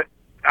 I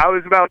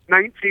was about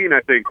 19, I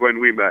think, when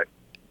we met.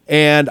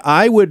 And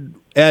I would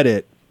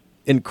edit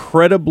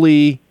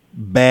incredibly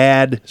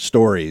bad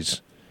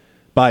stories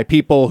by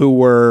people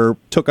who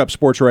took up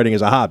sports writing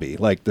as a hobby,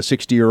 like the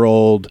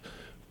 60-year-old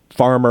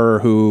farmer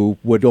who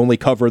would only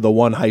cover the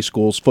one high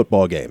school's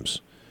football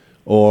games,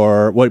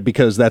 or what,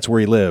 because that's where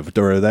he lived,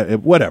 or that,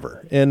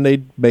 whatever. And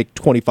they'd make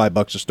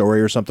 $25 a story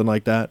or something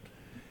like that.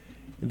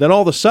 And then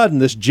all of a sudden,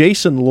 this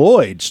Jason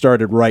Lloyd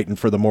started writing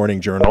for the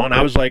Morning Journal, and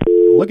I was like,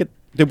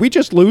 did we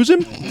just lose him?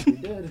 We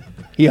did.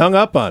 He hung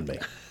up on me.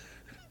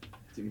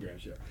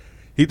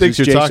 He thinks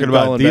you're talking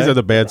about these are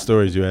the bad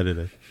stories you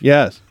edited.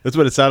 Yes. That's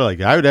what it sounded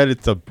like. I would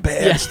edit the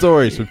bad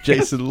stories from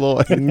Jason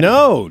Lloyd.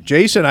 No,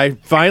 Jason, I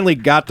finally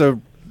got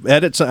to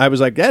edit some. I was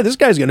like, yeah, this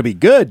guy's going to be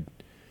good.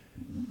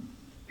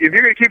 If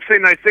you're going to keep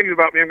saying nice things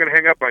about me, I'm going to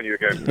hang up on you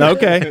again.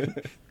 Okay.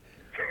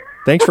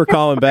 Thanks for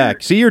calling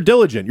back. See, you're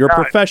diligent. You're a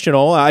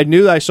professional. I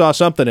knew I saw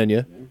something in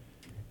you.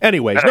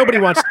 Anyways,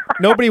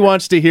 nobody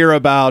wants to hear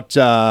about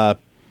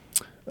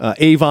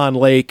Avon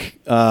Lake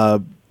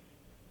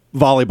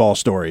volleyball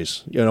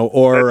stories,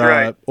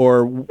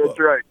 or That's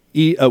right.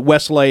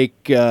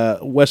 Westlake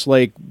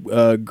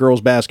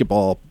girls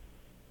basketball.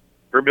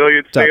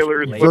 Vermilion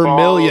Sailors.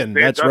 Vermilion.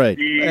 That's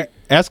right.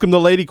 Ask him the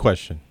lady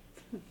question.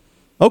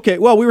 Okay,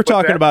 well, we were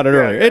talking about it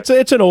earlier. Yeah.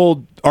 It's an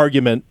old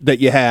argument that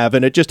you have,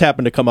 and it just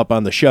happened to come up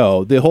on the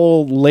show. The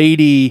whole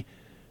lady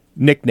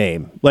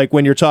nickname, like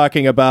when you're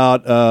talking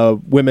about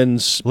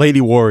women's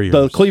Lady Warriors,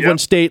 the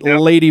Cleveland State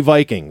Lady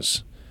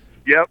Vikings.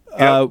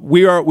 Yep.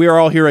 We are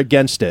all here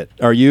against it.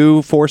 Are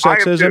you for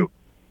sexism?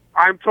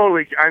 I am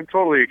too. I'm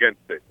totally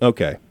against it.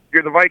 Okay.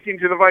 You're the Vikings.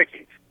 You're the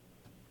Vikings.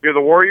 You're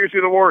the Warriors.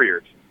 You're the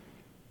Warriors.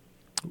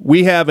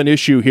 We have an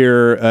issue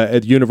here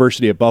at the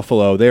University of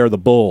Buffalo. They are the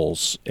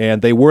Bulls,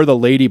 and they were the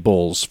Lady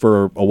Bulls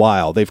for a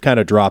while. They've kind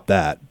of dropped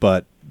that,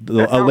 but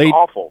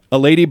awful. A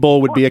Lady Bull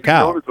would be a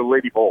cow. It's a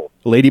Lady Bull.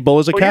 A Lady Bull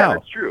is a cow. Yeah,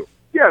 that's true.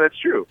 Yeah, that's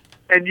true.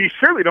 And you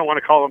certainly don't want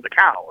to call them the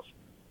cows.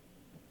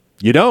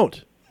 You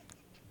don't.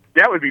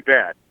 That would be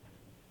bad.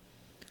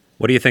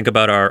 What do you think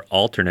about our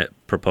alternate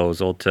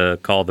proposal to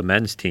call the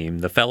men's team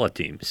the fella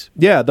teams?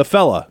 Yeah, the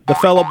fella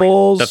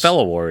Bulls. The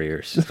fella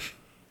Warriors.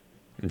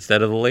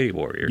 Instead of the Lady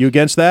Warriors. You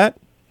against that?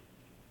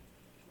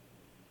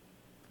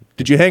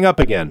 Did you hang up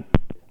again?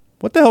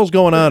 What the hell's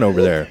going on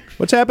over there?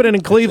 What's happening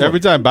in Cleveland?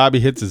 Every time Bobby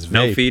hits his vape,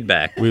 no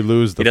feedback. We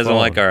lose the He doesn't phone.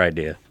 like our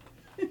idea.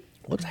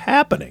 What's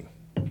happening?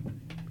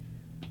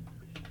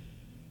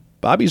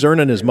 Bobby's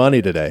earning his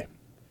money today.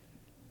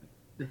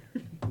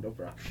 No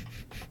problem.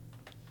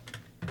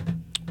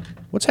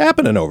 What's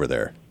happening over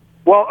there?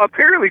 Well,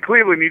 apparently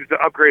Cleveland needs to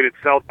upgrade its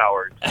cell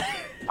towers.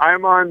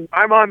 I'm on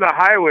the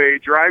highway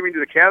driving to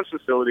the Cavs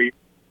facility.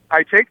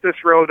 I take this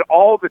road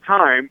all the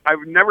time.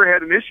 I've never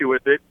had an issue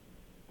with it.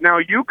 Now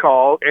you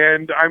call,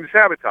 and I'm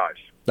sabotaged.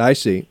 I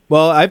see.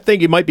 Well, I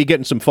think you might be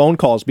getting some phone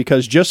calls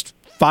because just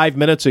 5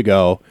 minutes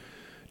ago,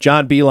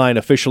 John Beeline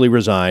officially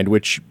resigned,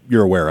 which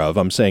you're aware of.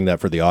 I'm saying that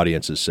for the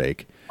audience's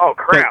sake. Oh,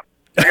 crap.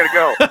 I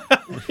got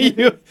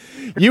to go.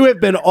 You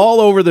have been all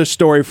over this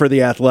story for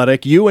The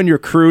Athletic, you and your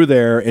crew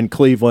there in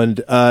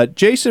Cleveland.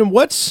 Jason,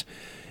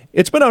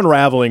 it's been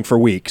unraveling for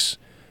weeks.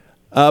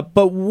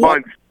 But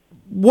what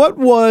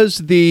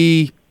was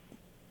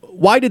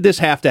why did this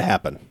have to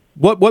happen?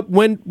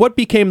 What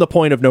became the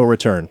point of no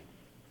return?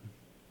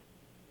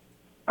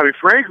 I mean,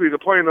 frankly, the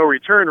point of no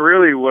return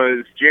really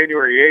was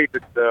January 8th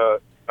at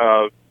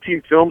the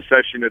team film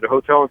session at a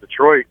hotel in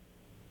Detroit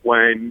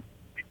when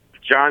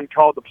John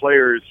called the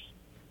players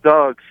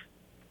thugs.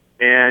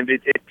 And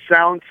it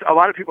sounds, a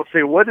lot of people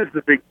say, what is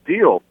the big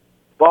deal?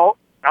 Well,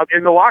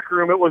 in the locker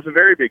room, it was a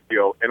very big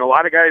deal. And a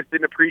lot of guys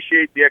didn't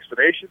appreciate the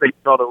explanation. They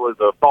thought it was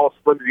a false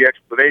flimsy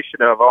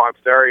explanation of, I'm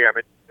sorry, I'm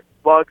in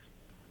slugs.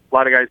 A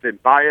lot of guys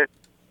didn't buy it.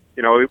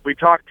 We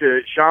talked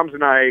to, Shams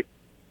and I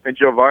and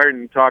Joe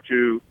Varden talked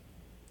to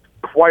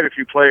quite a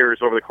few players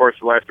over the course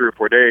of the last 3 or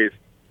 4 days.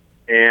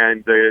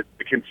 And the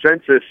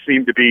consensus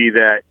seemed to be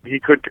that he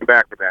could come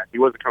back from that. He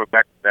wasn't coming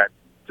back from that.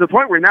 To the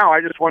point where now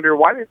I just wonder,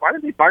 why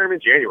didn't they fire him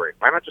in January?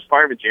 Why not just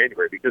fire him in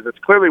January? Because it's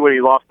clearly when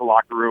he lost the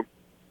locker room.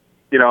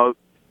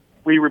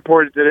 We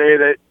reported today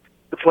that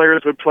the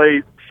players would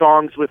play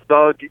songs with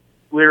Thug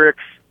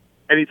lyrics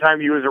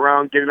anytime he was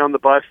around. Getting on the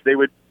bus, they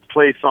would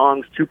play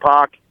songs,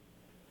 Tupac,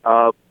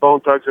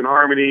 Bone Thugs and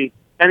Harmony,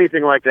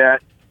 anything like that.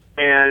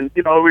 And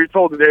we were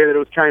told today that it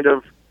was kind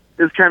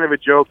of a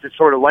joke to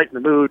sort of lighten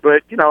the mood,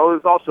 but it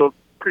was also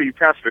pretty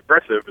passive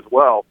aggressive as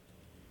well.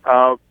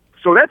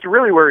 So that's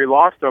really where he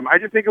lost him. I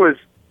just think it was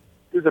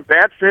a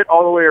bad fit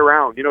all the way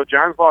around.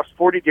 John's lost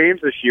 40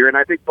 games this year, and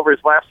I think over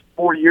his last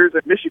 4 years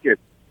at Michigan,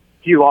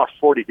 he lost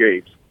 40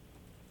 games.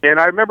 And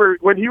I remember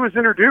when he was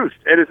introduced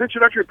at his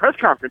introductory press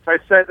conference, I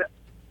said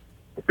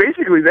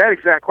basically that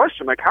exact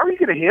question, like, how are you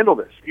going to handle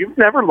this? You've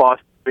never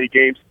lost many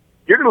games.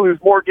 You're going to lose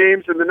more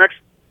games in the next,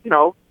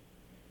 9,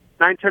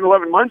 10,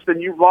 11 months than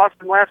you've lost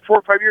in the last 4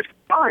 or 5 years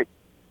combined.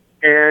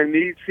 And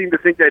he seemed to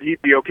think that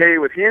he'd be okay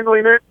with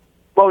handling it.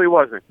 Well, he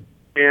wasn't.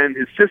 And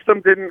his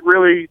system didn't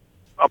really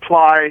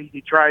apply.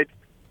 He tried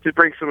to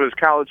bring some of his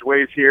college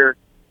ways here,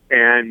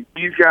 and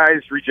these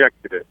guys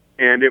rejected it.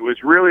 And it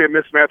was really a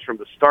mismatch from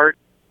the start.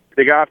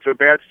 They got off to a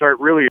bad start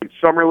really in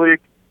Summer League,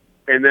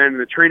 and then in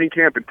the training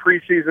camp and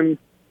preseason,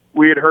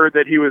 we had heard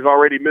that he was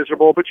already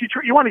miserable. But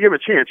you want to give him a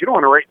chance. You don't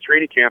want to write in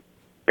training camp,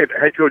 if the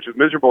head coach is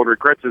miserable and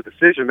regrets his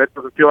decision. That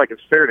doesn't feel like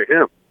it's fair to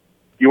him.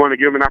 You want to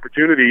give him an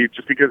opportunity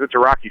just because it's a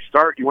rocky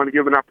start. You want to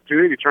give him an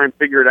opportunity to try and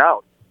figure it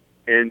out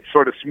and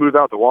sort of smooth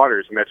out the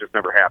waters, and that just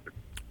never happened.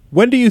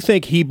 When do you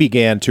think he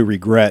began to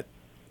regret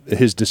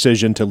his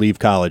decision to leave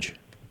college?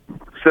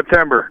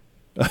 September.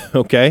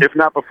 Okay. If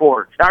not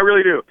before. I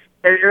really do.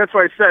 And that's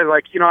why I said,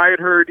 I had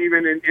heard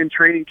even in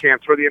training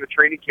camps, toward the end of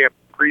training camp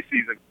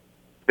preseason,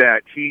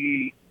 that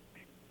he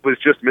was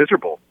just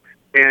miserable.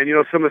 And,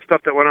 some of the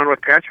stuff that went on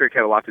with Patrick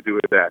had a lot to do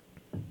with that.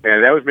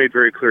 And that was made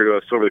very clear to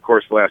us over the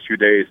course of the last few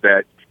days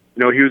that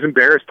he was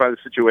embarrassed by the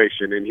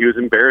situation, and he was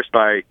embarrassed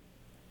by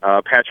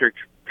Patrick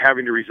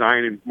having to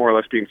resign and more or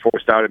less being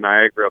forced out of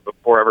Niagara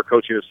before ever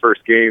coaching his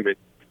first game,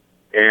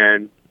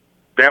 and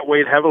that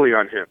weighed heavily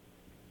on him.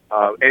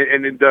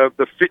 And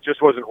the fit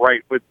just wasn't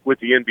right with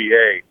the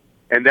NBA,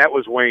 and that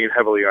was weighing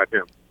heavily on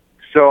him.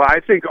 So I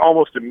think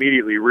almost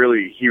immediately,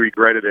 really, he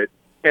regretted it.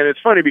 And it's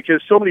funny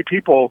because so many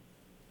people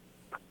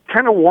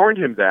kind of warned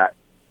him that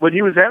when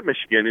he was at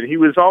Michigan, and he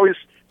was always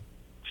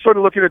sort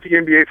of looking at the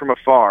NBA from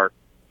afar,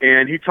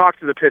 and he talked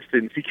to the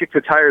Pistons, he kicked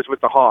the tires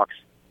with the Hawks,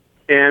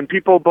 and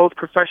people both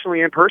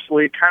professionally and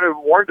personally kind of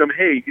warned him,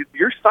 hey,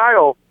 your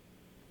style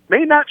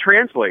may not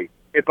translate,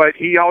 but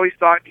he always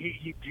thought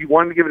he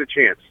wanted to give it a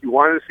chance. He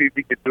wanted to see if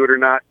he could do it or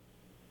not.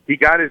 He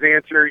got his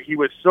answer. He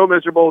was so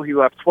miserable, he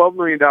left $12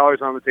 million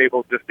on the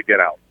table just to get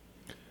out.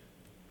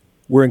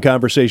 We're in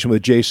conversation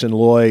with Jason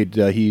Lloyd.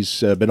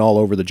 He's been all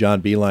over the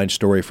John Beilein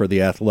story for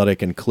The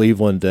Athletic in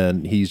Cleveland,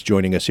 and he's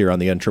joining us here on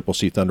the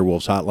NCCC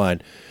Thunderwolves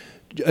hotline.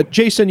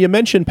 Jason, you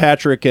mentioned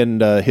Patrick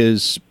and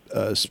his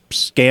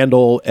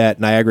scandal at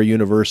Niagara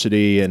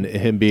University and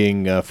him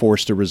being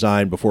forced to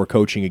resign before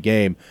coaching a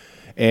game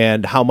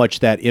and how much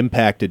that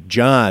impacted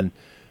John.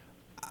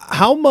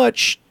 How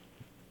much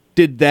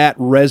did that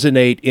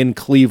resonate in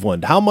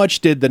Cleveland? How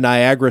much did the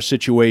Niagara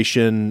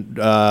situation,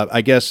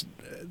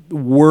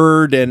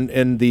 word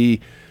and the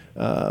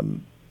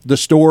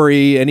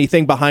story,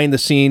 anything behind the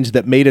scenes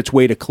that made its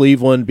way to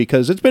Cleveland?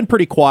 Because it's been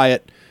pretty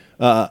quiet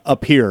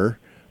up here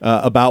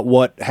about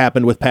what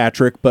happened with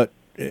Patrick,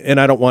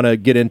 and I don't want to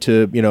get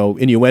into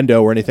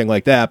innuendo or anything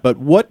like that. But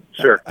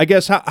Sure. I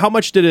guess how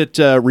much did it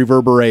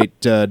reverberate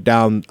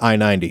down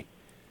I-90?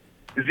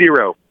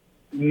 Zero,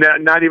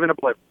 not even a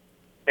blip.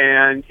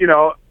 And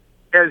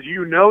as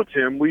you know,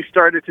 Tim, we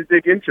started to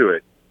dig into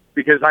it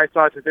because I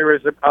thought that there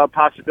was a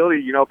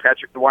possibility,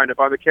 Patrick to wind up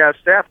on the Cavs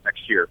staff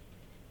next year.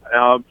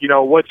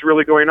 What's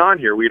really going on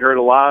here? We'd heard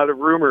a lot of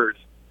rumors,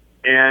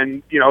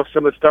 and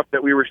some of the stuff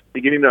that we were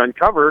beginning to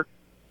uncover.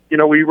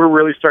 We were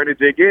really starting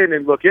to dig in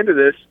and look into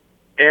this.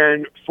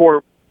 And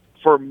for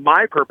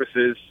my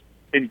purposes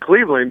in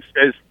Cleveland,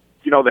 as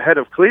the head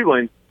of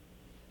Cleveland,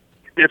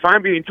 if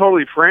I'm being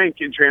totally frank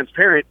and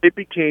transparent, it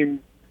became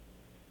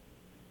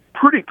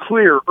pretty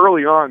clear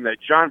early on that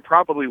John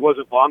probably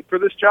wasn't long for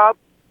this job.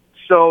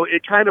 So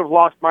it kind of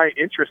lost my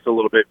interest a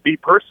little bit, me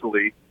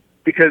personally,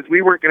 because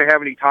we weren't going to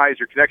have any ties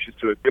or connections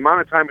to it. The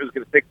amount of time it was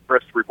going to take for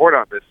us to report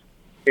on this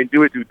and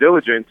do a due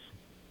diligence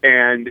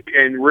and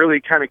really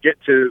kind of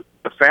get to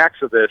the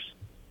facts of this,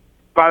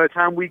 by the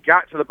time we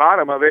got to the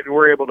bottom of it and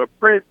were able to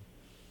print,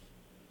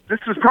 this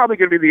was probably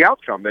going to be the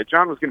outcome, that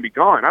John was going to be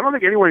gone. I don't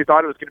think anyone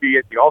thought it was going to be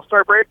at the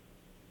All-Star break,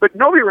 but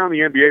nobody around the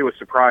NBA was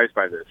surprised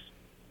by this,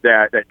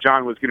 that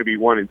John was going to be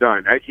one and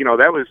done. That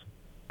was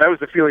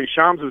the feeling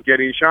Shams was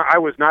getting. I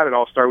was not at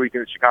All-Star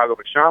Weekend in Chicago,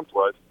 but Shams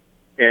was,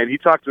 and he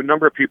talked to a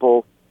number of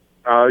people,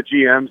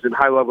 GMs and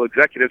high-level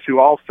executives, who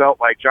all felt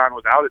like John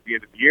was out at the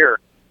end of the year,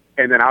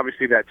 and then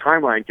obviously that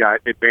timeline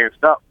got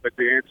advanced up. But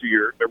to answer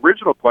your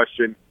original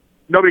question,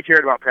 nobody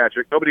cared about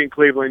Patrick. Nobody in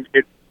Cleveland.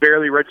 It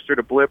barely registered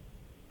a blip.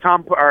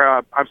 John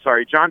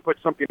put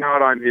something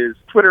out on his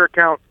Twitter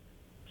account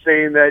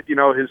saying that,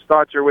 his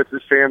thoughts are with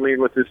his family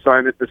and with his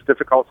son at this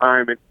difficult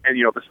time, and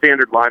the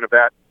standard line of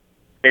that.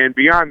 And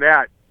beyond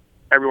that,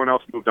 everyone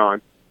else moved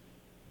on.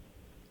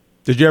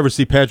 Did you ever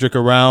see Patrick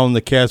around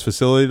the Cavs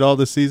facility at all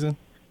this season?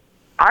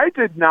 I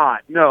did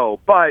not,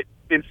 no. But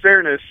in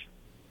fairness,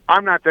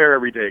 I'm not there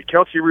every day.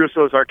 Kelsey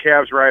Russo is our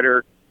Cavs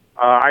writer.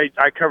 I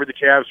covered the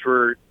Cavs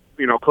for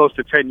close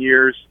to 10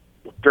 years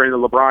during the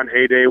LeBron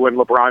heyday. When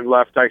LeBron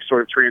left, I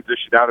sort of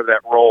transitioned out of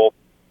that role.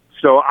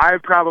 So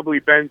I've probably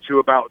been to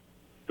about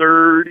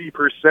 30%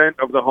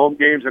 of the home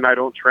games, and I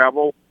don't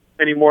travel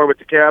anymore with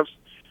the Cavs.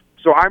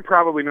 So I'm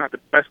probably not the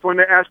best one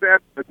to ask that.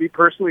 But me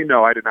personally,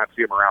 no, I did not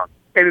see him around.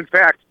 And in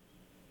fact,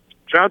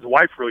 John's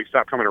wife really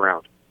stopped coming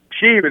around.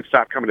 She even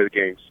stopped coming to the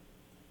games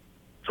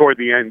toward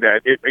the end.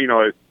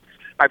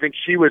 I think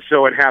she was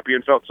so unhappy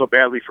and felt so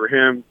badly for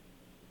him,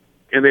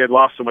 and they had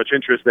lost so much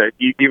interest that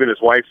even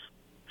his wife,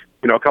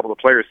 a couple of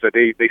players said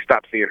they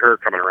stopped seeing her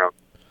coming around.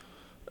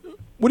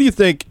 What do you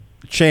think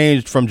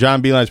changed from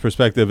John Beilein's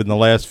perspective in the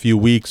last few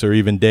weeks or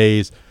even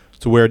days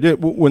to where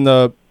when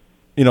the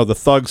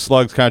Thug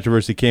Slugs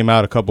controversy came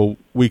out a couple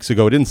weeks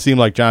ago, it didn't seem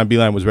like John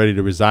Beilein was ready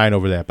to resign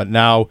over that, but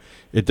now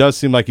it does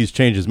seem like he's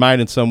changed his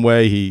mind in some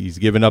way. He's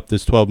given up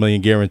this $12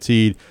 million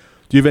guaranteed.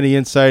 Do you have any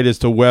insight as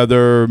to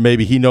whether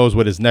maybe he knows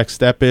what his next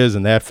step is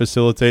and that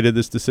facilitated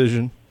this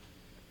decision?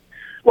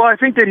 Well, I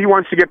think that he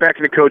wants to get back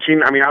into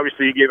coaching. I mean,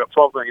 obviously he gave up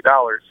 $12 million.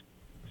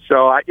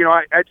 So,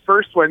 at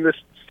first when this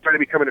started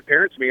becoming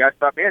apparent to me, I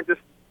thought, man,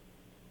 just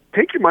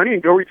take your money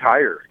and go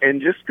retire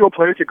and just go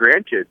play with your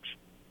grandkids.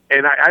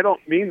 And I don't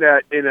mean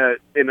that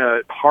in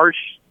a harsh,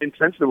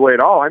 insensitive way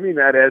at all. I mean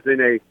that as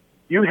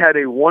you had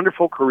a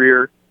wonderful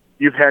career.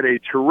 You've had a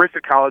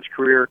terrific college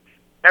career.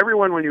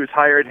 Everyone, when he was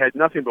hired, had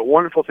nothing but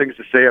wonderful things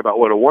to say about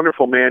what a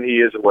wonderful man he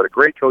is and what a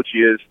great coach he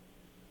is.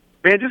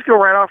 Man, just go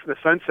right off in the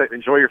sunset and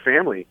enjoy your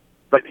family.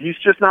 But he's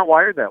just not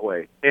wired that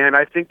way. And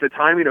I think the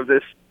timing of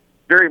this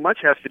very much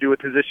has to do with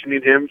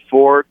positioning him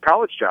for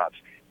college jobs.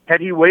 Had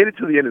he waited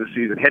till the end of the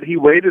season, had he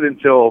waited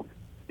until,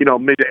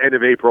 mid to end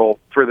of April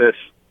for this,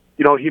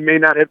 he may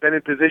not have been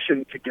in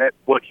position to get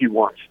what he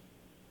wants.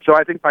 So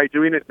I think by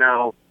doing it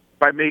now,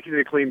 by making it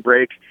a clean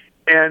break,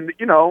 and,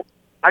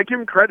 I give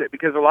him credit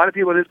because a lot of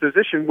people in his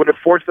position would have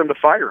forced them to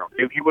fire him.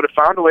 He would have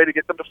found a way to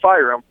get them to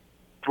fire him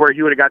to where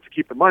he would have got to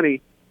keep the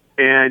money,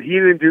 and he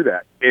didn't do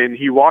that. And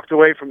he walked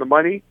away from the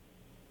money.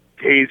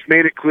 He's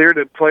made it clear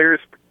to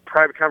players'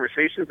 private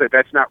conversations that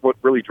that's not what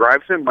really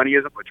drives him. Money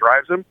isn't what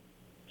drives him.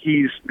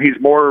 He's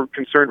more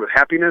concerned with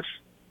happiness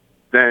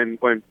than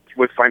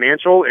with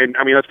financial. And,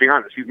 let's be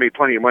honest, he's made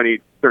plenty of money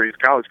during his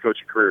college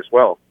coaching career as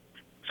well.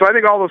 So I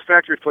think all those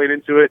factors played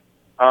into it.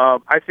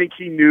 I think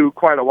he knew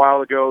quite a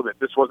while ago that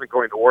this wasn't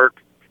going to work,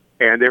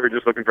 and they were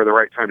just looking for the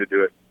right time to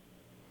do it.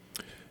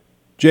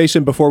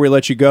 Jason, before we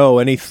let you go,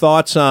 any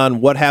thoughts on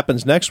what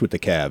happens next with the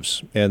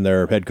Cavs and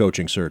their head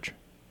coaching search?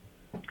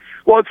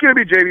 Well, it's going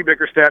to be J.B.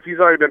 Bickerstaff. He's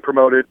already been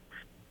promoted.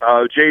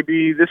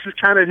 J.B., this is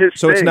kind of his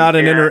So thing.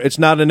 it's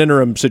not an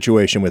interim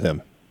situation with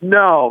him?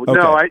 No, Okay.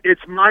 no.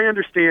 It's my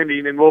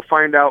understanding, and we'll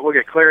find out. We'll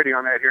get clarity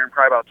on that here in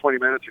probably about 20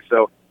 minutes or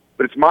so.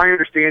 But it's my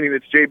understanding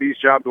it's J.B.'s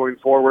job going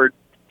forward.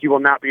 He will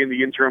not be in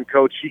the interim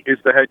coach. He is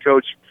the head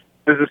coach.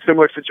 This is a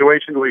similar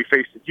situation to what he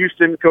faced in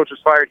Houston. Coach was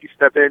fired. He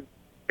stepped in.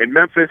 In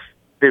Memphis,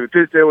 David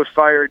Fizdale was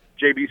fired.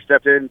 J.B.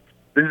 stepped in.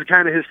 This is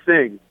kind of his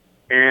thing.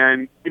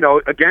 And,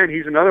 again,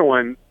 he's another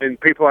one, and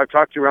people I've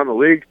talked to around the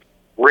league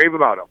rave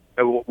about him.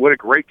 And what a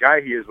great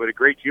guy he is, what a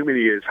great human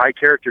he is, high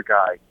character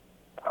guy.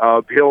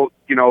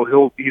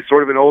 He's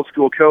sort of an old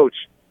school coach,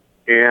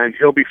 and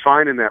he'll be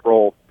fine in that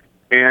role.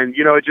 And,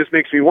 it just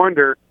makes me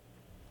wonder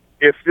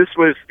if the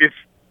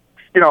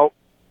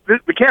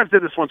Cavs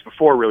did this once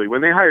before, really.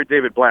 When they hired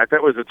David Blatt,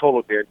 that was a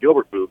total Dan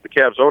Gilbert move. The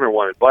Cavs owner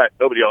wanted Blatt.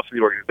 Nobody else in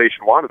the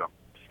organization wanted him.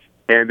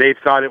 And they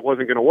thought it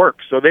wasn't going to work.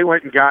 So they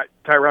went and got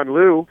Tyronn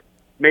Lue,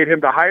 made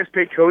him the highest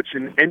paid coach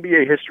in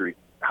NBA history,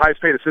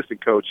 highest paid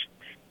assistant coach,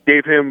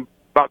 gave him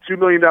about $2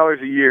 million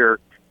a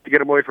year to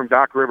get him away from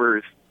Doc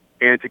Rivers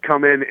and to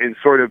come in and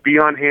sort of be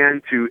on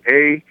hand to,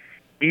 A,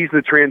 ease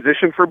the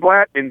transition for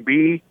Blatt, and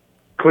B,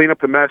 clean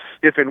up the mess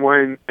if and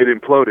when it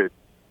imploded.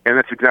 And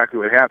that's exactly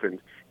what happened.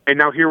 And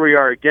now here we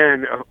are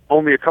again,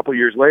 only a couple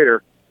years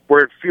later,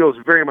 where it feels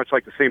very much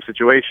like the same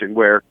situation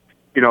where,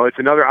 it's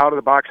another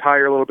out-of-the-box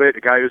hire a little bit,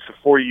 a guy who's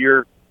a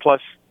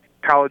 4-year-plus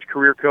college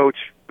career coach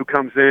who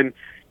comes in.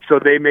 So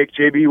they make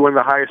JB one of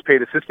the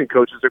highest-paid assistant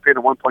coaches. They're paying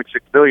him $1.6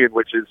 billion,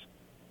 which is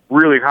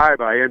really high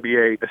by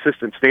NBA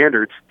assistant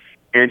standards.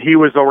 And he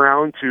was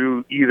around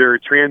to either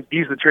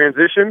ease the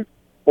transition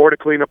or to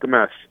clean up the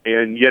mess.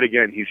 And yet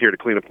again, he's here to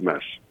clean up the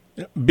mess.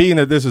 Being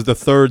that this is the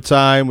third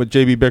time with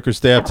J.B.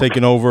 Bickerstaff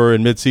taking over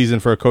in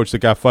midseason for a coach that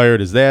got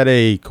fired, is that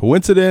a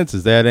coincidence?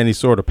 Is that any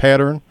sort of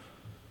pattern?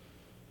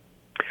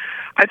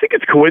 I think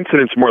it's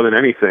coincidence more than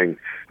anything.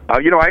 I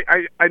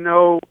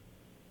know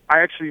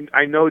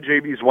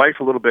JB's wife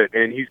a little bit,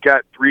 and he's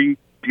got 3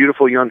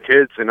 beautiful young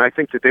kids, and I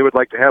think that they would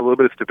like to have a little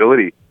bit of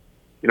stability.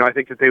 I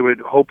think that they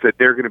would hope that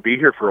they're going to be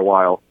here for a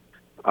while.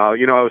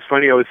 It was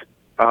funny. I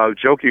was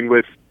joking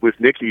with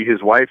Nikki,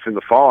 his wife, in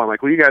the fall. I'm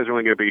like, well, you guys are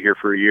only going to be here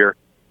for a year,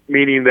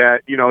 meaning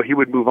that, he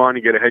would move on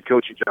and get a head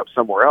coaching job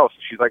somewhere else.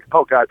 She's like,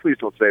 oh, God, please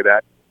don't say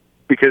that,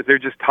 because they're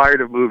just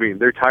tired of moving.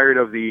 They're tired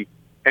of the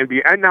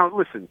NBA. And now,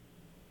 listen,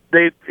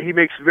 he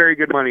makes very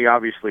good money,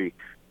 obviously,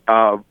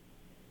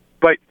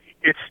 but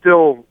it's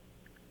still,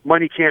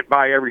 money can't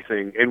buy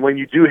everything. And when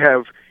you do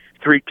have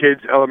 3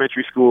 kids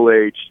elementary school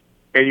age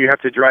and you have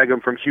to drag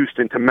them from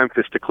Houston to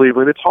Memphis to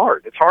Cleveland, it's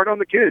hard. It's hard on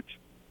the kids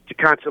to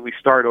constantly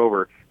start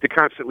over, to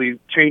constantly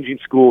changing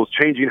schools,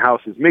 changing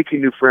houses, making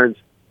new friends.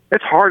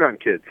 It's hard on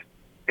kids.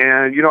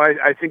 And,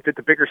 I think that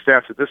the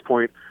Bickerstaffs at this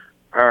point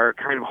are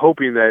kind of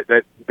hoping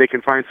that they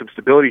can find some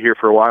stability here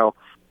for a while.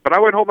 But I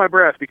wouldn't hold my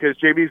breath because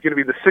JB is going to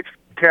be the 6th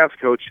Cavs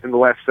coach in the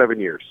last 7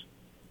 years.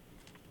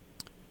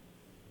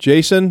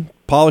 Jason,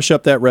 polish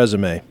up that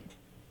resume.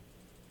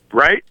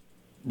 Right?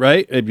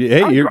 Hey,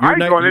 you're not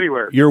going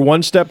anywhere. You're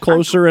one step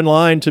closer in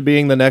line to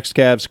being the next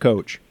Cavs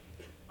coach.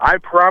 I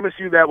promise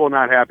you that will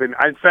not happen.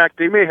 In fact,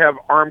 they may have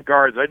armed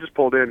guards. I just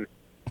pulled in.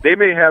 They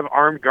may have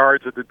armed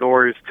guards at the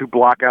doors to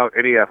block out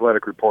any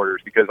athletic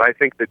reporters because I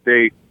think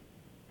that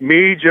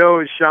me, Joe,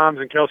 and Shams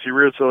and Kelsey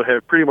Russo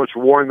have pretty much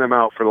worn them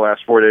out for the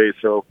last 4 days,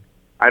 so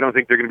I don't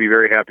think they're going to be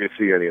very happy to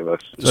see any of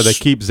us. So they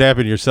keep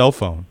zapping your cell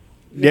phone.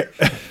 Yeah.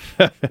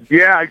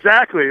 Yeah,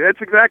 exactly.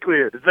 That's exactly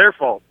it. It's their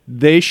fault.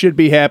 They should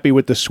be happy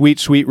with the sweet,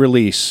 sweet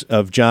release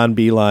of John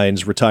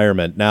Beilein's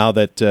retirement now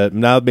that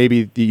now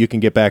maybe you can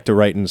get back to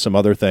writing some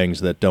other things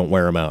that don't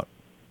wear him out.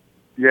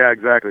 Yeah,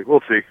 exactly.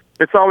 We'll see.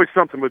 It's always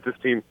something with this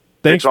team.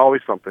 It's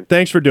always something.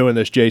 Thanks for doing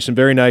this, Jason.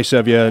 Very nice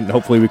of you, and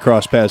hopefully we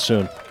cross paths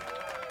soon.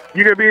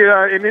 You going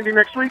to be in Indy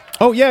next week?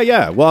 Oh,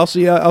 yeah. Well, I'll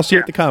see you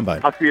at the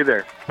Combine. I'll see you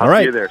there. All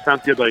right. See you there.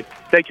 Sounds good, buddy.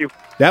 Thank you.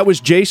 That was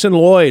Jason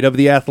Lloyd of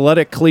the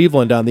Athletic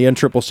Cleveland on the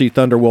NCCC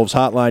Thunderwolves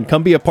hotline.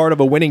 Come be a part of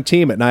a winning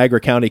team at Niagara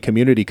County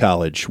Community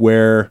College,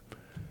 where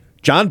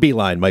John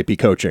Beilein might be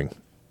coaching.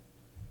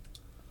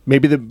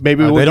 Maybe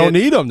we'll they don't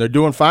need him. They're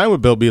doing fine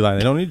with Bill Beeline.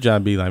 They don't need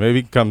John Beeline. Maybe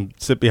he can come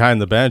sit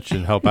behind the bench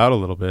and help out a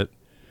little bit.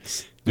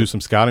 Do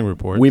some scouting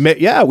reports. We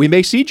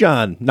may see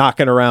John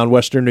knocking around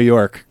Western New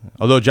York.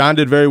 Although John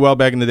did very well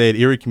back in the day at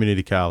Erie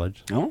Community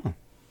College. Oh.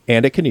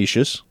 And at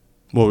Canisius.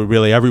 Well,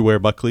 really everywhere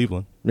but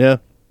Cleveland. Yeah,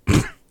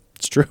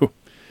 it's true.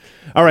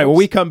 All right, when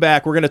we come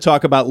back, we're going to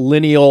talk about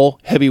lineal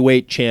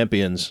heavyweight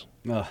champions.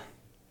 We're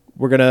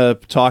going to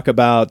talk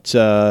about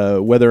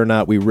whether or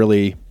not we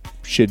really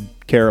should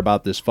care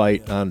about this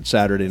fight on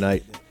Saturday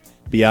night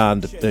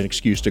beyond an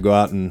excuse to go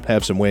out and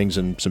have some wings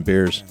and some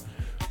beers.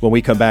 When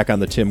we come back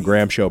on the Tim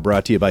Graham Show,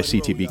 brought to you by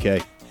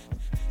CTBK.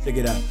 Check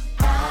it out.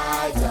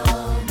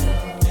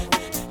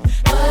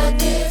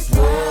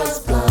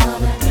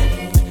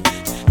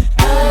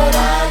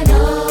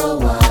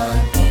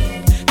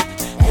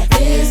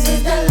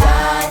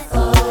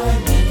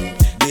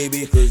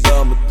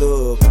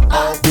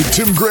 The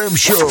Tim Graham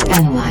Show.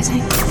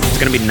 It's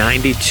going to be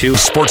 92.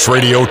 Sports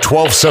Radio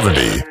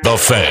 1270, The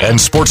Fan, and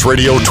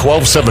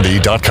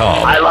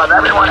sportsradio1270.com. I love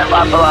everyone in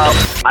Buffalo.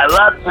 I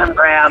love Tim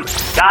Graham.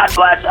 God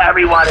bless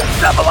everyone in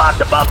Buffalo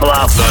to Buffalo.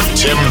 The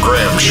Tim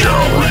Graham Show.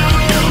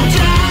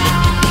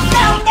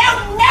 No,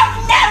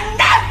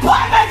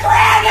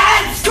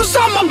 pomegranates! Cause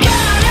I'm a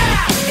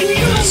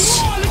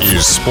badass! This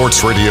is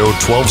Sports Radio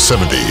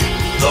 1270,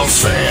 The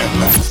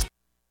Fan.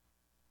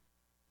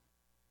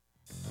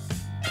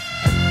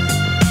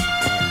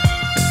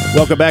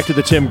 Welcome back to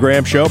the Tim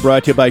Graham Show,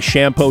 brought to you by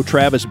Shampoo,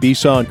 Travis,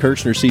 Besaw, and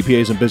Kirchner,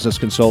 CPAs and business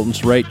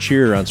consultants, right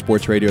here on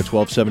Sports Radio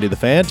 1270 The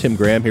Fan. Tim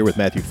Graham here with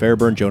Matthew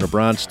Fairburn, Jonah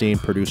Bronstein,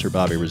 producer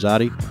Bobby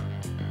Rosati.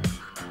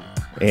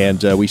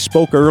 And we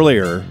spoke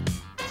earlier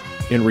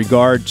in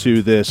regard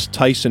to this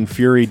Tyson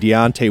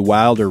Fury-Deontay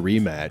Wilder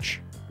rematch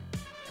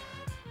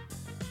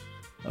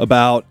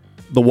about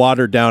the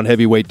watered-down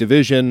heavyweight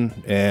division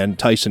and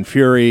Tyson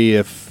Fury,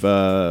 if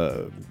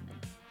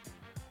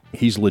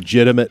he's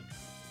legitimate.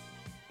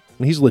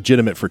 He's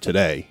legitimate for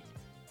today,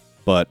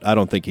 but I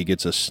don't think he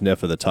gets a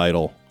sniff of the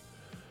title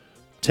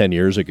 10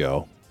 years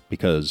ago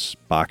because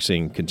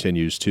boxing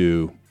continues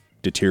to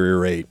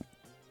deteriorate.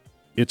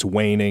 It's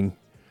waning,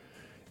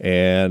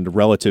 and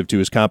relative to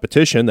his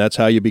competition, that's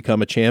how you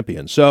become a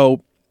champion.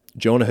 So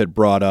Jonah had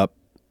brought up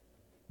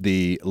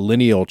the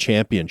lineal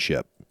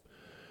championship.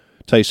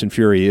 Tyson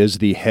Fury is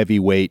the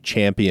heavyweight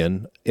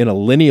champion in a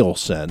lineal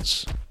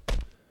sense,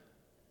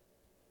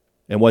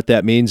 and what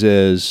that means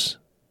is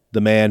the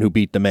man who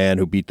beat the man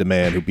who beat the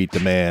man who beat the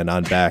man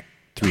on back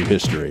through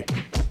history.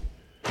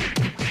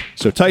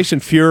 So Tyson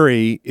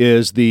Fury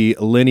is the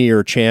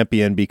linear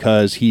champion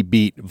because he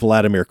beat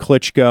Vladimir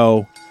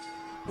Klitschko,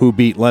 who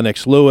beat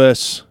Lennox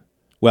Lewis.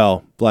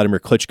 Well, Vladimir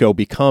Klitschko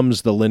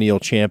becomes the lineal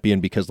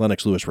champion because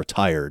Lennox Lewis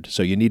retired.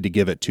 So you need to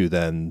give it to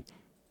then.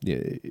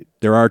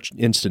 There are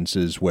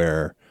instances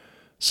where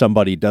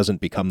somebody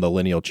doesn't become the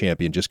lineal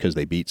champion just because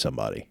they beat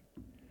somebody.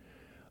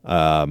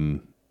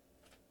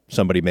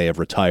 Somebody may have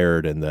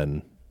retired, and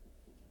then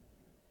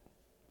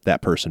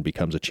that person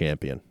becomes a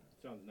champion.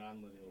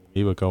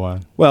 He would go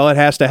on. Well, it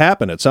has to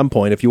happen at some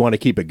point if you want to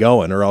keep it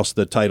going, or else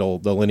the title,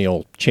 the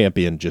lineal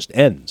champion, just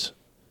ends.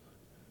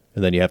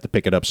 And then you have to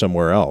pick it up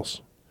somewhere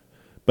else.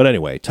 But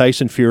anyway,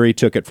 Tyson Fury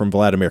took it from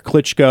Vladimir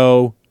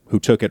Klitschko, who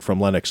took it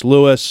from Lennox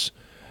Lewis,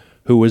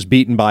 who was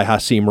beaten by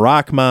Hasim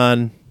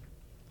Rahman,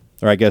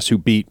 or I guess who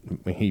beat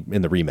he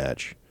in the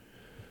rematch.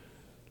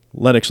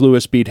 Lennox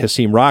Lewis beat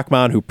Hasim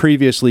Rahman, who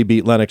previously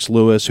beat Lennox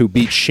Lewis, who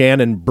beat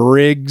Shannon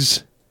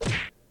Briggs.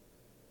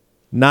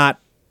 Come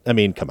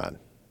on.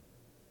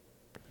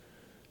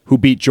 Who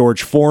beat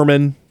George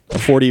Foreman, a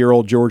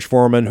 40-year-old George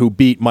Foreman, who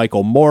beat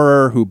Michael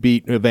Moorer, who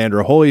beat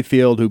Evander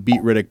Holyfield, who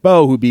beat Riddick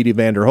Bowe, who beat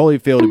Evander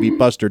Holyfield, who beat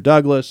Buster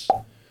Douglas.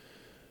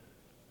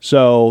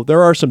 So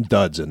there are some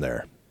duds in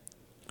there.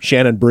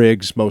 Shannon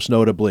Briggs, most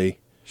notably.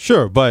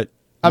 Sure, but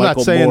I'm Michael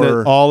not saying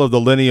Moorer. that all of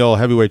the lineal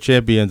heavyweight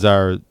champions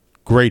are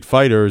great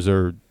fighters,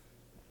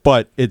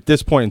 but at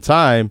this point in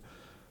time,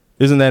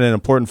 isn't that an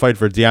important fight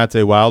for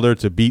Deontay Wilder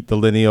to beat the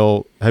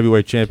lineal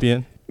heavyweight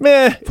champion?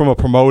 Meh. From a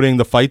promoting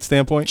the fight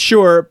standpoint?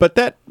 Sure, but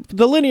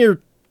the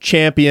linear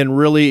champion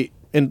really,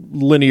 and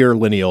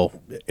lineal,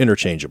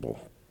 interchangeable.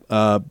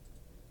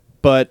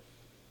 But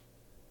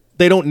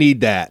they don't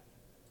need that.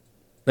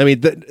 I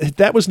mean,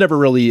 that was never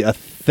really a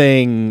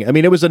thing. I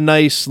mean, it was a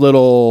nice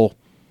little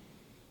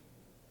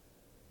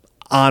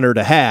honor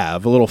to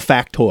have, a little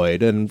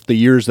factoid. And the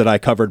years that I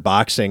covered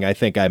boxing, I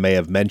think I may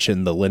have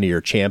mentioned the linear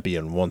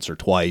champion once or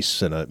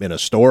twice in a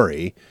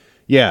story.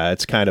 Yeah,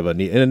 it's kind of a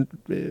neat,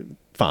 and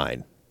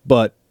fine,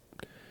 but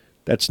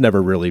that's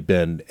never really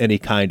been any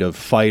kind of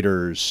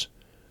fighters.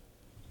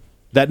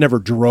 That never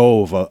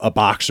drove a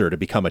boxer to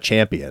become a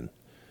champion.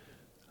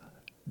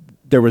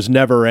 There was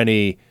never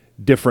any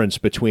difference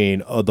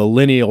between the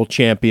lineal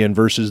champion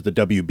versus the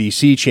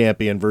WBC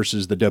champion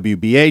versus the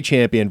WBA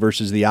champion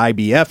versus the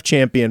IBF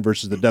champion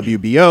versus the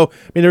WBO.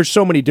 I mean, there's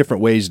so many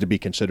different ways to be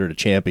considered a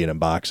champion in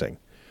boxing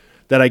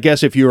that I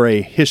guess if you're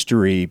a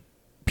history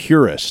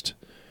purist,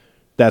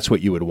 that's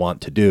what you would want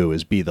to do,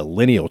 is be the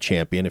lineal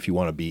champion if you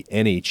want to be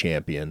any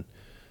champion.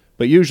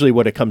 But usually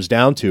what it comes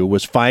down to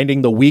was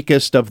finding the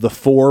weakest of the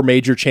 4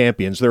 major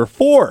champions. There are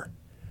 4.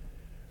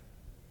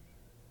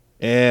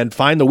 And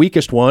find the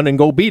weakest one and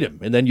go beat him.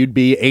 And then you'd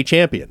be a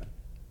champion,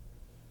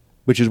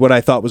 which is what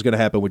I thought was going to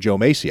happen with Joe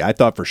Macy. I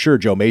thought for sure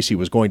Joe Macy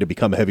was going to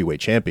become a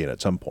heavyweight champion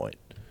at some point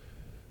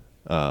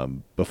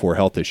before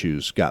health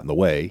issues got in the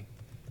way.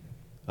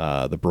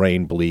 The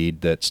brain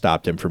bleed that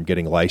stopped him from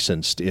getting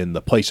licensed in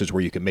the places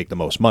where you can make the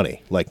most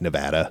money, like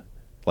Nevada,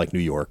 like New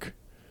York.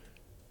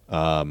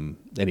 And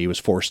he was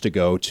forced to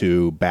go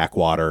to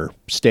backwater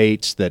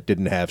states that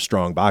didn't have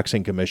strong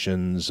boxing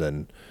commissions,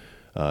 and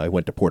he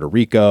went to Puerto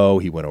Rico.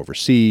 He went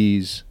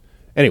overseas.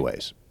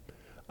 Anyways,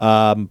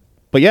 but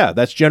yeah,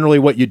 that's generally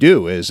what you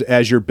do is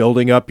as you're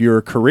building up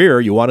your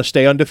career, you want to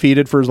stay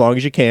undefeated for as long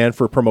as you can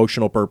for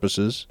promotional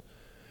purposes.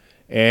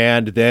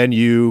 And then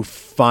you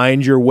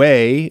find your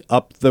way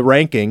up the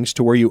rankings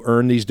to where you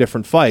earn these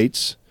different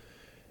fights.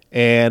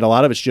 And a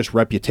lot of it's just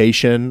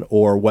reputation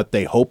or what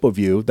they hope of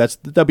you. That's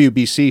the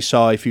WBC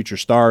saw a future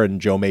star in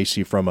Joe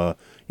Macy from a,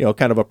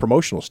 kind of a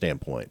promotional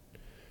standpoint.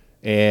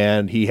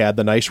 And he had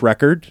the nice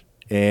record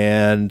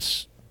and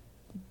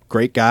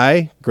great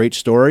guy, great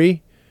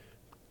story,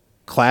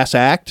 class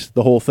act,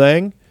 the whole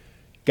thing.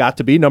 Got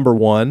to be number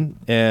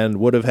 1 and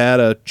would have had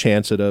a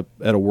chance at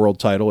a world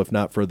title if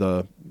not for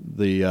the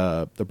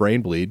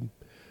brain bleed.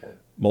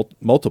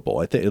 Multiple,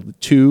 I think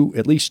 2,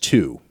 at least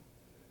 2,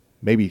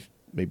 maybe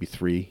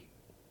 3.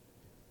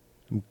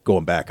 I'm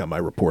going back on my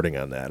reporting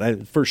on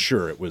that. For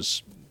sure it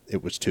was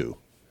 2,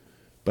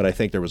 but I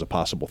think there was a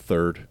possible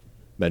 3rd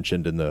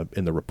mentioned in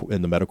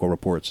the medical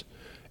reports.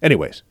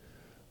 Anyways,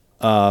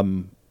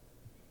 and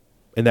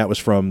that was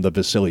from the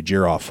Vasily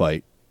Jirov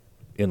fight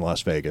in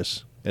Las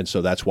Vegas, and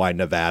so that's why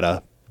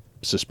Nevada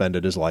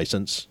suspended his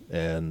license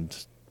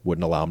and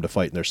wouldn't allow him to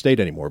fight in their state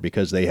anymore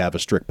because they have a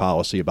strict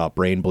policy about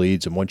brain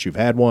bleeds, and once you've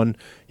had one,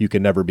 you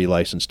can never be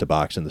licensed to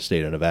box in the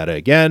state of Nevada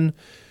again.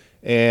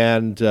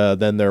 And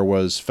then there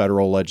was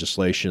federal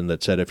legislation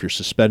that said if you're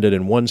suspended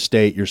in one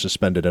state, you're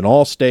suspended in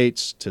all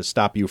states to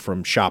stop you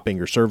from shopping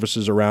your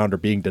services around or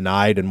being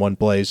denied in one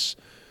place.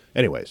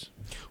 Anyways.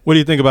 What do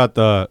you think about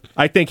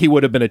I think he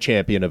would have been a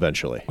champion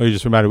eventually. Well, you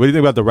just reminded me. What do you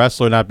think about the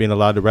wrestler not being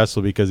allowed to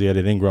wrestle because he had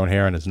an ingrown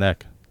hair on his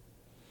neck?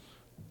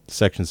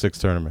 Section 6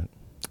 tournament.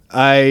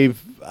 I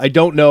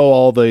don't know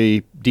all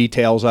the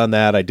details on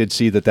that. I did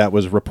see that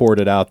was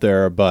reported out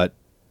there, but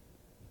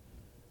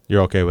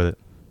you're okay with it?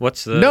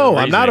 What's the No,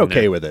 I'm not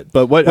okay with it.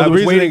 But what I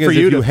was waiting for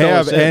you to if you fill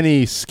have us in.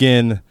 any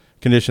skin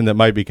condition that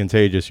might be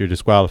contagious, you're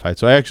disqualified.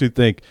 So I actually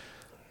think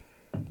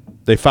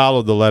they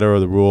followed the letter of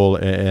the rule,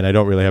 and I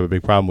don't really have a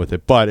big problem with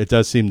it. But it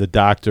does seem the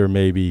doctor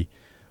maybe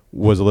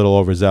was a little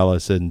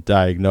overzealous and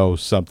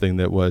diagnosed something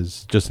that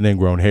was just an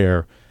ingrown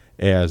hair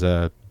as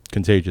a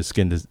contagious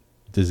skin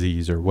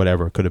disease or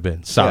whatever it could have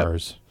been.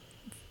 SARS.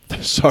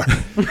 Sorry.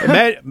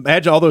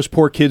 Imagine all those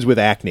poor kids with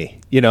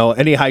acne.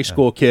 Any high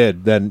school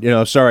kid,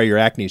 then, sorry, your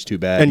acne's too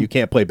bad. And you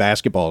can't play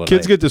basketball tonight.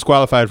 Kids get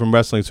disqualified from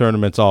wrestling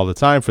tournaments all the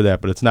time for that,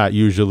 but it's not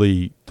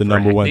usually the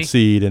number 1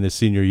 seed in his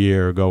senior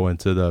year going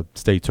to the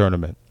state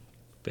tournament.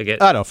 They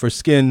get, I don't know, for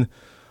skin,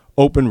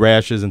 open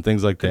rashes and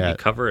things like that. You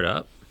cover it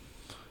up?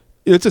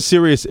 It's a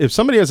serious, if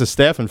somebody has a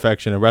staph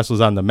infection and wrestles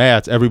on the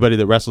mats, everybody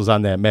that wrestles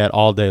on that mat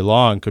all day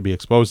long could be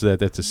exposed to that.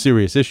 That's a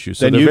serious issue.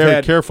 So they're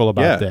very careful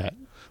about that.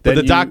 But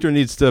the doctor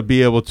needs to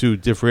be able to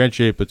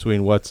differentiate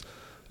between what's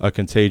a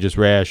contagious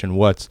rash and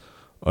what's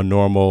a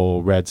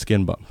normal red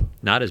skin bump.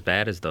 Not as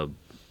bad as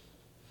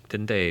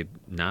didn't they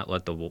not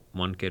let the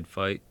one kid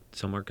fight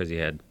somewhere because he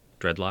had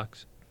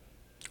dreadlocks?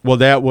 Well,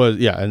 that was,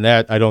 and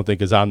that I don't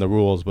think is on the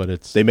rules,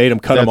 but they made him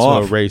cut him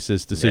off. That's a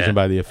racist decision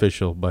by the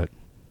official, but.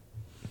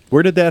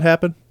 Where did that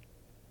happen?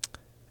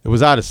 It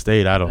was out of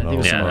state. I don't know. It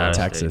was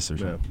Texas or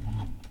something.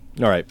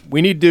 All right.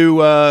 We need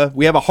to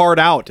we have a hard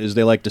out, as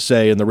they like to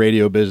say in the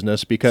radio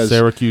business, because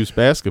Syracuse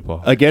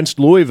basketball against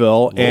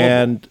Louisville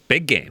and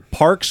big game.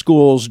 Park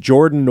School's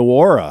Jordan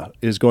Nwora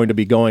is going to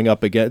be going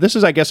up again. This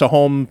is, I guess, a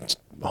home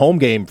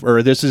game,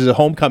 or this is a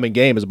homecoming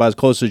game. Is about as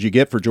close as you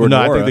get for Jordan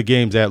Nwora. I think the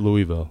game's at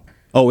Louisville.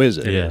 Oh, is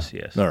it? It is,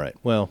 yes. All right.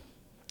 Well,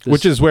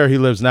 which is where he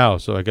lives now,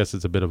 so I guess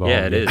it's a bit of a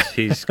it is.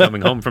 He's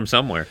coming home from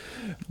somewhere.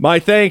 My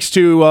thanks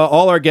to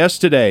all our guests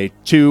today,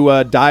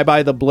 to Die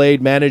by the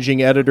Blade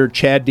managing editor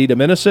Chad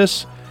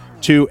DiDomenicis,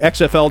 to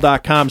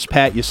XFL.com's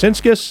Pat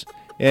Yasinskis,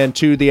 and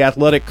to The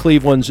Athletic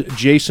Cleveland's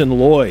Jason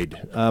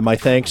Lloyd. My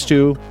thanks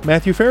to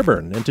Matthew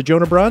Fairburn and to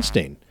Jonah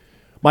Bronstein.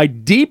 My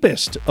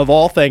deepest of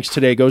all thanks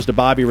today goes to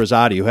Bobby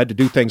Rosati, who had to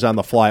do things on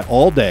the fly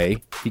all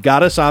day. He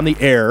got us on the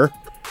air,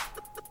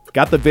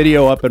 got the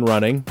video up and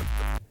running,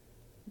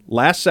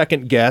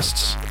 last-second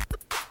guests,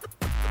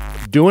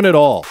 doing it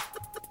all.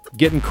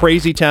 Getting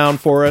Crazy Town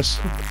for us,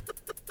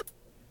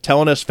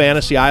 telling us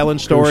Fantasy Island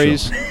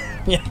stories.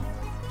 Yeah.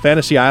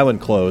 Fantasy Island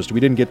closed.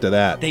 We didn't get to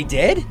that. They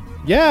did?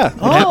 Yeah.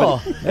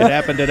 It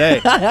happened today.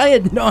 I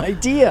had no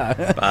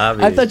idea.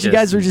 I thought you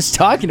guys were just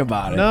talking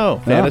about it. No.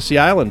 Fantasy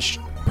Island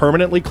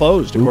permanently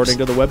closed, according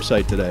to the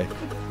website today.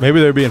 Maybe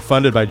they're being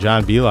funded by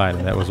John Beeline,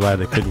 and that was why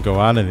they couldn't go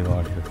on any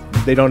longer.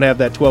 They don't have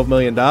that $12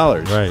 million.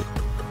 Right.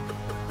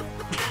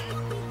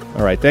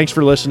 All right, thanks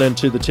for listening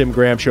to the Tim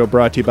Graham Show,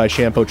 brought to you by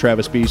Shampoo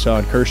Travis Beeson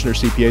and Kirshner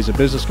CPAs and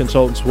Business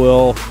Consultants.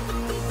 We'll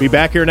be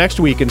back here next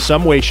week in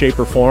some way, shape,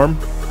 or form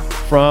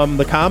from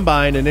the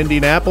Combine in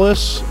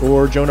Indianapolis,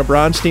 or Jonah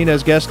Bronstein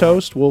as guest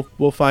host.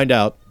 We'll find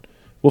out.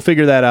 We'll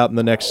figure that out in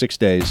the next 6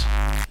 days.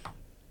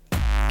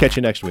 Catch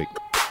you next week.